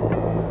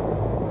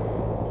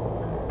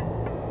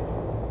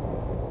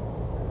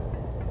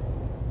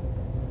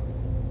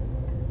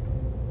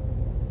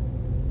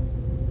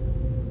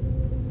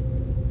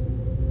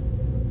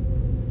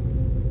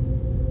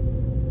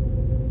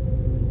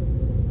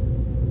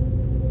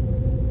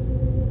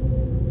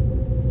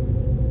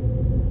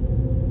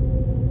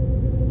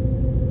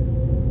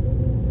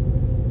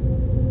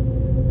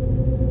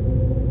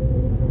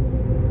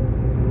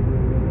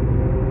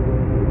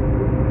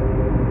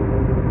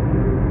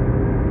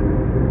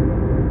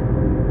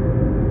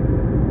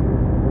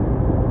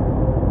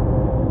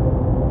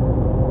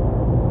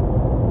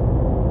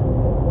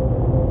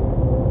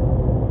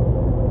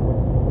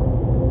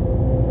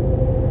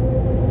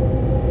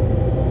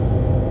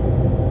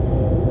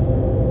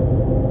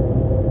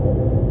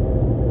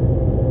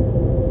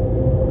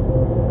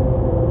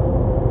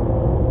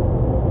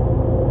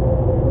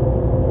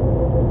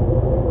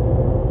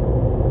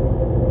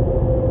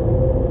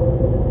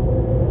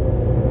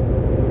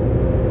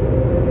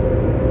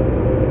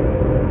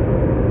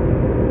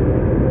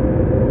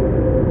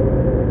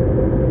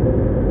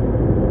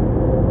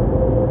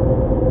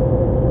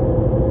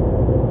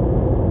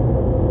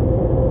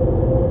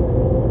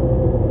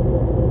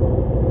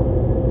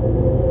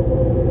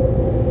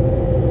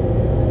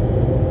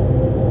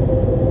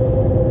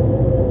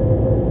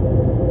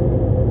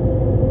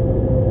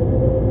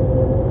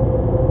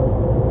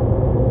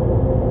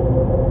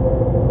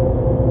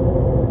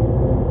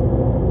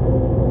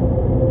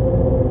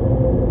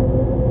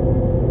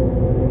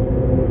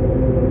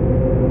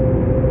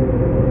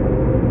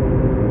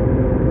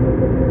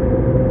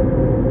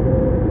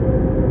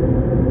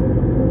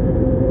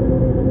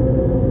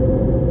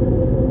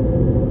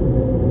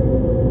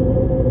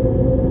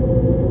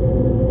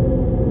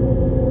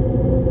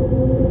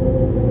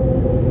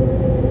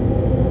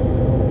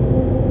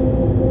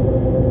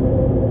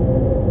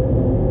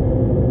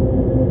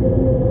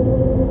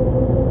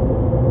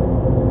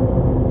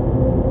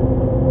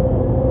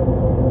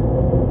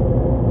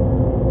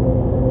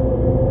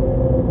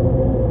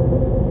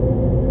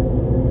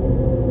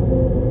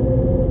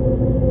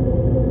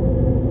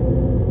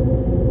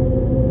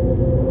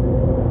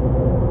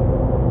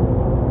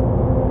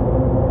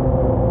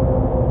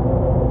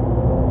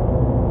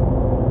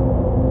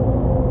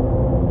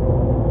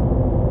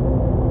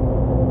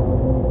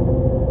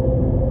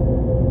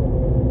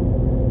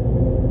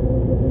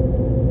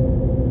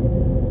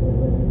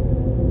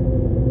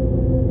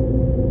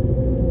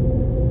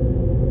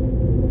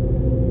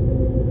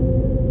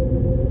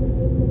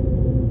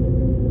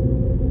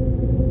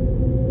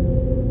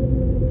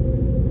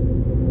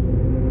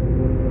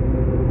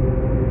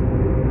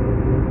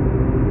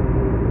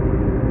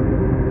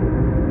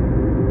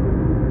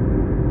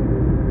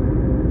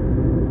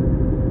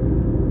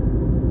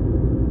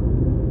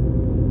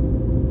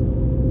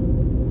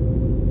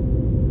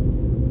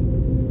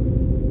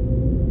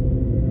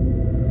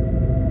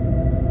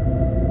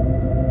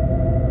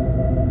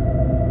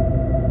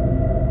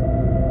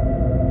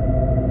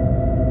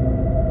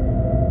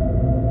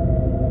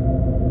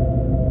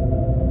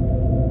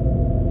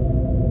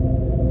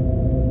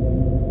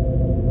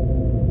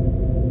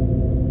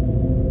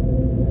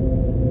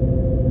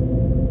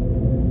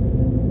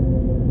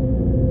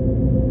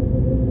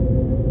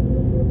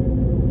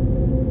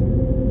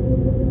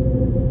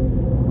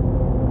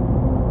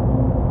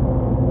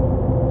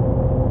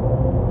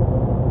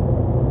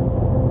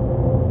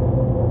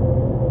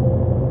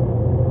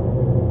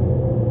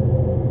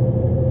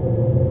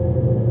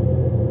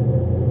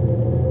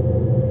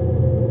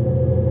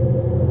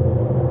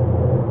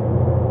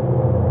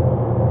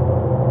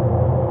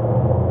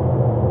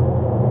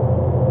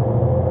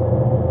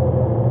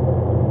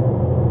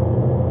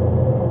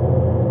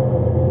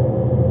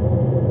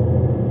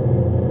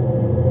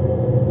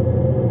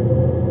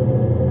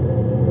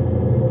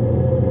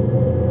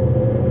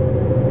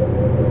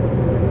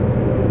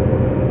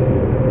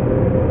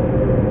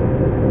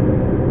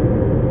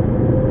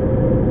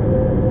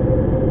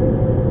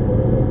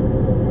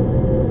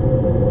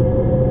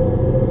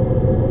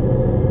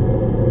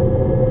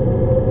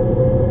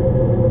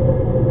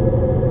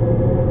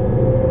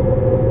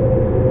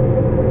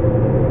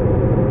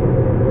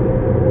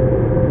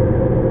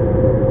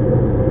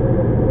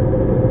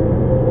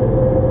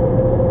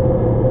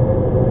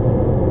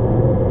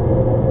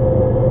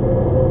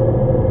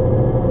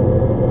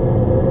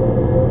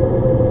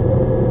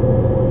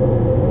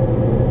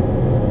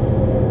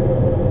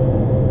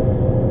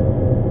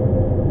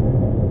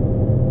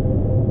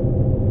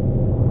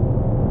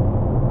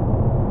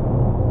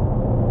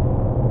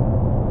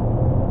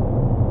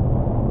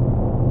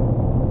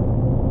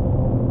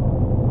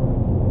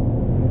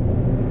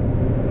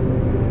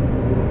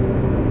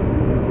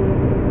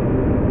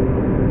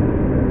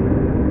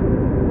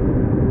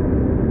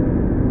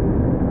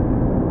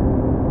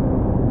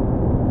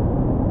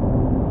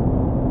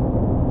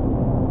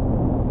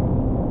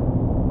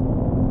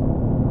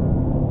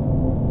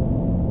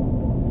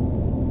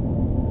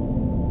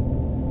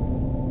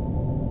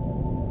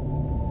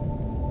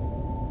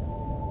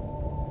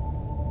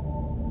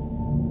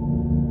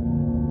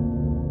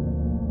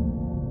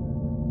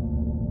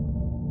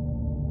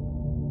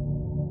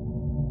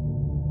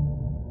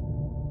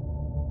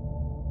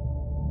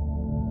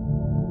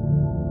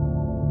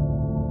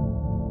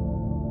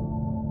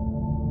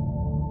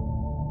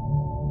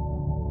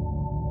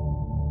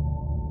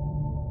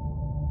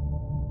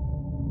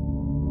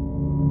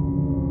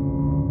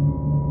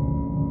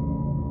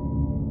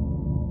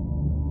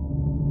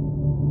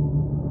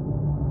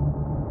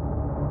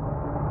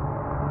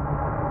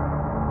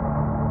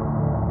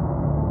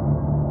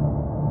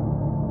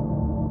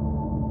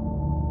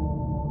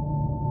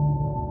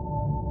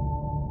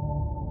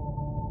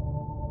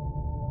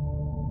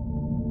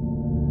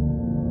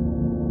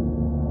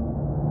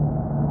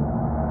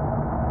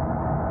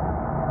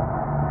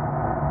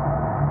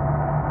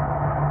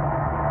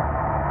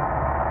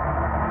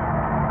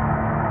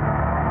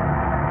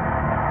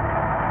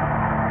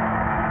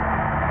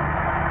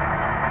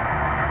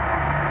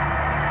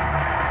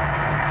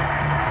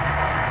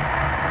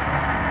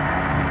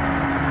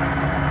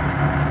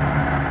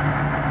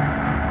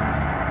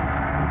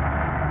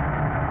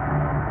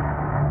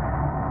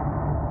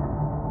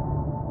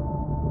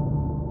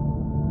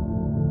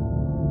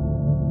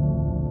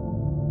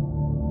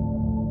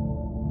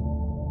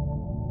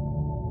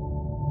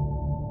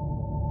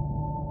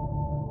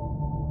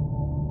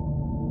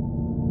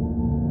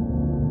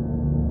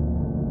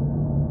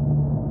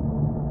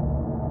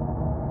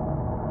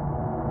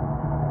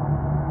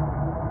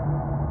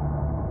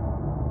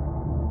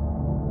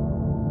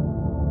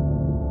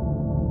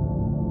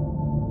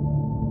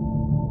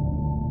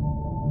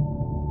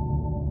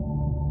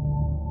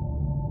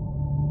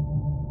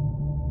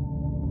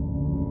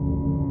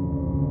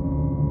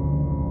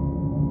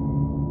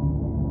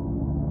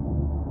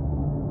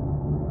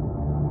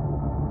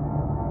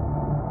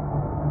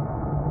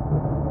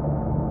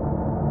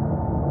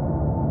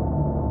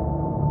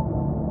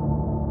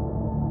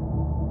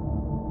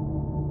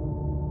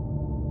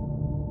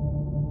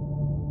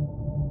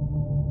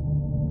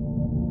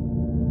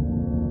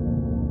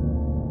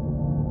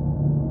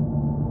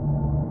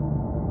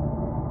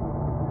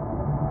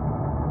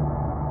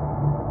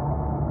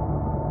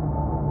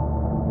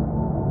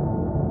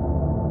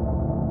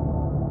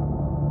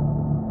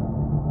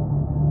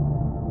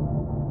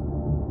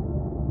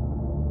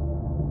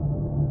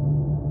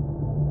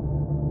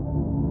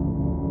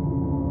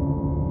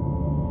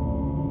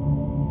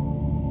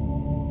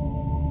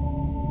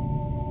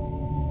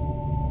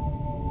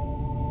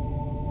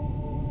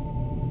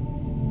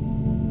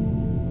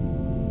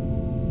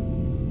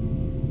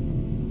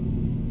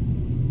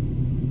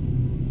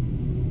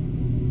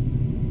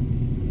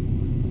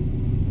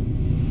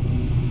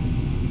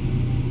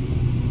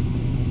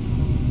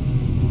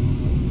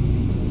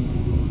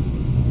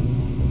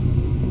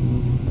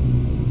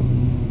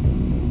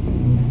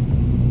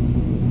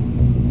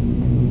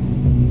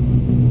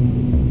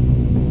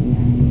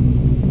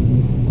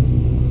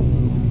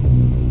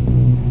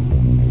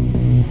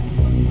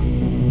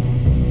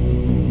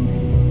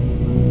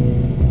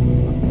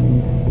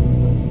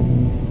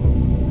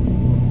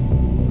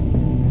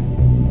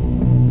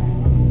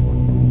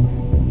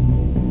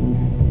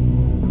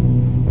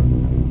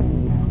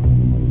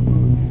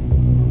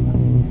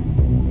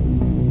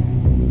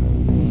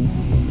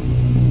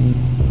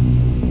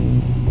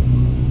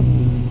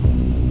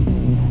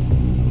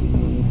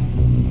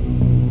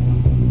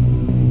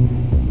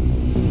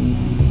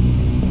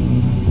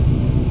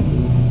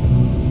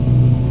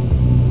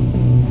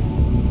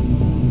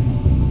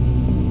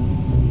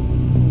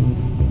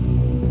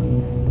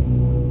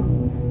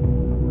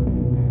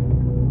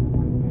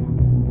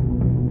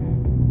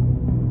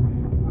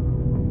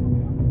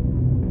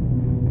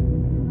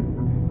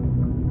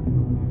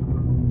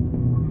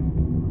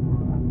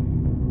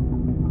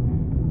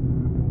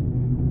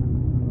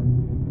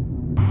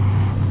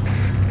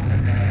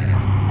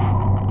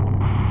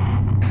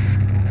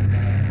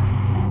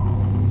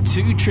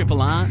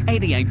 2RRR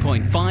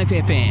 88.5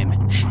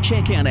 FM.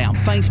 Check out our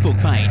Facebook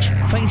page,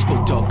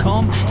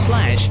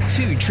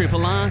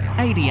 facebook.com/2RRR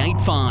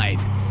 88.5.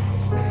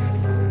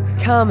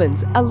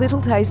 Carmen's, a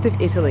little taste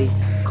of Italy,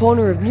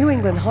 corner of New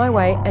England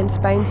Highway and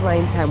Spain's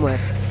Lane,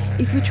 Tamworth.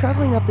 If you're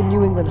travelling up the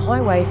New England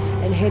Highway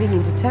and heading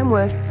into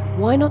Tamworth,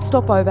 why not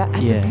stop over at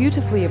the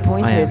beautifully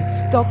appointed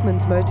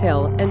Stockman's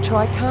Motel and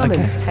try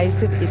Carmen's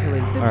Taste of Italy,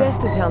 the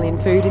best Italian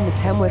food in the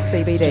Tamworth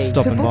CBD.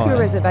 To book your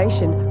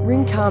reservation,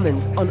 ring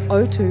Carmen's on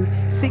 02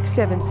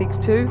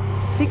 6762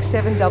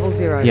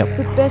 6700.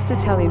 The best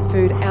Italian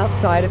food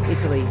outside of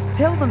Italy.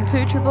 Tell them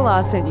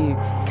 2RRR sent you.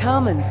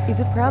 Carmen's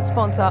is a proud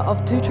sponsor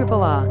of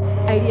 2RRR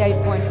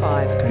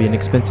 88.5. Could be an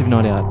expensive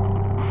night out.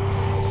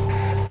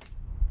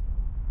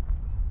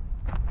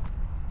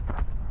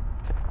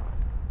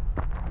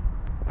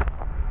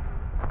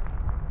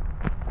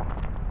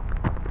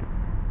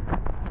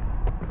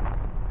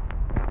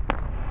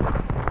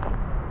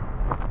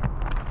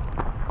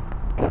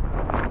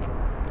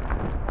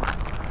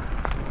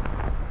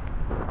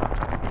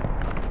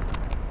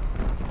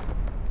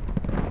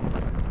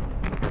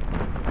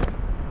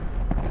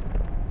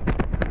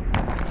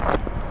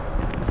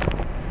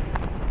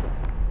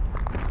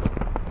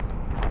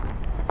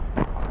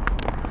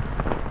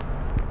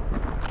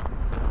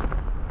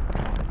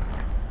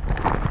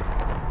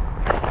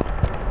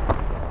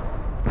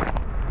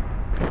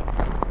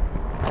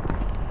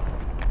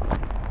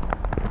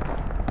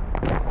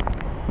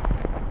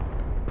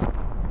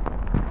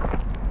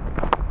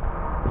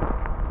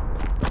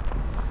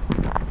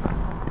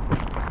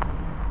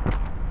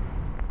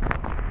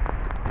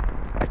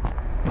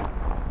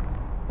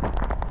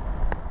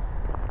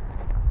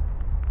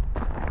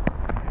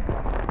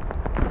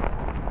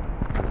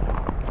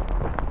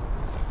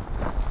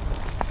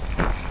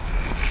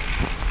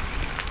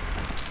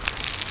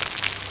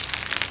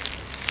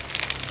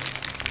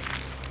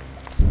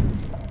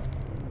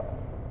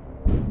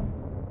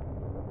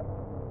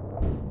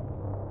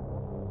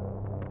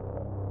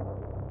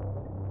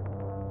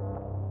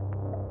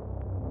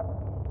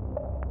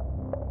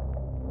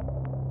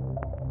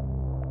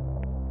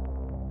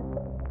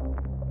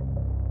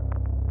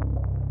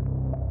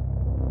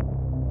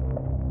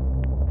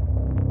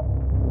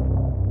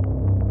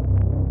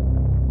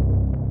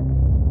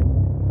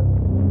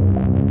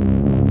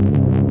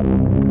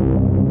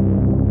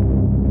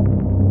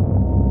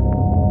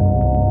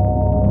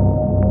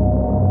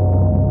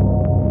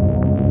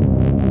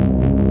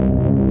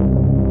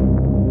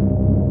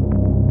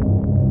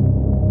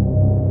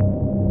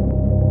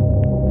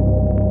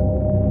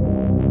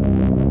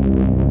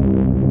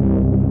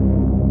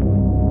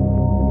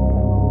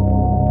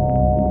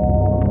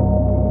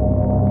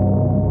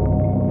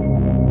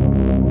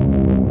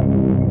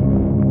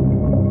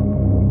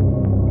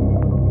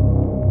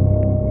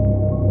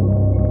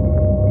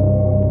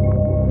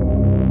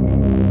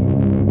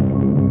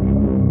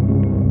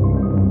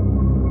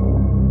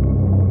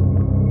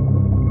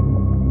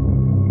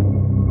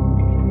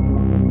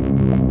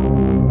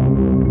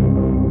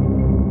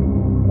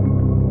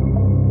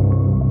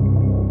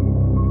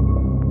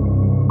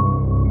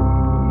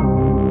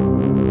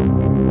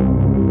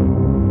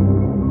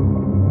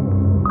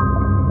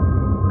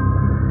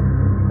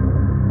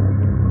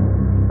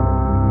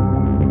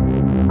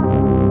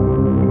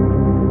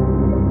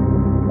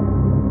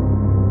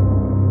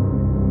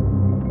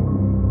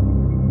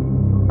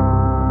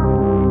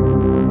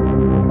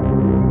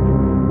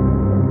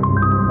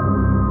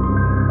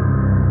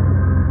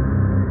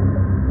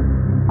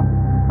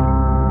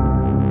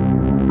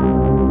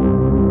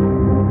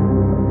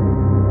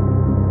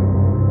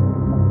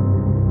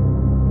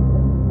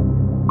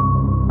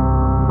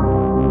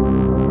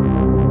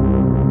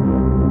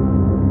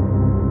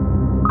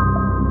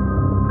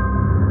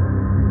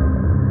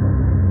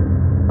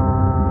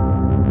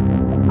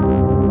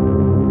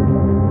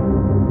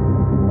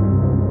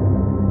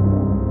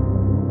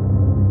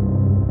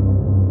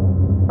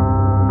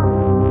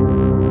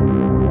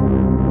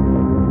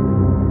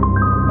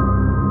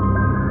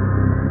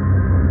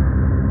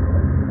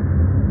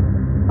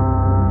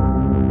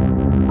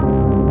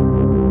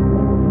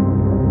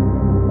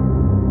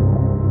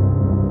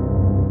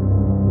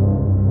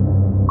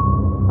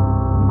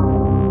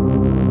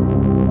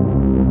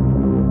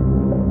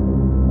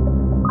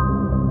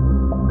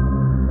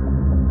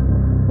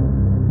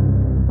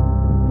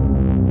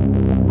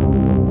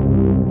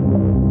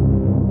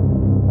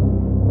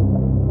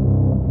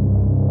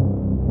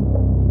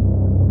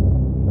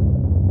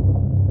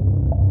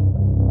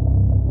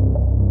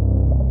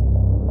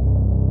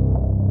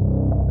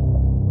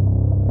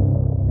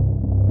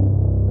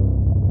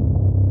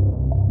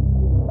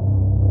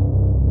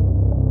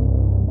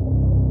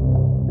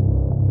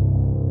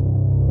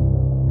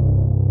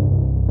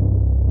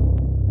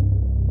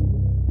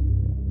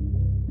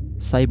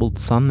 Sabled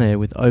Sun there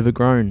with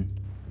Overgrown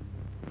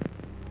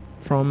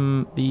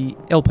from the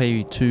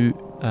LP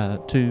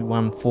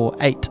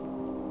 2148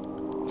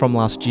 from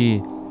last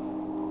year,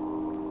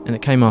 and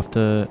it came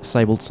after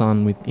Sabled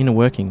Sun with Inner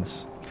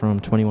Workings from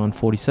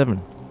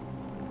 2147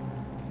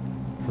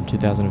 from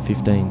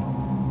 2015.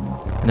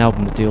 an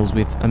album that deals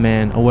with a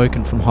man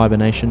awoken from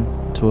hibernation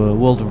to a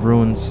world of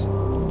ruins,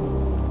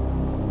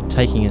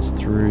 taking us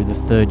through the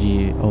third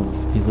year of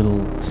his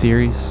little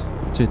series,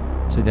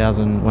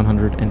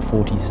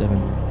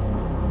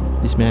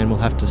 2147. This man will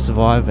have to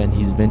survive, and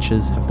his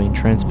adventures have been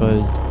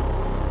transposed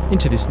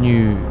into this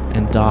new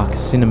and dark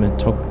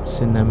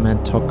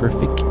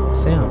cinematographic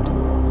sound.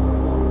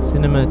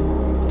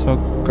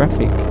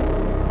 Cinematographic.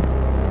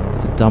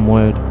 That's a dumb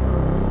word.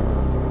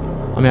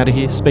 I'm out of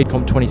here.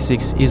 Speedcomp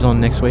 26 is on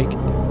next week.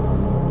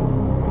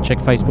 Check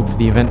Facebook for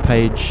the event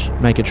page.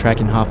 Make a track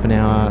in half an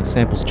hour.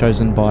 Samples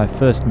chosen by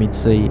First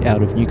Mid-C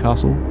out of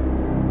Newcastle.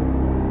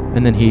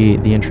 And then hear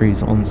the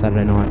entries on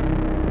Saturday night.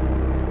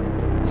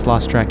 This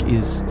last track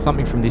is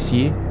something from this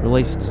year,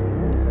 released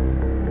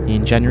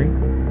in January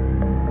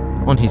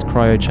on his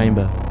Cryo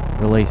Chamber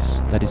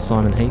release, that is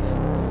Simon Heath.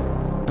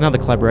 Another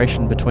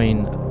collaboration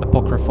between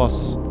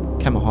Apocryphos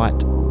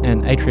Kamahite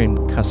and Atrium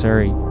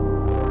Kasseri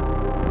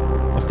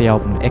off the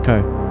album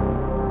Echo.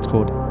 It's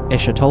called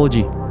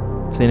Eschatology.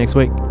 See you next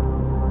week.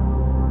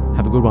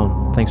 Have a good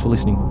one. Thanks for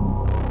listening.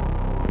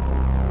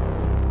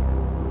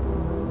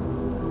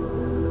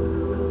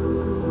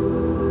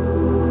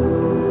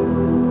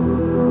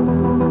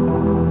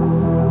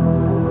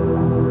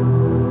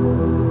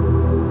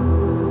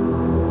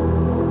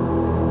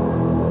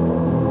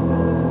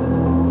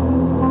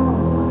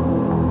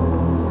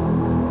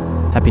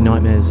 Happy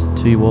nightmares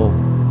to you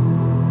all.